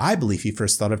 I believe he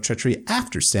first thought of treachery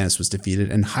after Stannis was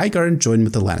defeated and Highgarden joined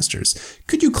with the Lannisters.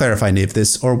 Could you clarify any of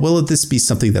this, or will this be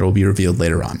something that will be revealed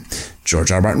later on?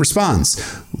 George R. Martin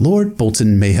responds, Lord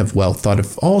Bolton may have well thought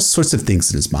of all sorts of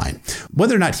things in his mind.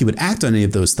 Whether or not he would act on any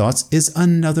of those thoughts is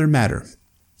another matter.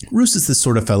 Roose is the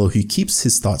sort of fellow who keeps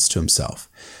his thoughts to himself.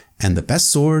 And the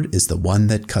best sword is the one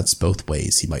that cuts both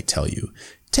ways, he might tell you.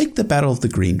 Take the Battle of the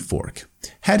Green Fork.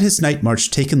 Had his night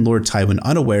march taken Lord Tywin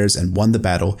unawares and won the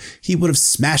battle, he would have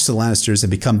smashed the Lannisters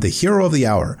and become the hero of the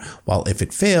hour, while if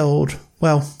it failed,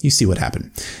 well, you see what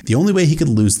happened. The only way he could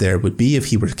lose there would be if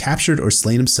he were captured or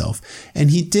slain himself,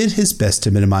 and he did his best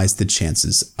to minimize the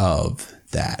chances of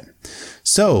that.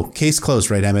 So, case closed,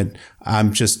 right, Emmett?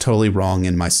 I'm just totally wrong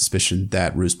in my suspicion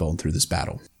that Roose Bolton threw this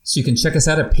battle. So you can check us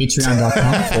out at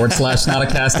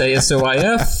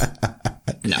patreon.com/notacast_ASOIF.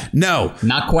 No.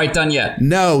 Not quite done yet.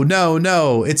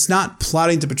 No. It's not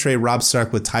plotting to betray Robb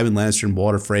Stark with Tywin Lannister and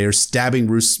Walder Frey or stabbing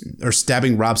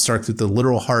Robb Stark through the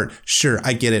literal heart. Sure,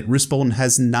 I get it. Roose Bolton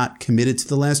has not committed to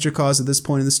the Lannister cause at this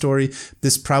point in the story.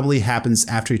 This probably happens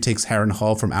after he takes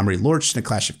Harrenhal from Amory Lorch in A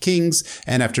Clash of Kings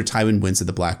and after Tywin wins at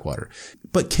the Blackwater.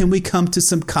 But can we come to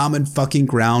some common fucking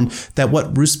ground that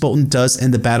what Roose Bolton does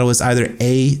in the battle is either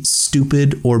A,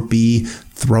 stupid, or B,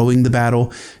 throwing the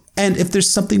battle? And if there's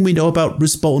something we know about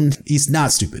Roose Bolton, he's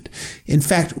not stupid. In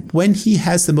fact, when he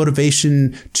has the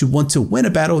motivation to want to win a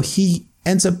battle, he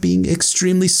ends up being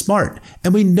extremely smart.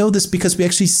 And we know this because we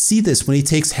actually see this when he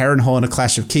takes Harrenhal in A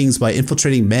Clash of Kings by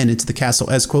infiltrating men into the castle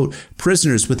as, quote,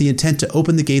 prisoners with the intent to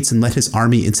open the gates and let his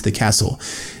army into the castle.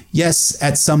 Yes,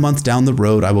 at some month down the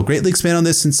road, I will greatly expand on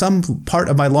this in some part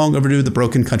of my long overdue The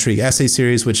Broken Country essay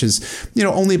series, which is,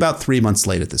 only about 3 months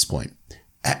late at this point.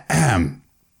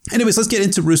 Anyways, let's get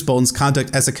into Roose Bolton's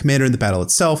conduct as a commander in the battle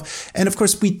itself. And of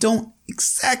course, we don't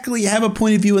exactly have a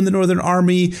point of view in the Northern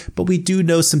Army, but we do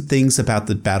know some things about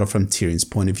the battle from Tyrion's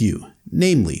point of view.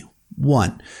 Namely,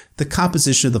 1, the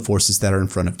composition of the forces that are in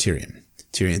front of Tyrion.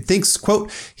 Tyrion thinks,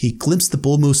 quote, he glimpsed the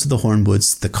bull moose of the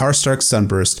Hornwoods, the Karstark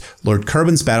sunburst, Lord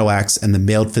Kerbin's battle axe, and the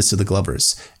mailed fist of the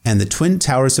Glovers, and the twin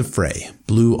towers of Frey,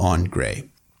 blue on gray.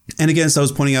 And again, as I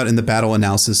was pointing out in the battle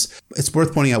analysis, it's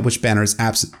worth pointing out which banner is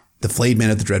absent. The flayed men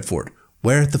at the Dreadfort.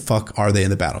 Where the fuck are they in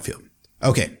the battlefield?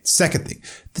 Okay, second thing.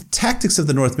 The tactics of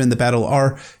the Northmen in the battle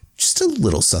are just a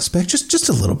little suspect, just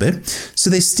a little bit.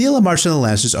 So they steal a march on the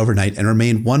Lannisters overnight and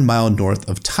remain 1 mile north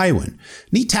of Tywin.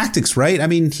 Neat tactics, right? I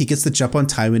mean, he gets the jump on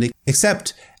Tywin,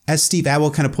 except, as Steve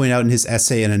Atwell kind of pointed out in his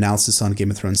essay and analysis on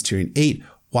Game of Thrones Tyrion 8,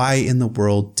 why in the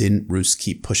world didn't Roose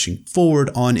keep pushing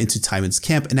forward on into Tywin's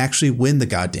camp and actually win the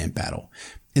goddamn battle?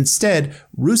 Instead,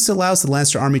 Roose allows the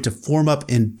Lannister army to form up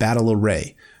in battle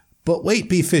array. But wait,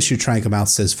 B-Fish, your triangle mouth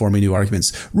says, forming new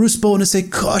arguments. Roose Bolton is a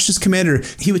cautious commander.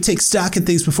 He would take stock in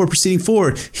things before proceeding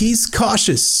forward. He's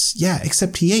cautious. Yeah,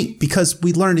 except he ain't, because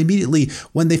we learn immediately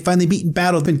when they finally meet in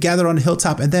battle, been gathered on a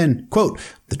hilltop, and then, quote,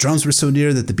 the drums were so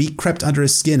near that the beat crept under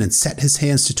his skin and set his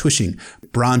hands to twitching.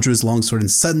 Bronn drew his longsword,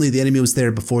 and suddenly the enemy was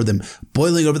there before them,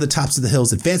 boiling over the tops of the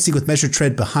hills, advancing with measured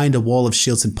tread behind a wall of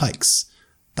shields and pikes.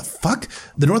 The fuck?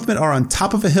 The Northmen are on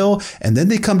top of a hill, and then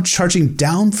they come charging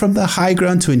down from the high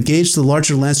ground to engage the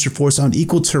larger Lannister force on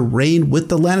equal terrain with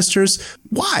the Lannisters?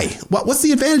 Why? What's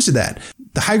the advantage of that?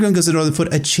 The high ground gives the Northern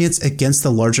Foot a chance against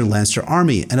the larger Lannister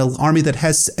army, and an army that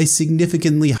has a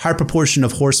significantly higher proportion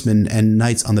of horsemen and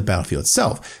knights on the battlefield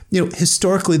itself.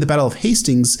 Historically, the Battle of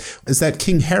Hastings is that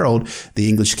King Harold, the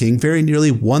English king, very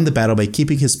nearly won the battle by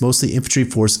keeping his mostly infantry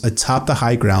force atop the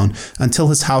high ground until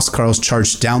his housecarls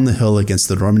charged down the hill against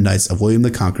the Norman knights of William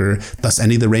the Conqueror, thus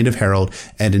ending the reign of Harold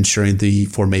and ensuring the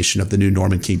formation of the new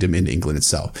Norman kingdom in England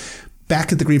itself.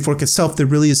 Back at the Green Fork itself, there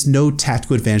really is no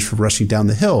tactical advantage for rushing down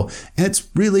the hill, and it's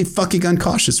really fucking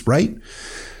uncautious, right?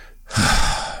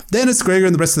 Then as Gregor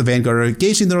and the rest of the vanguard are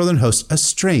engaging the northern host,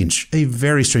 a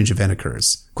very strange event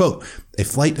occurs. Quote, a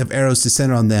flight of arrows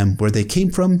descended on them where they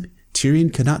came from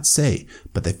Tyrion could not say,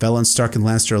 but they fell on Stark and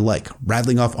Lannister alike,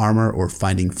 rattling off armor or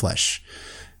finding flesh.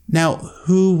 Now,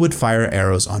 who would fire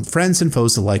arrows on friends and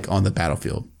foes alike on the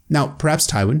battlefield? Now, perhaps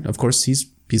Tywin. Of course,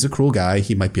 he's a cruel guy.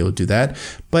 He might be able to do that,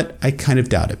 but I kind of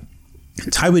doubt it.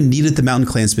 Tywin needed the Mountain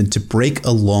Clansmen to break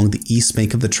along the east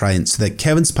bank of the Trident so that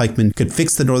Kevin's pikemen could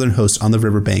fix the northern host on the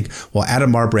riverbank while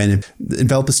Adam Marbrand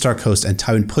enveloped the Stark host and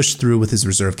Tywin pushed through with his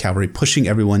reserve cavalry, pushing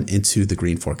everyone into the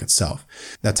Green Fork itself.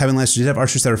 Now, Tywin Lannister did have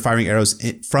archers that were firing arrows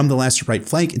from the Lannister right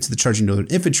flank into the charging northern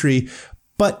infantry,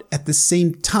 but at the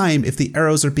same time, if the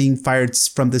arrows are being fired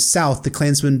from the south, the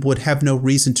clansmen would have no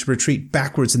reason to retreat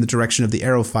backwards in the direction of the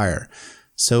arrow fire.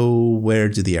 So where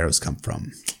do the arrows come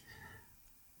from?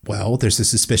 Well, there's a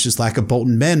suspicious lack of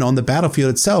Bolton men on the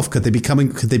battlefield itself. Could they be coming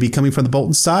from the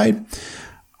Bolton side?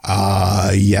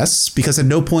 Yes, because at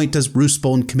no point does Roose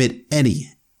Bolton commit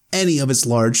any of its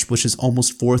large, which is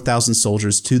almost 4,000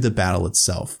 soldiers, to the battle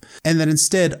itself. And that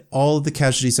instead, all of the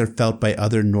casualties are felt by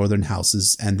other northern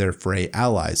houses and their Frey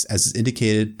allies, as is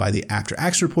indicated by the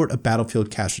after-action report of battlefield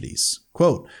casualties.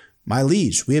 Quote, "My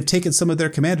liege, we have taken some of their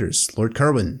commanders, Lord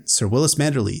Kerwin, Sir Willis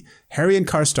Manderly, Harry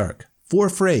Karstark, 4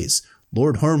 Freys,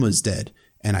 Lord Horn was dead,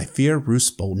 and I fear Roose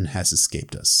Bolton has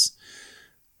escaped us."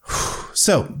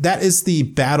 So that is the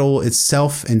battle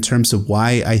itself in terms of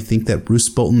why I think that Roose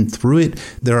Bolton threw it.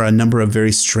 There are a number of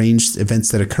very strange events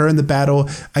that occur in the battle.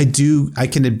 I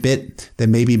can admit that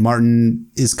maybe Martin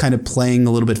is kind of playing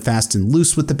a little bit fast and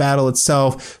loose with the battle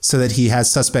itself so that he has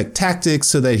suspect tactics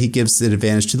so that he gives the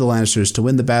advantage to the Lannisters to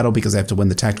win the battle because they have to win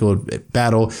the tactical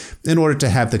battle in order to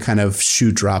have the kind of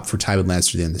shoe drop for Tywin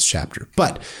Lannister at the end of this chapter.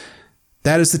 But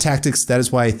that is the tactics. That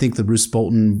is why I think the Roose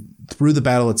Bolton through the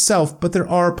battle itself, but there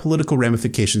are political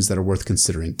ramifications that are worth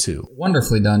considering too.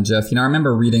 Wonderfully done, Jeff. I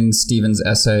remember reading Stephen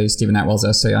Atwell's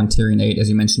essay on Tyrion 8, as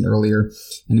you mentioned earlier.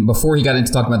 And before he got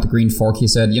into talking about the Green Fork, he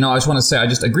said, I just want to say, I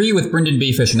just agree with Brynden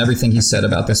Beefish and everything he said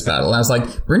about this battle. And I was like,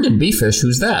 Brynden Beefish,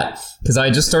 who's that? Because I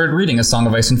just started reading A Song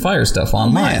of Ice and Fire stuff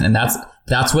online. And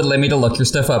that's what led me to look your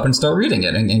stuff up and start reading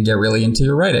it and get really into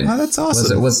your writing. Oh, that's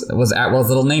awesome. Was Atwell's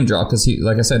little name drop because he,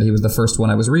 like I said, he was the first one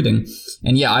I was reading.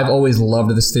 And yeah, I've always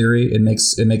loved this theory. It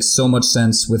makes so much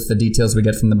sense with the details we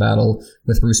get from the battle,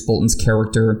 with Roose Bolton's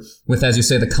character, with, as you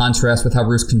say, the contrast with how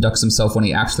Roose conducts himself when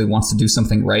he actually wants to do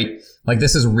something right. Like,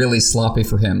 this is really sloppy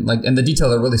for him. Like, and the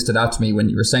detail that really stood out to me when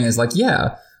you were saying is like,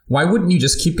 yeah, why wouldn't you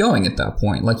just keep going at that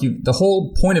point? Like, the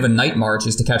whole point of a night march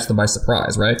is to catch them by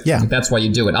surprise, right? Yeah. Like, that's why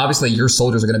you do it. Obviously, your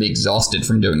soldiers are going to be exhausted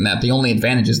from doing that. The only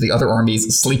advantage is the other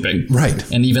army's sleeping.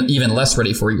 Right. And even less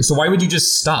ready for you. So why would you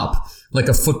just stop like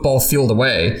a football field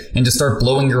away and just start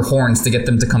blowing your horns to get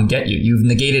them to come get you? You've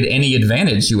negated any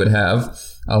advantage you would have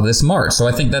of this march. So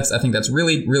I think that's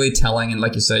really, really telling. And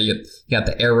like you say, you got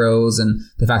the arrows and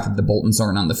the fact that the Boltons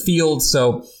aren't on the field.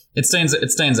 So it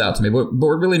stands out to me. But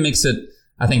what really makes it,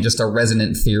 I think, just a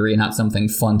resonant theory and not something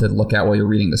fun to look at while you're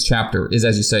reading this chapter is,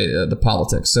 as you say, the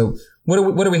politics. So what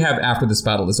do we have after this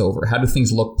battle is over? How do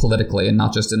things look politically and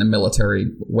not just in a military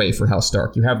way for House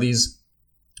Stark? You have these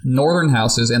northern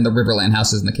houses and the Riverland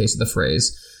houses in the case of the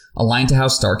Freys aligned to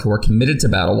House Stark who are committed to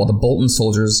battle while the Bolton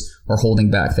soldiers are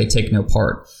holding back. They take no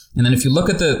part. And then if you look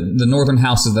at the northern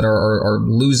houses that are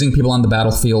losing people on the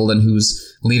battlefield and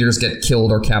whose leaders get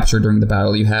killed or captured during the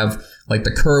battle, you have like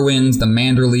the Kerwins, the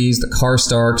Manderleys, the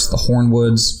Karstarks, the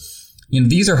Hornwoods.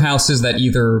 These are houses that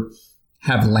either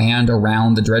have land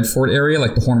around the Dreadfort area,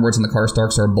 like the Hornwoods and the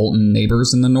Karstarks are Bolton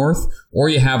neighbors in the north, or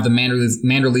you have the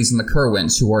Manderleys and the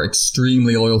Kerwins, who are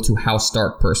extremely loyal to House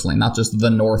Stark personally, not just the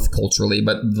North culturally,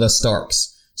 but the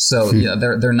Starks. So yeah,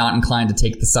 they're not inclined to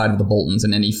take the side of the Boltons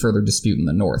in any further dispute in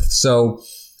the north. So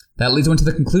that leads one to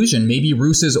the conclusion: maybe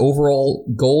Roose's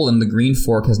overall goal in the Green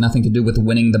Fork has nothing to do with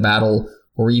winning the battle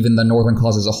or even the northern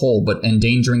cause as a whole, but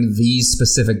endangering these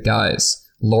specific guys.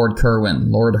 Lord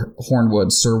Kerwin, Lord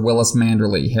Hornwood, Sir Willis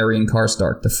Manderly, Harry and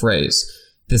Karstark, the Freys.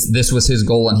 This was his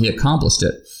goal and he accomplished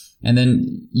it. And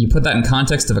then you put that in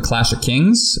context of a Clash of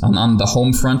Kings on the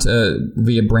home front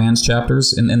via Bran's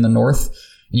chapters in the north.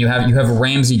 And you have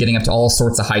Ramsay getting up to all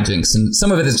sorts of hijinks. And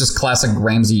some of it is just classic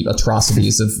Ramsay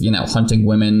atrocities of, hunting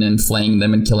women and flaying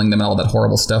them and killing them and all that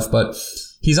horrible stuff. But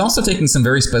he's also taking some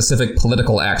very specific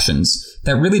political actions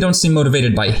that really don't seem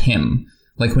motivated by him.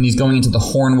 Like when he's going into the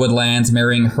Hornwood lands,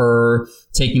 marrying her,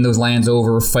 taking those lands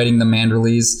over, fighting the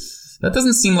Manderleys. That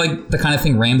doesn't seem like the kind of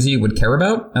thing Ramsay would care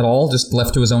about at all, just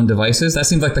left to his own devices. That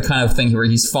seems like the kind of thing where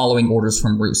he's following orders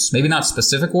from Roose. Maybe not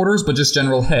specific orders, but just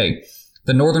general, hey,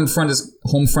 the northern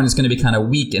home front is going to be kind of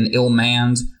weak and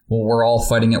ill-manned while we're all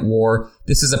fighting at war.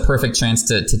 This is a perfect chance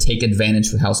to take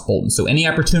advantage for House Bolton. So any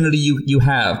opportunity you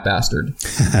have, bastard,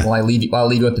 while I leave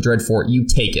you at the Dreadfort, you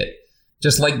take it.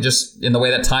 Just in the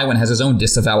way that Tywin has his own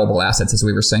disavowable assets, as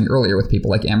we were saying earlier with people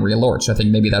like Amory Lorch. I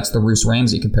think maybe that's the Roose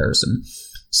Ramsay comparison.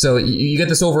 So you get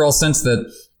this overall sense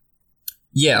that,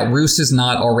 yeah, Roose is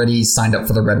not already signed up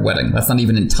for the Red Wedding. That's not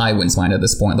even in Tywin's mind at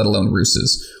this point, let alone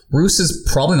Roose's. Roose is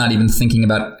probably not even thinking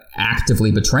about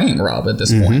actively betraying Robb at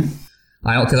this point.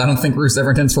 Because I don't think Roose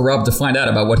ever intends for Robb to find out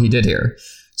about what he did here.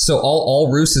 So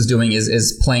all Roose is doing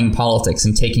is playing politics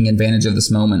and taking advantage of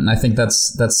this moment. And I think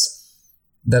that's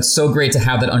so great to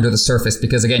have that under the surface,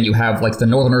 because again, you have like the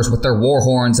Northerners with their war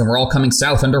horns and we're all coming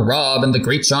south under Robb and the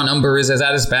great John Umber is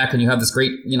at his back, and you have this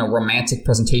great, romantic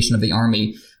presentation of the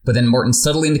army. But then Martin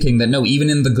subtly indicating that no, even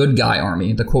in the good guy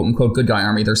army, the quote unquote good guy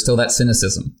army, there's still that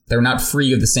cynicism. They're not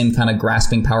free of the same kind of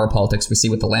grasping power politics we see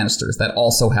with the Lannisters. That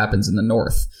also happens in the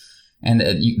North. And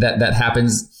that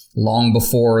happens long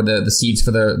before the seeds for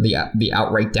the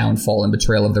outright downfall and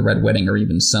betrayal of the Red Wedding are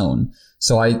even sown.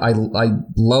 So I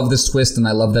love this twist, and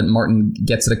I love that Martin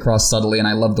gets it across subtly, and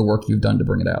I love the work you've done to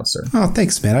bring it out, sir. Oh,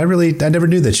 thanks, man. I never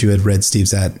knew that you had read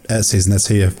Steve's essays, and that's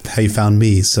how you found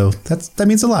me. So that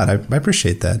means a lot. I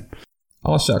appreciate that.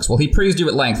 Oh, shucks. Well, he praised you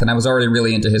at length, and I was already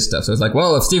really into his stuff. So I was like,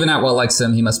 well, if Stephen Atwell likes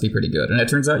him, he must be pretty good. And it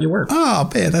turns out you were. Oh,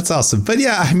 man, that's awesome. But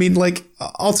yeah, I mean, like,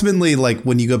 ultimately, like,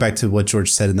 when you go back to what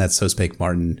George said in that So Spake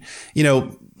Martin,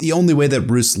 the only way that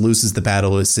Roose loses the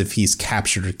battle is if he's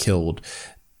captured or killed.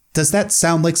 Does that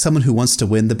sound like someone who wants to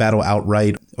win the battle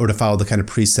outright, or to follow the kind of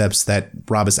precepts that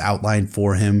Robb has outlined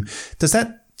for him? Does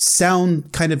that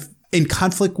sound kind of in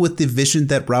conflict with the vision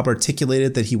that Robb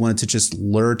articulated, that he wanted to just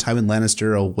lure Tywin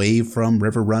Lannister away from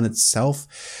River Run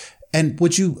itself? And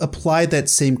would you apply that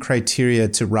same criteria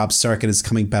to Robb Stark and his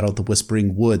coming battle at the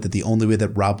Whispering Wood, that the only way that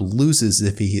Robb loses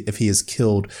is if he is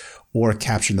killed or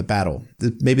captured in the battle?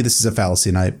 Maybe this is a fallacy,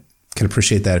 and I can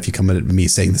appreciate that if you come at me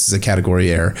saying this is a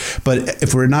category error. But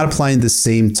if we're not applying the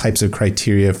same types of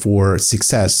criteria for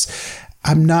success,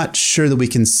 I'm not sure that we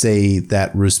can say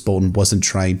that Roose Bolton wasn't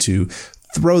trying to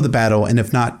throw the battle, and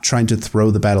if not trying to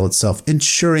throw the battle itself,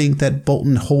 ensuring that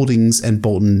Bolton Holdings and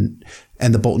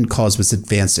the Bolton cause was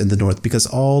advanced in the North, because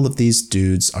all of these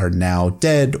dudes are now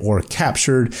dead or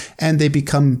captured, and they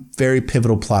become very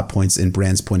pivotal plot points in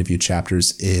Bran's point of view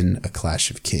chapters in A Clash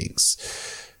of Kings.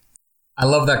 I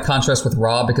love that contrast with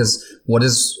Robb, because what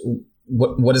does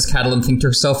Catelyn think to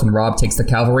herself when Robb takes the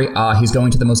cavalry? He's going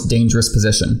to the most dangerous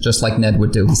position, just like Ned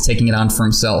would do. He's taking it on for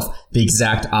himself. The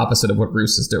exact opposite of what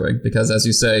Roose is doing. Because as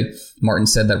you say, Martin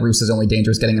said that Roose's only danger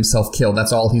is getting himself killed.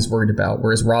 That's all he's worried about.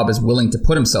 Whereas Robb is willing to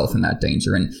put himself in that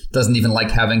danger and doesn't even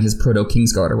like having his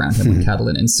proto-Kingsguard around him when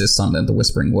Catelyn insists on the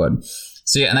Whispering Wood.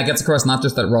 So yeah, and that gets across not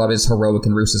just that Robb is heroic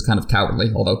and Roose is kind of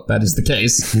cowardly, although that is the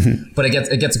case, but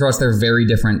it gets across their very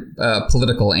different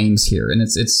political aims here, and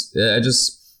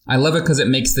I love it because it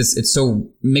makes this so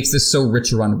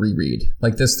richer on reread.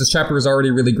 Like this chapter is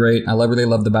already really great. I really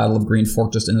love the Battle of Green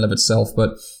Fork just in and of itself,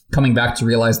 but coming back to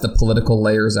realize the political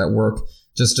layers at work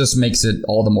just makes it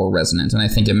all the more resonant, and I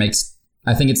think it's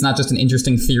not just an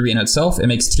interesting theory in itself. It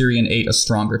makes Tyrion 8 a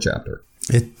stronger chapter.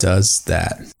 It does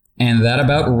that. And that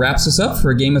about wraps us up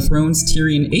for Game of Thrones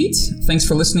Tyrion 8. Thanks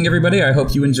for listening, everybody. I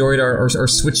hope you enjoyed our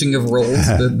switching of roles,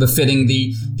 befitting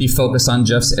the focus on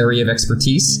Jeff's area of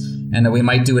expertise. And that we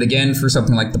might do it again for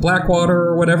something like the Blackwater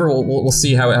or whatever. We'll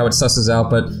see how it susses out.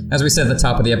 But as we said at the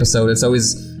top of the episode, it's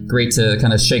always great to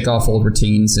kind of shake off old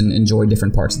routines and enjoy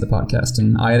different parts of the podcast.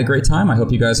 And I had a great time. I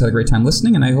hope you guys had a great time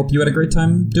listening. And I hope you had a great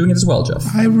time doing it as well, Jeff.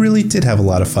 I really did have a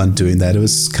lot of fun doing that. It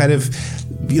was kind of,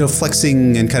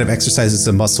 flexing and kind of exercises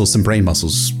some muscles, some brain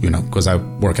muscles, because I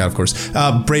work out, of course,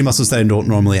 brain muscles that I don't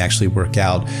normally actually work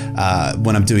out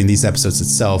when I'm doing these episodes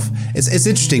itself. It's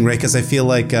interesting, right? Because I feel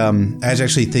like I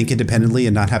actually think independently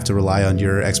and not have to rely on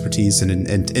your expertise and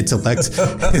intellect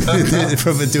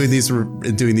from doing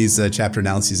these chapter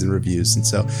analyses and reviews. And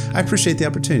so I appreciate the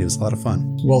opportunity. It was a lot of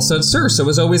fun. Well said, sir. So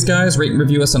as always, guys, rate and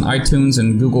review us on iTunes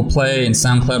and Google Play and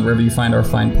SoundCloud, wherever you find our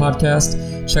fine podcast.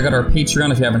 Check out our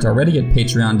Patreon if you haven't already at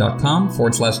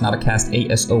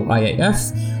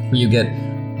patreon.com/NotAcastASOIAF, where you get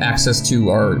access to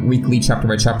our weekly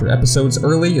chapter-by-chapter episodes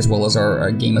early, as well as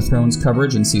our Game of Thrones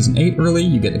coverage in Season 8 early.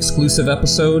 You get exclusive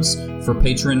episodes for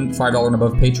 $5 and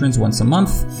above patrons once a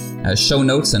month, show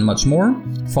notes, and much more.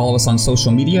 Follow us on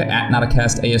social media at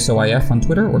NotAcastASOIF on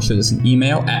Twitter, or shoot us an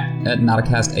email at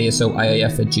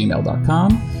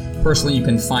NotAcastASOIAF@gmail.com. Personally, you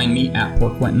can find me at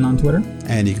Port Quentin on Twitter.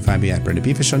 And you can find me at Brenda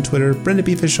Beefish on Twitter, Brenda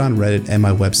Beefish on Reddit, and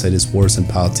my website is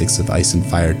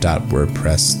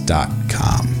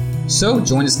warsandpoliticsofIceandfire.wordpress.com. So,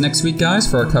 join us next week, guys,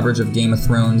 for our coverage of Game of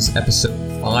Thrones Episode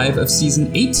 5 of Season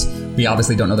 8. We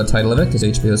obviously don't know the title of it, because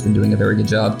HBO has been doing a very good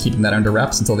job keeping that under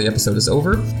wraps until the episode is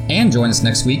over. And join us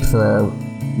next week for our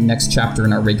next chapter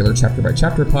in our regular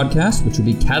chapter-by-chapter podcast, which will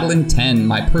be Catelyn 10,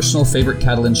 my personal favorite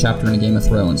Catelyn chapter in A Game of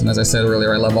Thrones. And as I said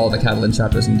earlier, I love all the Catelyn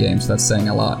chapters in games, so that's saying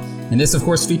a lot. And this, of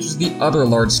course, features the other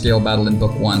large-scale battle in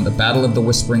Book 1, the Battle of the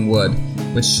Whispering Wood,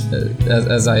 which,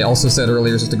 as I also said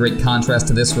earlier, is just a great contrast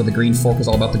to this, where the Green Fork is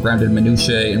all about the grounded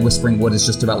minutiae, and Whispering Wood is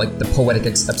just about like the poetic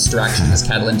abstraction as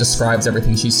Catelyn describes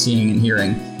everything she's seeing and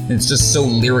hearing. And it's just so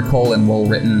lyrical and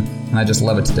well-written, and I just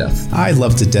love it to death. I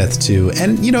love to death, too.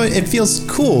 And, you know, it feels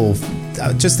cool,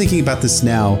 just thinking about this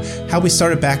now, how we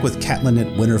started back with Catelyn at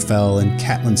Winterfell and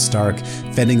Catelyn Stark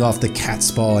fending off the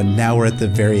Catspaw, and now we're at the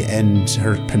very end,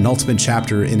 her penultimate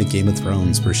chapter in A Game of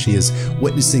Thrones, where she is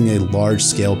witnessing a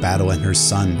large-scale battle and her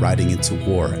son riding into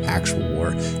war, actual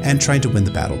war, and trying to win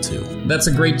the battle, too. That's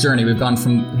a great journey. We've gone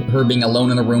from her being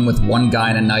alone in a room with one guy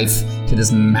and a knife to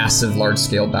this massive,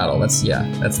 large-scale battle. That's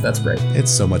great.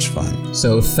 It's so much fun.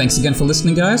 So thanks again for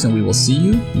listening, guys, and we will see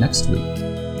you next week.